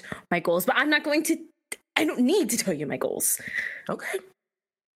not my goals, but I don't need to tell you my goals. Okay.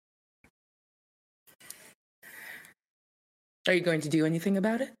 Are you going to do anything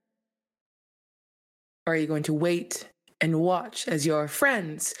about it? Or are you going to wait and watch as your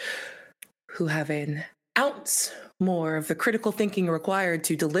friends, who have an ounce more of the critical thinking required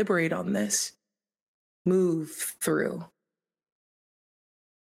to deliberate on this, move through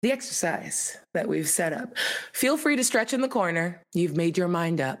the exercise that we've set up? Feel free to stretch in the corner. You've made your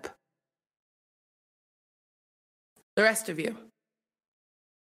mind up. The rest of you.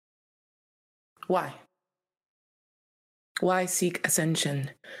 Why? Why seek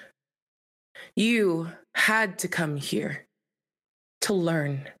ascension? You had to come here to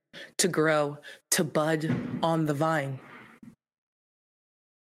learn, to grow, to bud on the vine.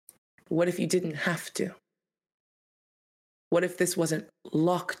 What if you didn't have to? What if this wasn't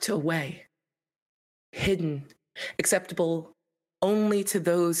locked away, hidden, acceptable only to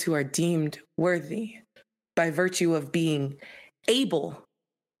those who are deemed worthy by virtue of being able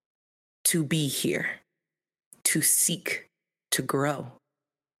to be here, to seek, to grow?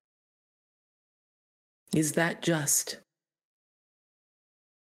 Is that just?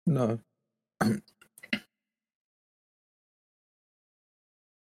 No.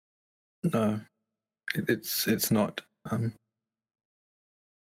 No. It's not.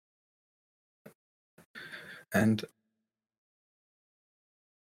 And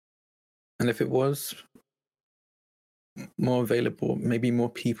if it was, more available, maybe more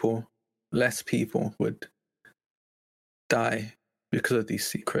people, less people would die because of these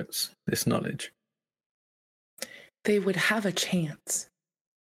secrets, this knowledge. They would have a chance.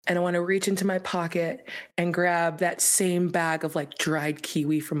 And I want to reach into my pocket and grab that same bag of like dried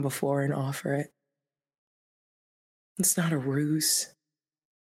kiwi from before and offer it. It's not a ruse.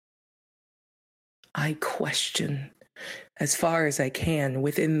 I question as far as I can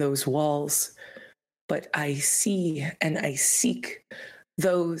within those walls, but I see and I seek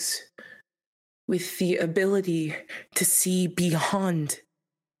those with the ability to see beyond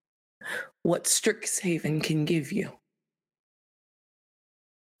what Strixhaven can give you.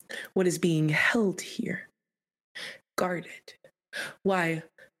 What is being held here, guarded. Why,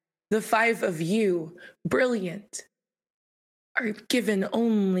 the 5 of you, brilliant, are given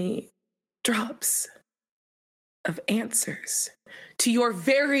only drops of answers to your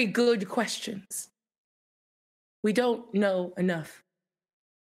very good questions. We don't know enough.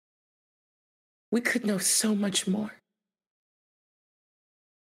 We could know so much more.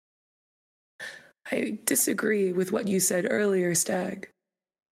 I disagree with what you said earlier, Stag.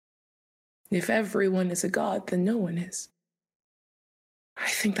 If everyone is a god, then no one is. I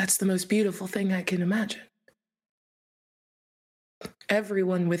think that's the most beautiful thing I can imagine.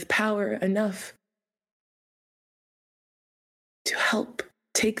 Everyone with power enough to help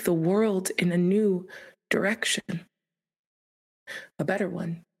take the world in a new direction, a better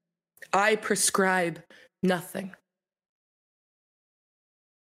one. I prescribe nothing.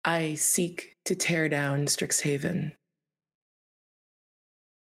 I seek to tear down Strixhaven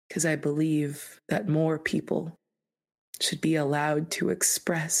because I believe that more people should be allowed to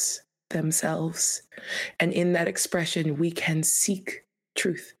express themselves. And in that expression, we can seek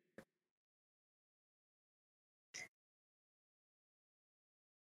truth.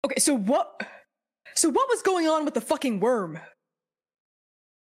 Okay, so what was going on with the fucking worm?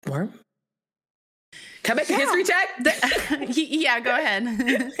 Worm? Can I make a history check? Yeah, go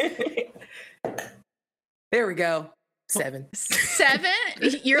ahead. There we go. 7. 7?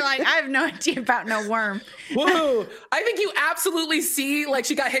 You're like, I have no idea about no worm. Whoa. I think you absolutely see like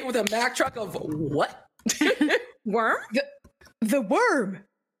she got hit with a Mack truck of what? Worm? The worm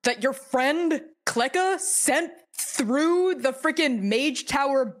that your friend Kleka sent through the freaking Mage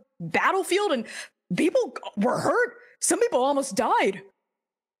Tower battlefield, and people were hurt. Some people almost died.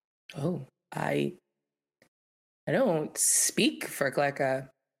 Oh, I don't speak for Kleka.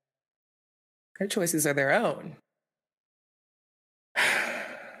 Her choices are their own.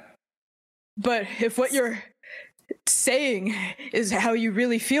 But if what you're saying is how you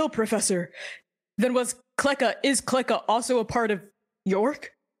really feel, Professor, then is Kleka also a part of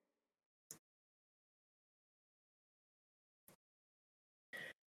York?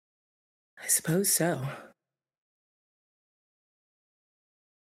 I suppose so.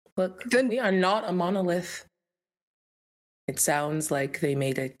 Look, then we are not a monolith. It sounds like they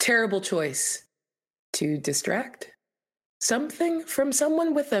made a terrible choice to distract something from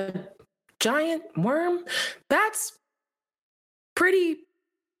someone with a giant worm. That's pretty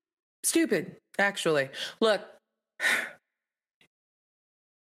stupid, actually. Look,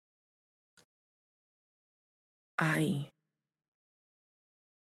 I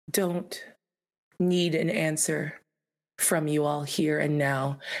don't need an answer from you all here and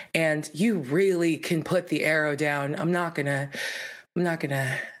now, and you really can put the arrow down. I'm not gonna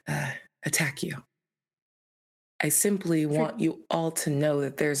attack you. I simply want you all to know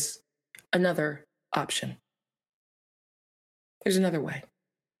that there's another option. There's another way.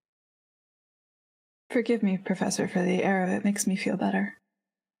 Forgive me, Professor, for the arrow. It makes me feel better.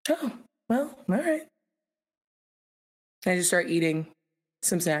 Oh, well, all right. I just start eating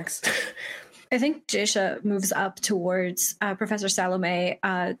some snacks. I think Jaysha moves up towards Professor Salomé.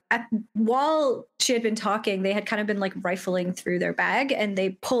 While she had been talking, they had kind of been like rifling through their bag, and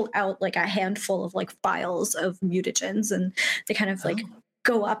they pull out like a handful of like vials of mutagens, and they kind of like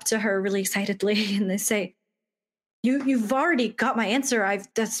go up to her really excitedly, and they say, "You've already got my answer.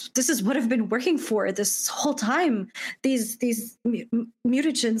 This is what I've been working for this whole time. These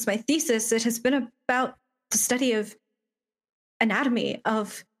mutagens, my thesis, it has been about the study of anatomy,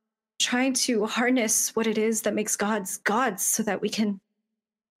 of trying to harness what it is that makes gods gods so that we can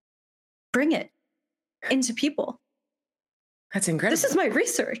bring it into people." That's incredible. This is my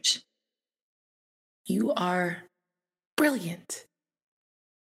research. You are brilliant.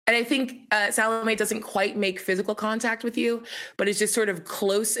 And I think Salomé doesn't quite make physical contact with you, but it's just sort of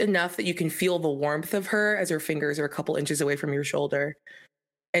close enough that you can feel the warmth of her as her fingers are a couple inches away from your shoulder.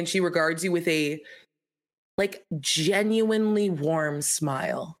 And she regards you with a like genuinely warm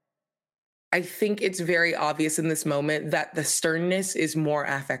smile. I think it's very obvious in this moment that the sternness is more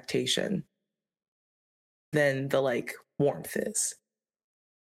affectation than the like warmth is.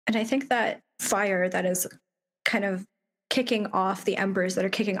 And I think that fire that is kind of kicking off, the embers that are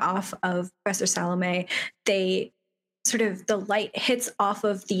kicking off of Professor Salomé, they sort of, the light hits off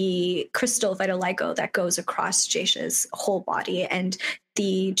of the crystal vitiligo that goes across Jaysha's whole body, and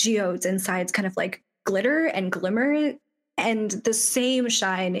the geodes inside kind of like glitter and glimmer, and the same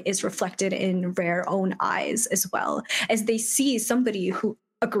shine is reflected in Rare own eyes as well, as they see somebody who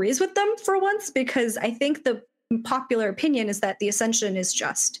agrees with them for once, because I think the popular opinion is that the Ascension is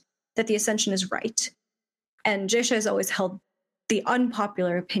just, that the Ascension is right. And Jaysha has always held the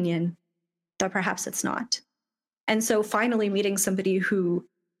unpopular opinion that perhaps it's not. And so finally meeting somebody who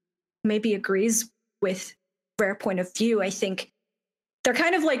maybe agrees with Rare point of view, I think they're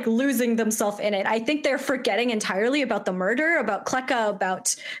kind of like losing themselves in it. I think they're forgetting entirely about the murder, about Kleka,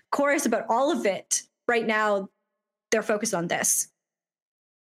 about Chorus, about all of it. Right now, they're focused on this.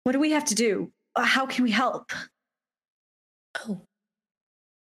 What do we have to do? How can we help? Oh.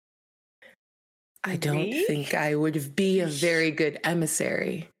 I don't think I would be a very good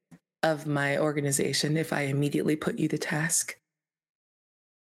emissary of my organization if I immediately put you to task.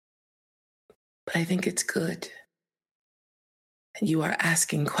 But I think it's good. You are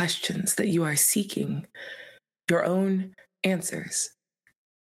asking questions, that you are seeking your own answers.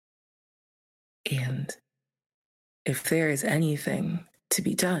 And if there is anything to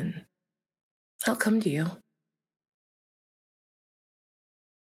be done, I'll come to you.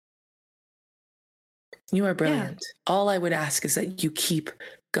 You are brilliant. Yeah. All I would ask is that you keep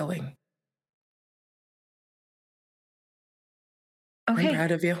going. Okay. I'm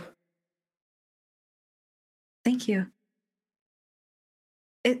proud of you. Thank you.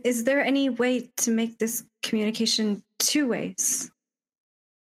 Is there any way to make this communication two ways?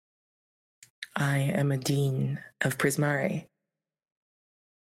 I am a dean of Prismari.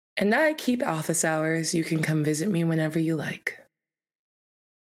 And I keep office hours. You can come visit me whenever you like.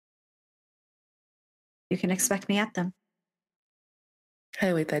 You can expect me at them. I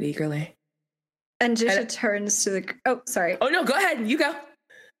await that eagerly. And Jaysha turns to the... Oh, sorry. Oh, no, go ahead. You go.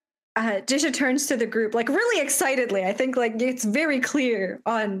 Jaysha turns to the group, like really excitedly. I think like it's very clear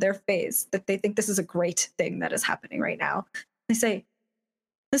on their face that they think this is a great thing that is happening right now. They say,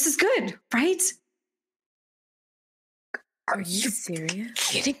 this is good, right? Are you serious?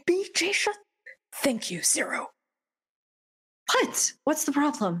 Kidding me, Jaysha? Thank you, Zero. What? What's the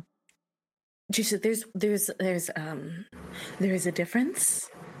problem? Jaysha, there is a difference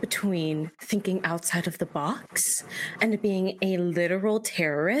between thinking outside of the box and being a literal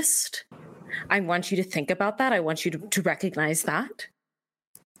terrorist. I want you to think about that. I want you to recognize that.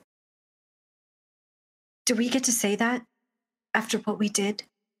 Do we get to say that after what we did?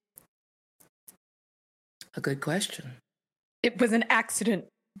 A good question. It was an accident.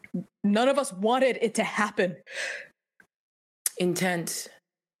 None of us wanted it to happen. Intent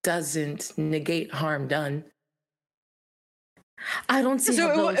doesn't negate harm done. I don't see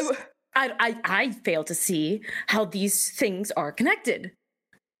how those... I fail to see how these things are connected.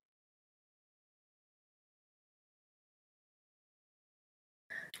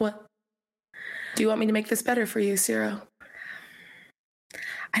 What? Do you want me to make this better for you, Zero?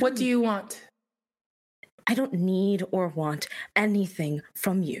 What do you want? I don't need or want anything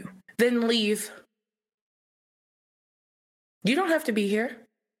from you. Then leave. You don't have to be here.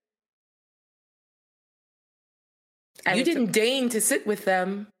 You didn't deign to sit with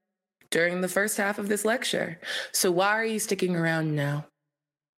them during the first half of this lecture. So why are you sticking around now?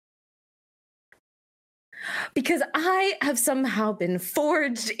 Because I have somehow been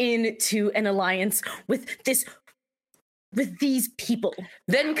forged into an alliance with these people.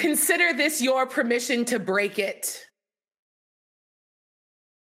 Then consider this your permission to break it.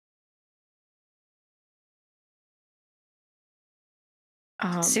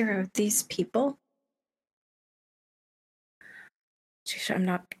 Zero, these people? Jaysha,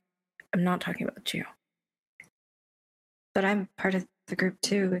 I'm not talking about you. But I'm part of the group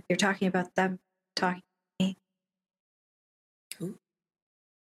too. If you're talking about them, talking to me. Ooh.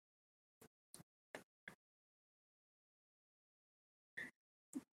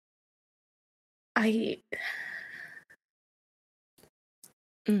 I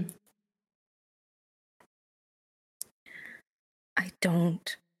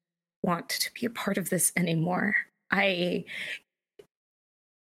don't want to be a part of this anymore. I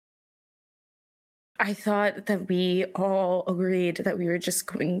thought that we all agreed that we were just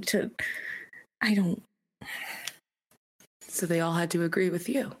going to... So they all had to agree with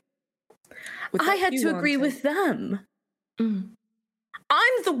you. I had to agree with them.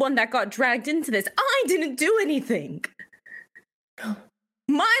 I'm the one that got dragged into this. I didn't do anything.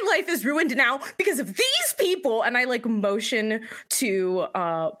 My life is ruined now because of these people. And I like motion to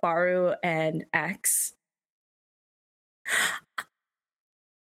Baru and X.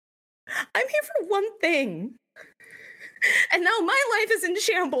 I'm here for one thing. And now my life is in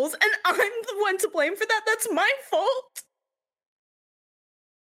shambles, and I'm the one to blame for that. That's my fault.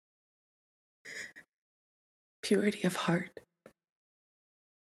 Purity of heart.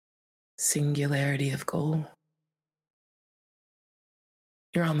 Singularity of goal.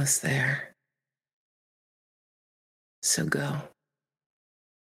 You're almost there. So go.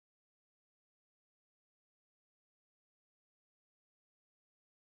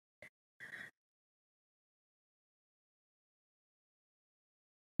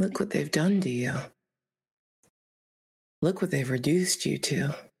 Look what they've done to you. Look what they've reduced you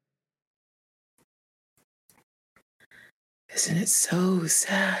to. Isn't it so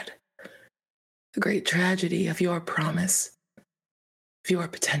sad? The great tragedy of your promise, of your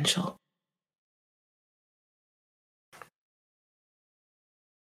potential.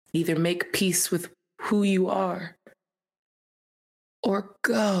 Either make peace with who you are, or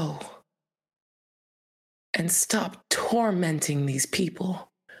go and stop tormenting these people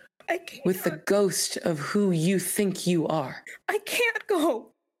with the ghost of who you think you are. I can't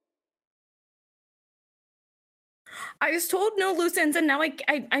go. I was told no loose ends, and now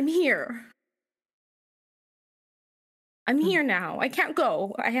I'm here. I'm here now. I can't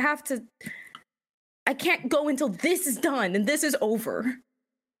go. I can't go until this is done and this is over.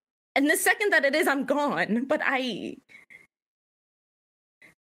 And the second that it is, I'm gone. But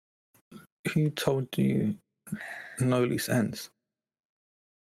Who told you no loose ends?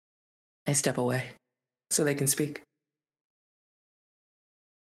 I step away so they can speak.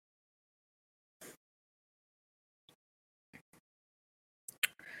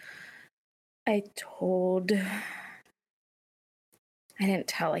 I didn't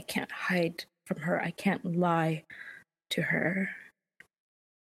tell. I can't hide from her. I can't lie to her.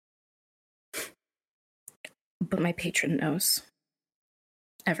 But my patron knows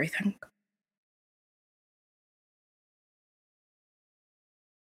everything.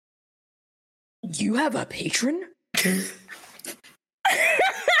 You have a patron? No.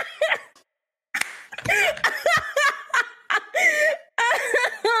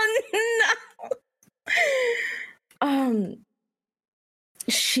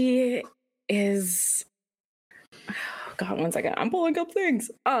 She is. God, 1 second. I'm pulling up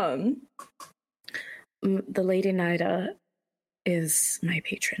things. The Lady Nida is my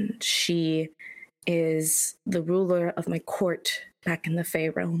patron. She is the ruler of my court back in the Fey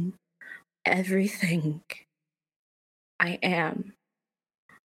realm. Everything I am,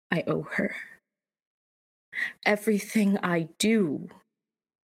 I owe her. Everything I do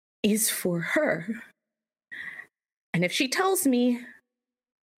is for her. And if she tells me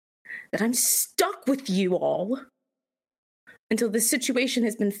that I'm stuck with you all until this situation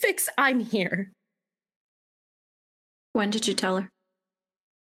has been fixed, I'm here. When did you tell her?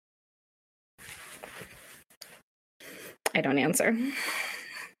 I don't answer.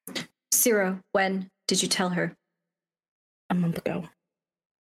 Zero, when did you tell her? A month ago.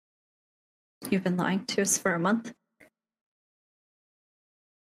 You've been lying to us for a month?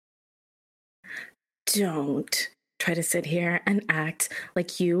 Don't try to sit here and act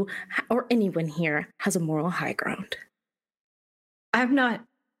like you or anyone here has a moral high ground. I'm not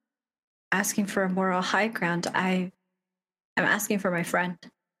asking for a moral high ground. I'm asking for my friend,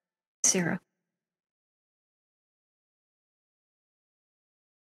 Zero.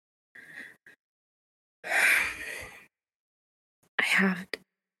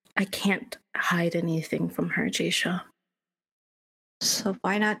 I can't hide anything from her, Jaysha. So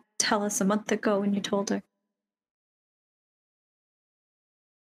why not tell us a month ago when you told her?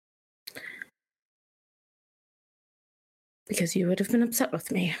 Because you would have been upset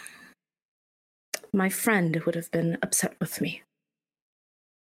with me. My friend would have been upset with me.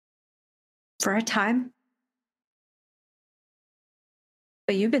 For a time?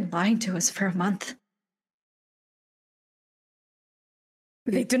 But you've been lying to us for a month.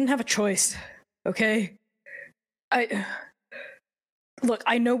 They didn't have a choice, okay? Look,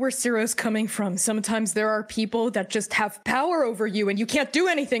 I know where Ciro's coming from. Sometimes there are people that just have power over you and you can't do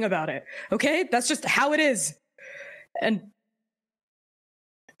anything about it, okay? That's just how it is. And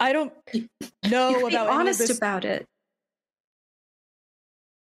I don't know You can about be any of honest this. about it.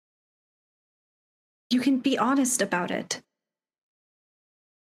 You can be honest about it.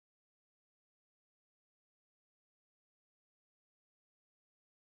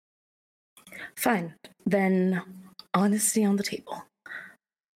 Fine. Then honesty on the table.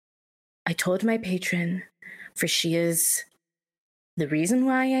 I told my patron, for she is the reason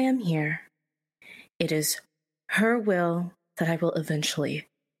why I am here. It is her will that I will eventually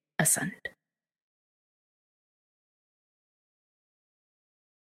ascend.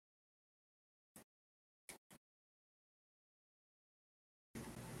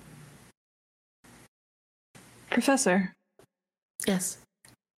 Professor, Yes.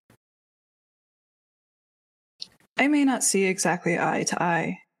 I may not see exactly eye to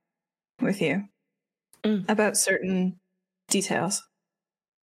eye with you about certain details.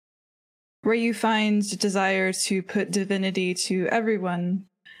 Where you find desire to put divinity to everyone,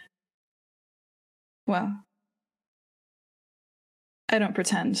 well, I don't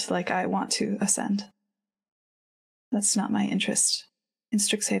pretend like I want to ascend. That's not my interest in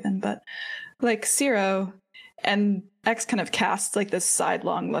Strixhaven, but like Ciro, and X kind of casts like this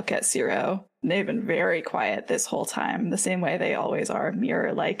sidelong look at Ciro. They've been very quiet this whole time, the same way they always are,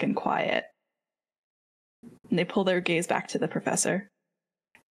 mirror-like and quiet. And they pull their gaze back to the professor.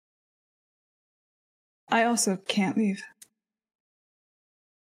 I also can't leave.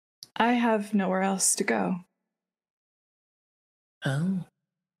 I have nowhere else to go. Oh.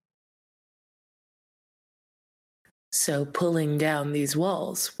 So pulling down these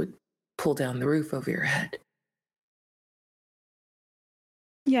walls would pull down the roof over your head.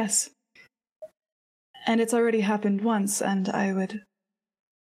 Yes. And it's already happened once, and I would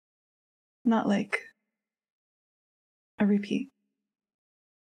not like a repeat.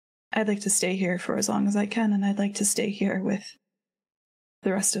 I'd like to stay here for as long as I can, and I'd like to stay here with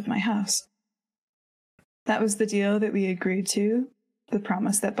the rest of my house. That was the deal that we agreed to, the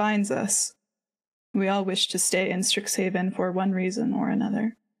promise that binds us. We all wish to stay in Strixhaven for one reason or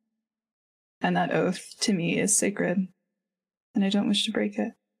another. And that oath, to me, is sacred, and I don't wish to break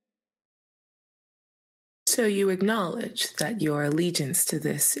it. So you acknowledge that your allegiance to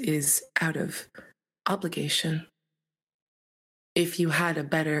this is out of obligation. If you had a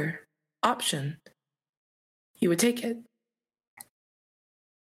better option, you would take it.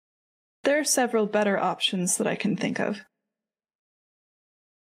 There are several better options that I can think of.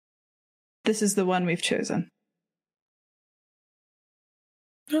 This is the one we've chosen.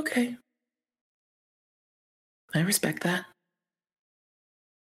 Okay. I respect that.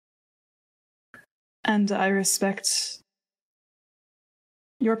 And I respect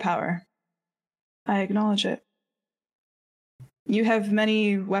your power. I acknowledge it. You have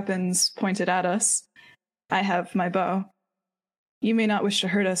many weapons pointed at us. I have my bow. You may not wish to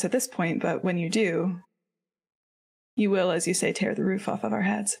hurt us at this point, but when you do, you will, as you say, tear the roof off of our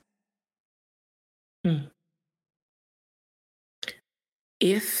heads.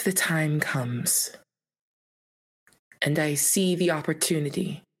 If the time comes and I see the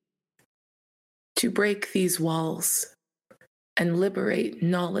opportunity to break these walls and liberate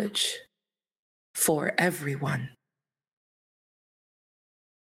knowledge for everyone,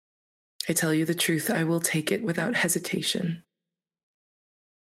 I tell you the truth, I will take it without hesitation.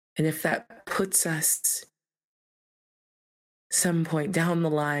 And if that puts us some point down the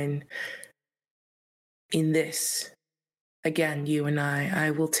line in this, again, you and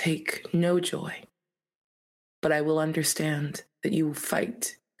I will take no joy, but I will understand that you will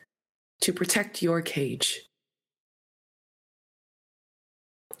fight to protect your cage.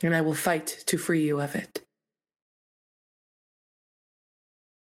 And I will fight to free you of it.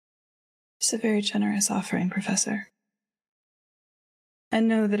 It's a very generous offering, Professor. And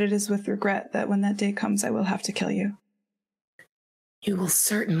know that it is with regret that when that day comes, I will have to kill you. You will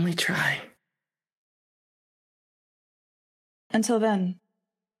certainly try. Until then,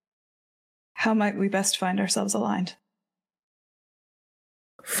 how might we best find ourselves aligned?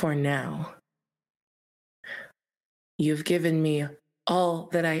 For now, you've given me all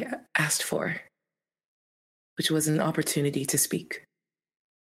that I asked for, which was an opportunity to speak.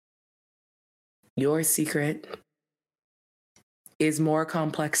 Your secret is more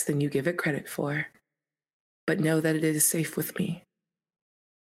complex than you give it credit for, but know that it is safe with me.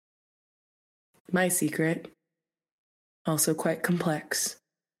 My secret, also quite complex.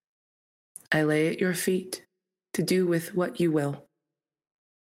 I lay at your feet to do with what you will.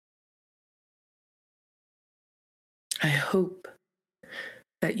 I hope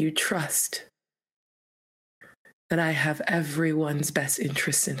that you trust that I have everyone's best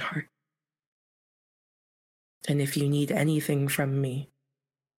interests in heart. And if you need anything from me,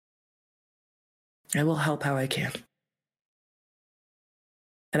 I will help how I can.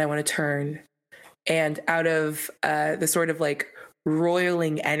 And I want to turn, and out of the sort of like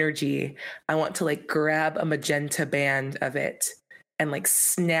roiling energy, I want to like grab a magenta band of it and like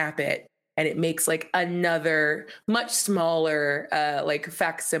snap it and it makes like another much smaller like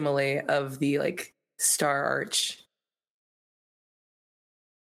facsimile of the like star arch.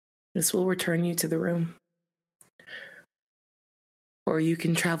 This will return you to the room. Or you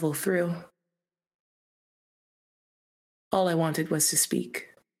can travel through. All I wanted was to speak.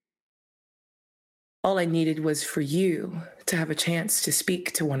 All I needed was for you to have a chance to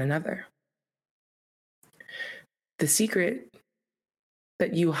speak to one another. The secret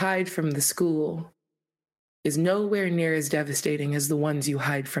that you hide from the school is nowhere near as devastating as the ones you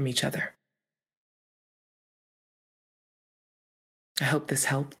hide from each other. I hope this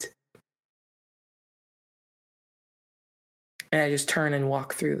helped. And I just turn and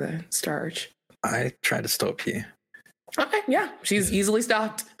walk through the star arch. I try to stop you. Okay, yeah, she's easily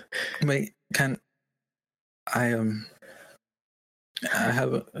stopped. Wait, can I I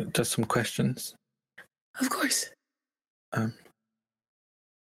have just some questions. Of course.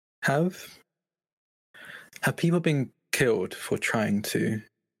 Have people been killed for trying to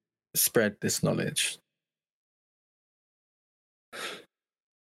spread this knowledge?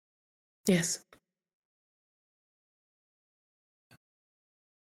 Yes.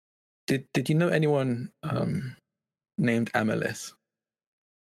 Did you know anyone named Amalith?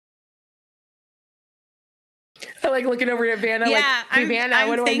 I like looking over at Vanna. Yeah, like, hey, Vanna, I'm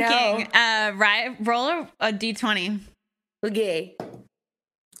what do thinking. I know? Roll a d20. Okay.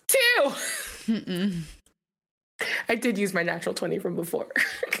 2. Mm-mm. I did use my natural 20 from before.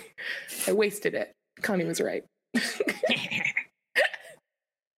 I wasted it. Connie was right.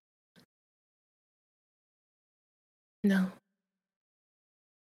 No.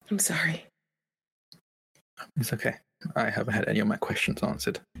 I'm sorry. It's okay. I haven't had any of my questions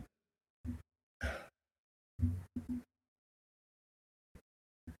answered.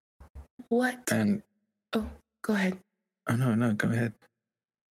 What? And Oh, go ahead. oh no, go ahead.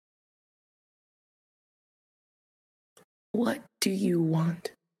 What do you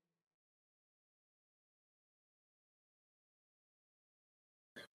want?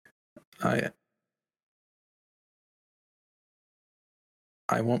 I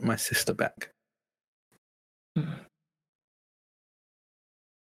want my sister back.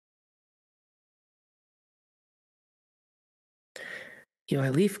 Your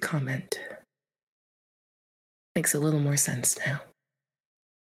leaf comment makes a little more sense now.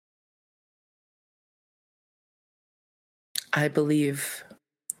 I believe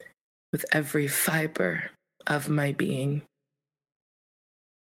with every fiber of my being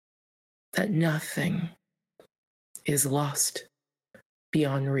that nothing is lost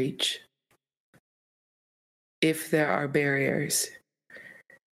beyond reach. If there are barriers,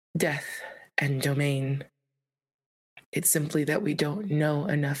 death and domain, it's simply that we don't know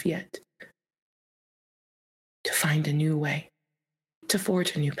enough yet to find a new way, to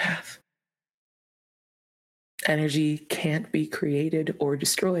forge a new path. Energy can't be created or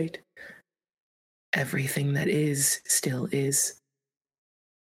destroyed. Everything that is still is.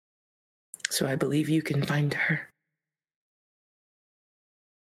 So I believe you can find her.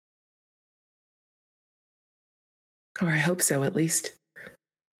 Or I hope so, at least.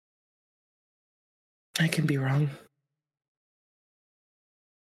 I can be wrong.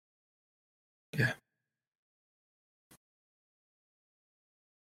 Yeah.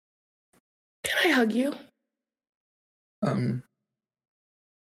 Can I hug you? And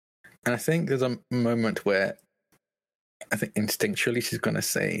I think there's a moment where I think instinctually she's going to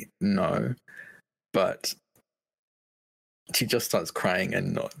say no, but she just starts crying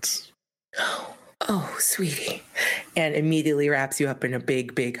and nods. Oh, sweetie. And immediately wraps you up in a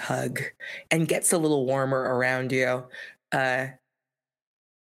big, big hug and gets a little warmer around you. I'm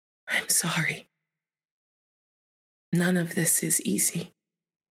sorry. None of this is easy.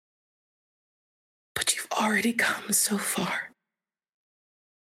 But you've already come so far.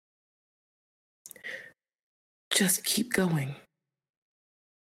 Just keep going.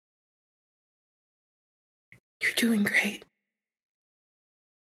 You're doing great.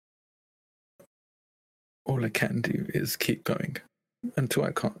 All I can do is keep going until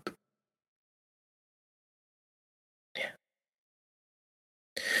I can't.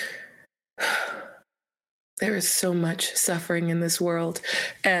 There is so much suffering in this world.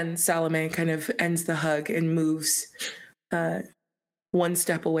 And Salomé kind of ends the hug and moves one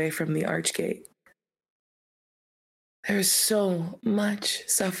step away from the archgate. There is so much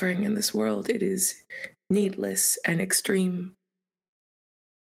suffering in this world. It is needless and extreme.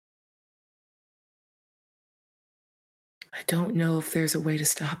 I don't know if there's a way to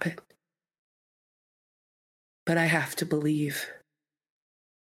stop it. But I have to believe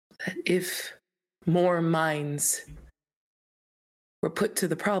that if more minds were put to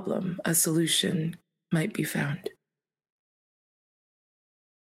the problem, a solution might be found.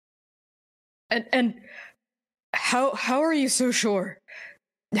 And how are you so sure?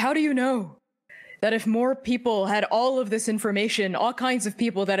 How do you know that if more people had all of this information, all kinds of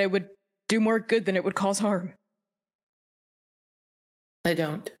people, that it would do more good than it would cause harm? I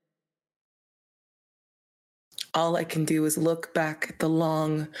don't. All I can do is look back at the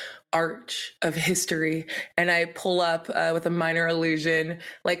long arch of history, and I pull up with a minor illusion,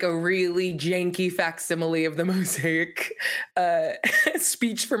 like a really janky facsimile of the mosaic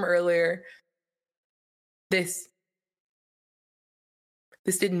speech from earlier. This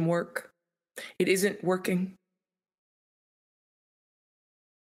didn't work. It isn't working.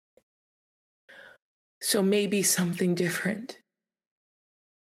 So maybe something different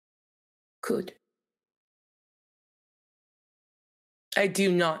could. I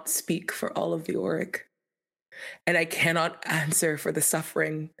do not speak for all of the Auric, and I cannot answer for the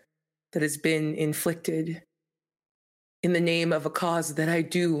suffering that has been inflicted in the name of a cause that I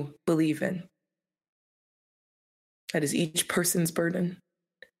do believe in. That is each person's burden.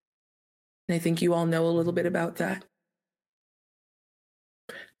 And I think you all know a little bit about that.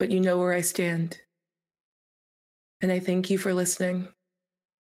 But you know where I stand. And I thank you for listening.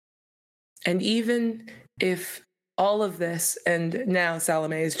 And even if all of this, and now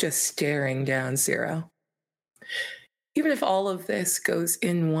Salomé is just staring down Zero, even if all of this goes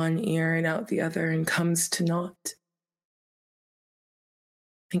in one ear and out the other and comes to naught,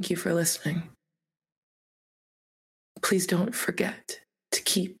 thank you for listening. Please don't forget to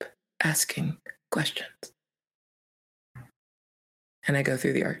keep asking questions. And I go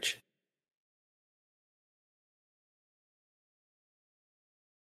through the arch.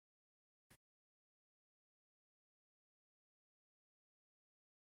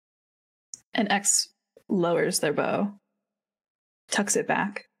 And X lowers their bow, tucks it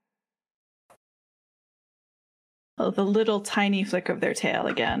back. Oh, the little tiny flick of their tail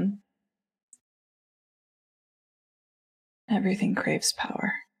again. Everything craves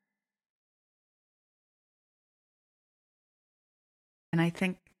power. And I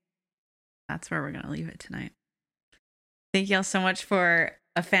think that's where we're going to leave it tonight. Thank you all so much for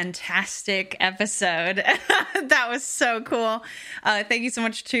a fantastic episode. That was so cool. Thank you so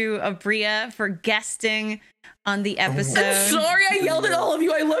much to Aabria for guesting on the episode. I'm sorry I yelled at all of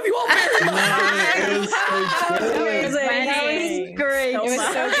you. I love you all very much. That was great. It was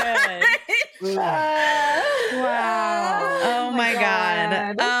so good. Wow. Oh my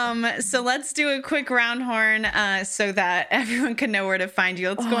God. So let's do a quick round horn so that everyone can know where to find you.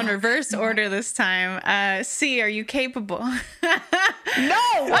 Let's go in reverse order this time. C, are you capable? No!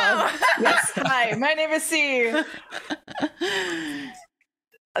 Oh. Yes. Hi, my name is C.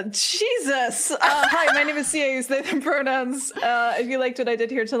 Jesus. Hi, my name is C. I use they, them pronouns. If you liked what I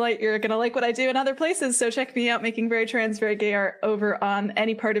did here tonight, you're going to like what I do in other places. So check me out, making very trans, very gay art over on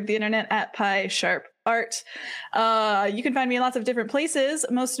any part of the internet at Pi Sharp Art. You can find me in lots of different places,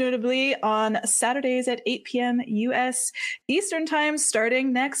 most notably on Saturdays at 8 p.m. U.S. Eastern Time.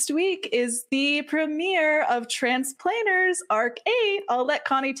 Starting next week is the premiere of Transplanners Arc 8. I'll let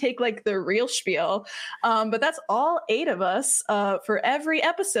Connie take like the real spiel, but that's all 8 of us. For every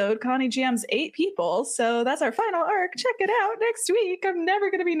episode, Connie GMs 8 people, so that's our final arc. Check it out next week. I'm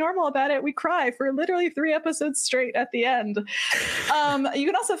never going to be normal about it. We cry for literally 3 episodes straight at the end. You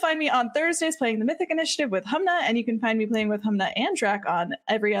can also find me on Thursdays playing the Mythic Initiative with Humna, and you can find me playing with Humna and Drac on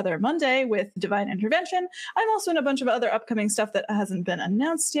every other Monday with Divine Intervention. I'm also in a bunch of other upcoming stuff that hasn't been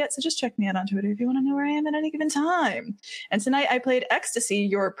announced yet, so just check me out on Twitter if you want to know where I am at any given time. And tonight I played Ecstasy,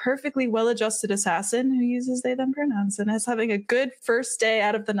 your perfectly well-adjusted assassin who uses they, them pronouns and is having a good first day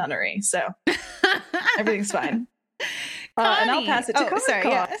out of the nunnery, so everything's fine. And I'll pass it to Con.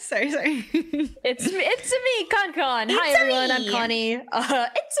 Sorry. It's me, Con. Hi, everyone. I'm Connie.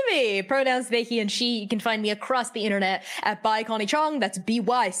 It's me. Pronouns they, he, and she. You can find me across the internet at by Connie Chong. That's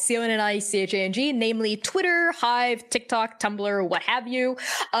BYCONNICHANG, namely Twitter, Hive, TikTok, Tumblr, what have you.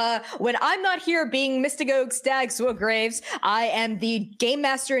 When I'm not here being Mystagogue Stag Graves, I am the game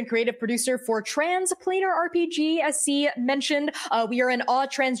master and creative producer for Transplanar RPG, as C mentioned. We are an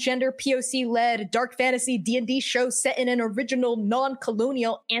all-transgender, POC-led dark fantasy D&D show set in an original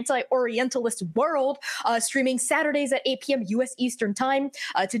non-colonial anti-orientalist world, streaming Saturdays at 8 p.m. U.S. Eastern Time.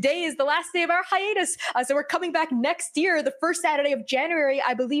 Today is the last day of our hiatus, so we're coming back next year, the first Saturday of January.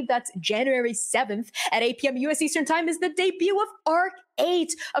 I believe that's January 7th at 8 p.m. U.S. Eastern Time is the debut of Arc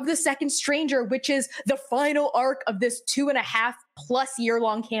 8 of The Second Stranger, which is the final arc of this 2.5+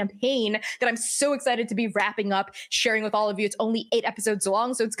 year-long campaign that I'm so excited to be wrapping up, sharing with all of you. It's only 8 episodes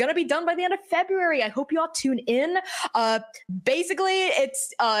long, so it's going to be done by the end of February. I hope you all tune in. Basically, it's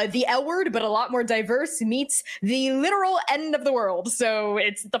the L Word, but a lot more diverse, meets the literal end of the world. So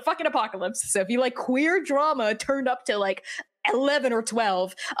it's the fucking apocalypse. So if you like queer drama turned up to like 11 or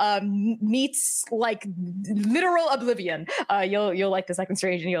 12, meets like literal oblivion, you'll like The Second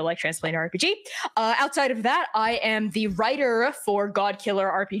Strange and you'll like Transplanter RPG. Outside of that, I am the writer for God Killer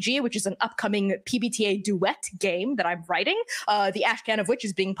RPG, which is an upcoming PBTA duet game that I'm writing, the Ashcan of which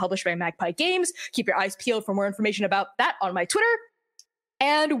is being published by Magpie Games. Keep your eyes peeled for more information about that on my Twitter.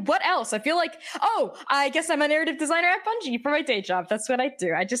 And what else? I feel like, I guess I'm a narrative designer at Bungie for my day job. That's what I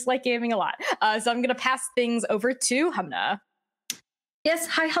do. I just like gaming a lot. So I'm going to pass things over to Hamna. Yes,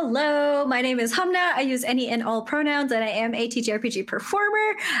 hi, hello. My name is Hamna. I use any and all pronouns, and I am a TTRPG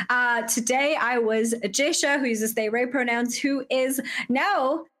performer. Today, I was Jaysha, who uses they, Ray pronouns, who is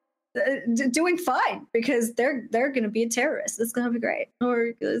now doing fine because they're going to be a terrorist. It's going to be great.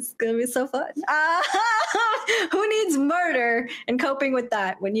 Or it's going to be so fun. Who needs murder and coping with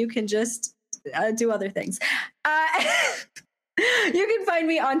that when you can just do other things? You can find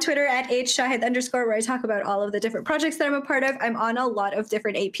me on Twitter at @shahid_, where I talk about all of the different projects that I'm a part of. I'm on a lot of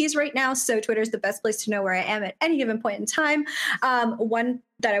different APs right now, so Twitter is the best place to know where I am at any given point in time. One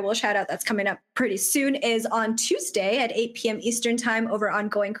that I will shout out that's coming up pretty soon is on Tuesday at 8 p.m. Eastern time over on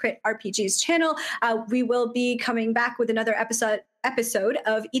Going Crit RPG's channel. We will be coming back with another episode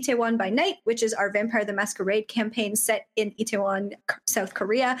of Itaewon by Night, which is our Vampire the Masquerade campaign set in Itaewon, South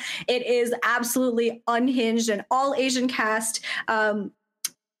Korea. It is absolutely unhinged and all Asian cast.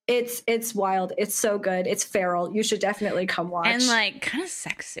 It's wild. It's so good. It's feral. You should definitely come watch. And like kind of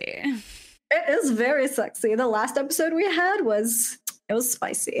sexy. It is very sexy. The last episode we had was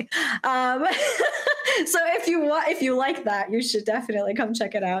spicy. So if you like that, you should definitely come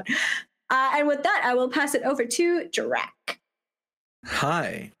check it out. And with that, I will pass it over to Drac.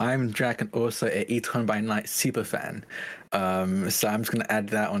 Hi, I'm Drac and also a Itaewon by Night super fan. So I'm just going to add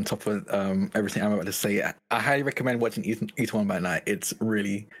that on top of everything I'm about to say. I highly recommend watching Itaewon by Night. It's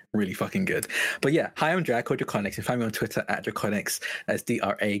really, really fucking good. But yeah, hi, I'm Drac or Draconics. You can find me on Twitter at Draconics. That's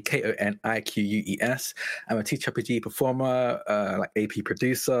DRAKONIQUES. I'm a TTRPG performer, like AP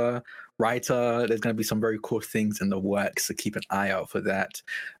producer, writer. There's going to be some very cool things in the works, so keep an eye out for that.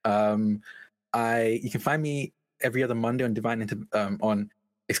 You can find me every other Monday on on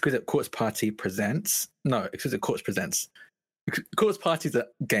Exquisite Quartz Party Presents. No, Exquisite Quartz Presents. Quartz Party's a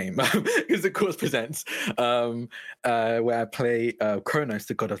game. Exquisite Quartz Presents, where I play Kronos,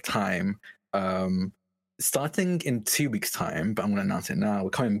 the God of Time. Starting in 2 weeks' time, but I'm going to announce it now.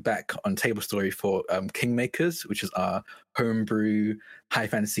 We're coming back on Table Story for Kingmakers, which is our homebrew, high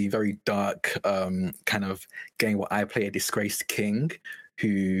fantasy, very dark kind of game where I play a disgraced king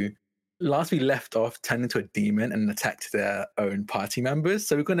who last we left off turned into a demon and attacked their own party members.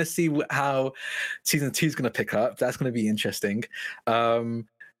 So we're going to see how season 2 is going to pick up. That's going to be interesting. What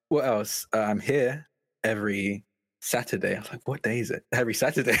else? I'm here every Saturday. I was like, what day is it? Every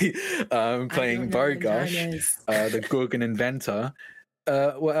Saturday, playing Bogosh, the Gorgon Inventor.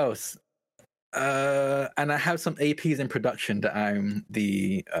 What else? And I have some APs in production that I'm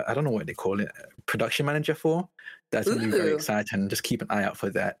the, I don't know what they call it, production manager for. That's going to be very exciting. Just keep an eye out for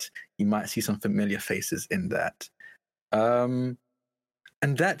that. You might see some familiar faces in that. And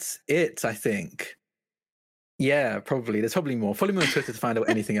that's it, I think. Yeah, probably. There's probably more. Follow me on Twitter to find out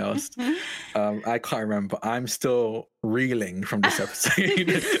anything else. I can't remember. I'm still reeling from this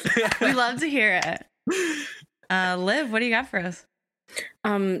episode. We love to hear it. Liv, what do you got for us?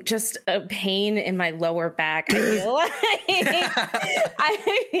 Just a pain in my lower back. I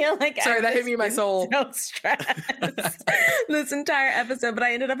feel like sorry, that hit me in my soul. So stressed this entire episode, but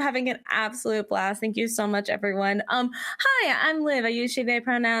I ended up having an absolute blast. Thank you so much, everyone. Hi, I'm Liv. I use she, they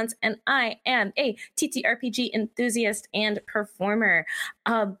pronouns, and I am a TTRPG enthusiast and performer.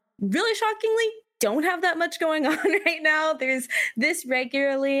 Really shockingly, don't have that much going on right now. There's this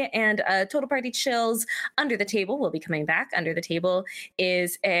regularly, and Total Party Chills Under the Table will be coming back. Under the Table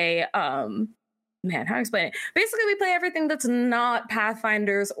is a man, how to explain it? Basically, we play everything that's not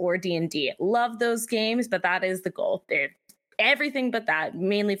Pathfinders or D&D. Love those games, but that is the goal. They're everything but that,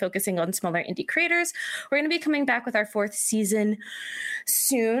 mainly focusing on smaller indie creators. We're going to be coming back with our 4th season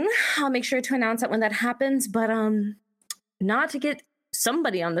soon. I'll make sure to announce that when that happens, but not to get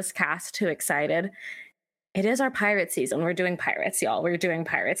somebody on this cast too excited. It is our pirate season. We're doing pirates, y'all. We're doing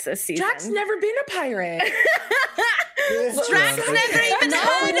pirates this season. Jack's never been a pirate. Drax never even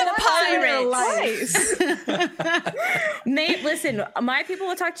heard of pirates. Nate, listen, my people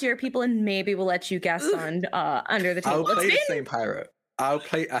will talk to your people and maybe we'll let you guest on Under the Table. I'll play the same pirate. I'll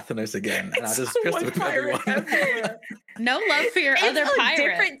play Athenos again, and I'll just piss with everyone. No love for your other pirate.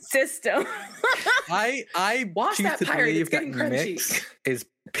 Different system. I choose to believe that Mix is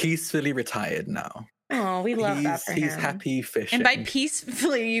peacefully retired now. Oh, we love that for him. He's happy fishing. And by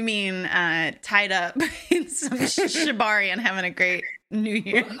peacefully, you mean tied up in some shibari and having a great New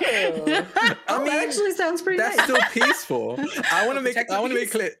Year. That actually sounds pretty nice. That's still peaceful. I want to make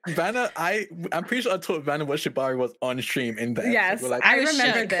clear. Vanna, I'm pretty sure I taught Vanna what shibari was on stream in there. Yes, I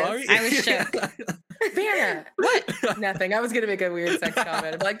remember this. I was shook. Vanna, what? Nothing. I was gonna make a weird sex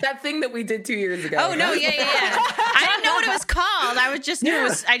comment, like that thing that we did 2 years ago. Oh no, yeah. I didn't know what it was called. I just knew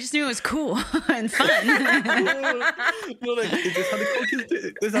it was cool and fun. Well, like, is this how the cookies do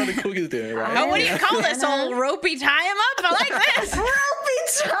it? This is how the cookies do it, right? Oh, what do you call this? Old ropey tie him up? I like this. Ropey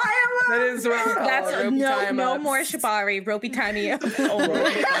tie him up. That is what we call it. No more shibari. Ropey tie me up.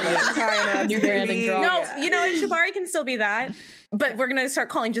 New branding. No, you know what? Shibari can still be that. But we're gonna start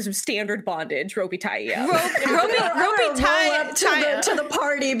calling just standard bondage, ropey tie. Ropey tie to the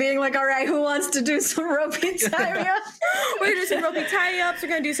party, being like, all right, who wants to do some ropey tie? We're gonna do some ropey tie ups. We're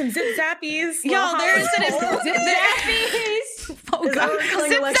gonna do some zip zappies. Yo, there's an zip zappies. Oh god,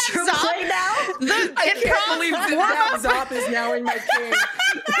 Zip Zap Zop now. I can't believe Zip Zap Zop is now in my king.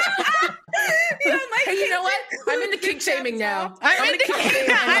 Hey, you know what? I'm into kink shaming now. I'm into kink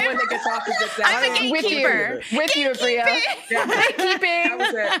shaming. I'm the one that gets off of Zip Zap. I'm a gatekeeper. With you, Aabria. That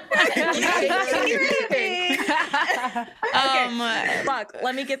was it. Fuck,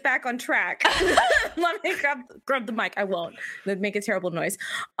 let me get back on track. Let me grab the mic. I won't. That'd make a terrible noise.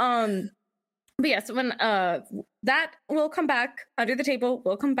 But yes, when that will come back, Under the Table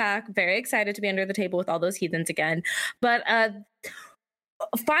will come back. Very excited to be under the table with all those heathens again. But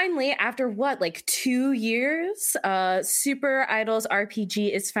finally, after 2 years, Super Idols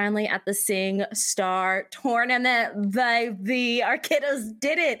RPG is finally at the Sing Star Tournament. The Arkidos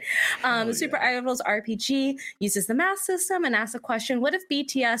did it. Super Idols RPG uses the math system and asks a question: what if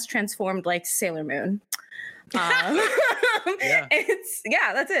BTS transformed like Sailor Moon? That's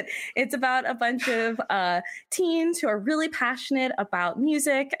it. It's about a bunch of teens who are really passionate about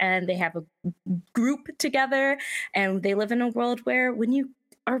music, and they have a group together, and they live in a world where when you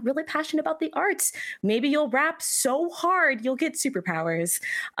are really passionate about the arts, maybe you'll rap so hard you'll get superpowers.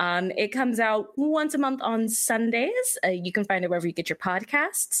 It comes out once a month on Sundays. You can find it wherever you get your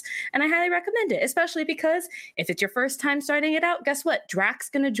podcasts, and I highly recommend it, especially because if it's your first time starting it out, guess what? Drax's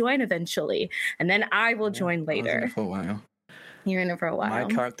gonna join eventually, and then I will join later. For a while. You're in it for a while. My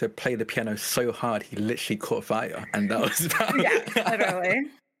character played the piano so hard he literally caught fire, and that was about literally.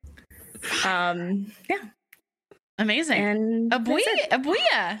 Amazing. And Aabria,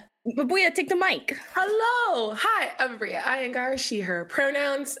 take the mic. Hello. Hi, I'm Aabria Iyengar, she, her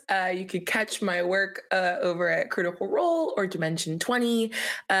pronouns. You can catch my work over at Critical Role or Dimension 20.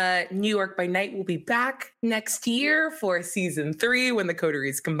 New York by Night will be back next year for season 3 when the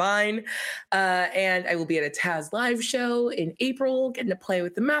coteries combine. And I will be at a Taz live show in April, getting to play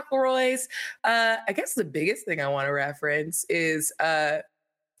with the McElroys. I guess the biggest thing I want to reference is the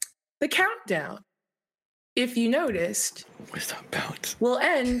countdown. If you noticed, what's that about? Will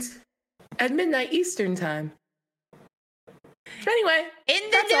end at midnight Eastern time. Anyway,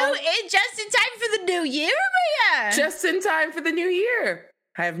 just in time for the new year, Aabria. Just in time for the new year.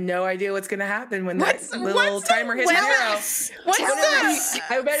 I have no idea what's going to happen when that little timer hits 0. What's this?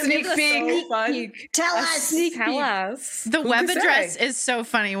 I bet Sneak peek. So fun. Tell us. The web address is so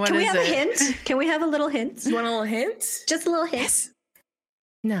funny. What is it? Can we have a hint? Can we have a little hint? You want a little hint? Just a little hint. Yes.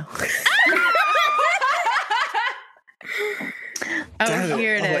 No.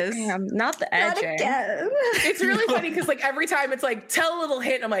 Here it is. Not the edge. It's really funny because every time it's tell a little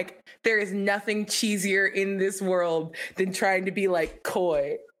hint. I'm like, there is nothing cheesier in this world than trying to be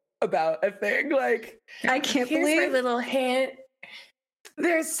coy about a thing. I can't here's believe my little hint.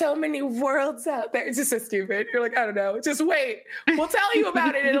 There's so many worlds out there. It's just so stupid. You're like, I don't know. Just wait. We'll tell you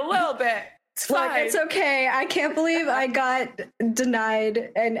about it in a little bit. It's fine. It's okay. I can't believe I got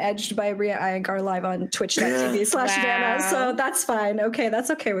denied and edged by Aabria Iyengar live on twitch.tv/Vanna. So that's fine. Okay,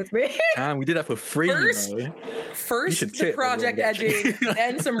 that's okay with me. We did that for free. First the project edging,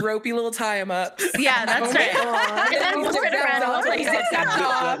 then some ropey little tie-em-ups. Yeah, that's right. And then we'll play Zip Zap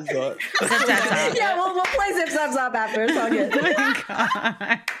Zop. Yeah, we'll play Zip Zap Zop after. It's all good. Oh my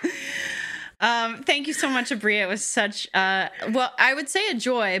god. Thank you so much, Aabria. It was such, well, I would say a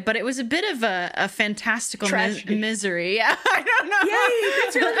joy, but it was a bit of a fantastical misery. Yeah, I don't know. Yay!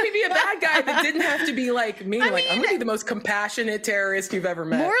 That's really made me a bad guy that didn't have to be like me. I'm gonna be the most compassionate terrorist you've ever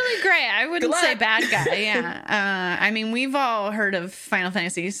met. Morally gray. I wouldn't say bad guy. Yeah. I mean, we've all heard of Final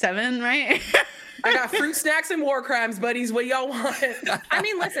Fantasy VII, right? I got fruit snacks and war crimes, buddies. What y'all want? I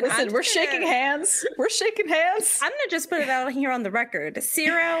mean, listen, we're shaking hands. We're shaking hands. I'm gonna just put it out here on the record.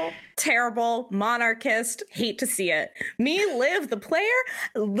 Zero, terrible, monarchist, hate to see it. Me, Liv, the player,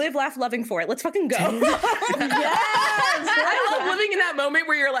 live, laugh, loving for it. Let's fucking go. I love living in that moment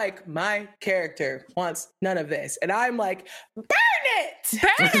where you're like, my character wants none of this. And I'm like, burn it!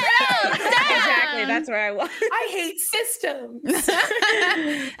 Burn it! Exactly, that's where I was. I hate systems.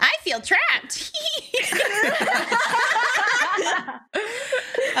 I feel trapped.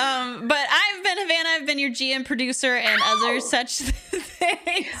 But I've been Havana. I've been your GM, producer, and other such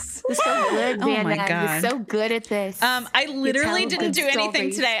things. You're so good, Oh man. my God. You're so good at this. I literally tell didn't good do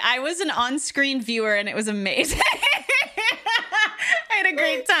anything stories. today. I was an on-screen viewer, and it was amazing. I had a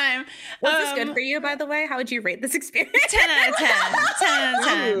great time. Was this good for you, by the way? How would you rate this experience? 10 out of 10. 10 out of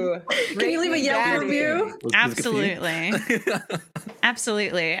 10. Ooh, Can you leave a Yelp Daddy. review? Absolutely.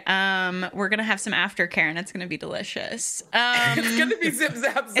 Absolutely. We're going to have some after, Karen. It's going to be delicious. It's gonna be zip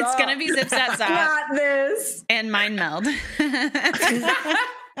zap zop. It's going to be zip zap zop Not this. and mind meld.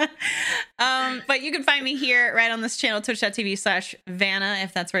 But you can find me here right on this channel, twitch.tv/Vanna,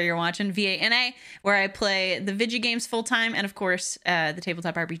 if that's where you're watching, VANA, where I play the Vigi games full time and, of course, the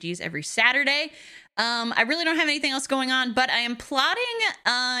tabletop RPGs every Saturday. I really don't have anything else going on, but I am plotting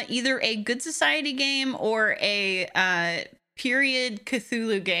either a Good Society game or a period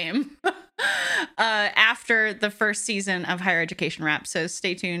Cthulhu game after the first season of Higher Education Wrap. So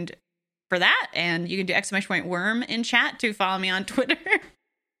stay tuned for that. And you can do !worm in chat to follow me on Twitter.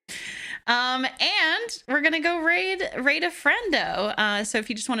 And we're gonna go raid a friendo. So if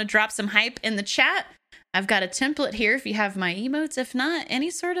you just want to drop some hype in the chat, I've got a template here if you have my emotes. If not,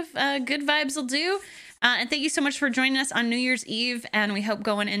 any sort of good vibes will do. And thank you so much for joining us on New Year's Eve. And we hope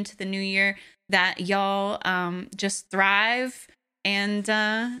going into the new year that y'all just thrive and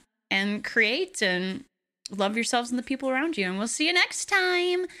create and love yourselves and the people around you. And we'll see you next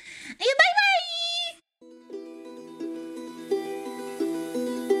time. Bye bye.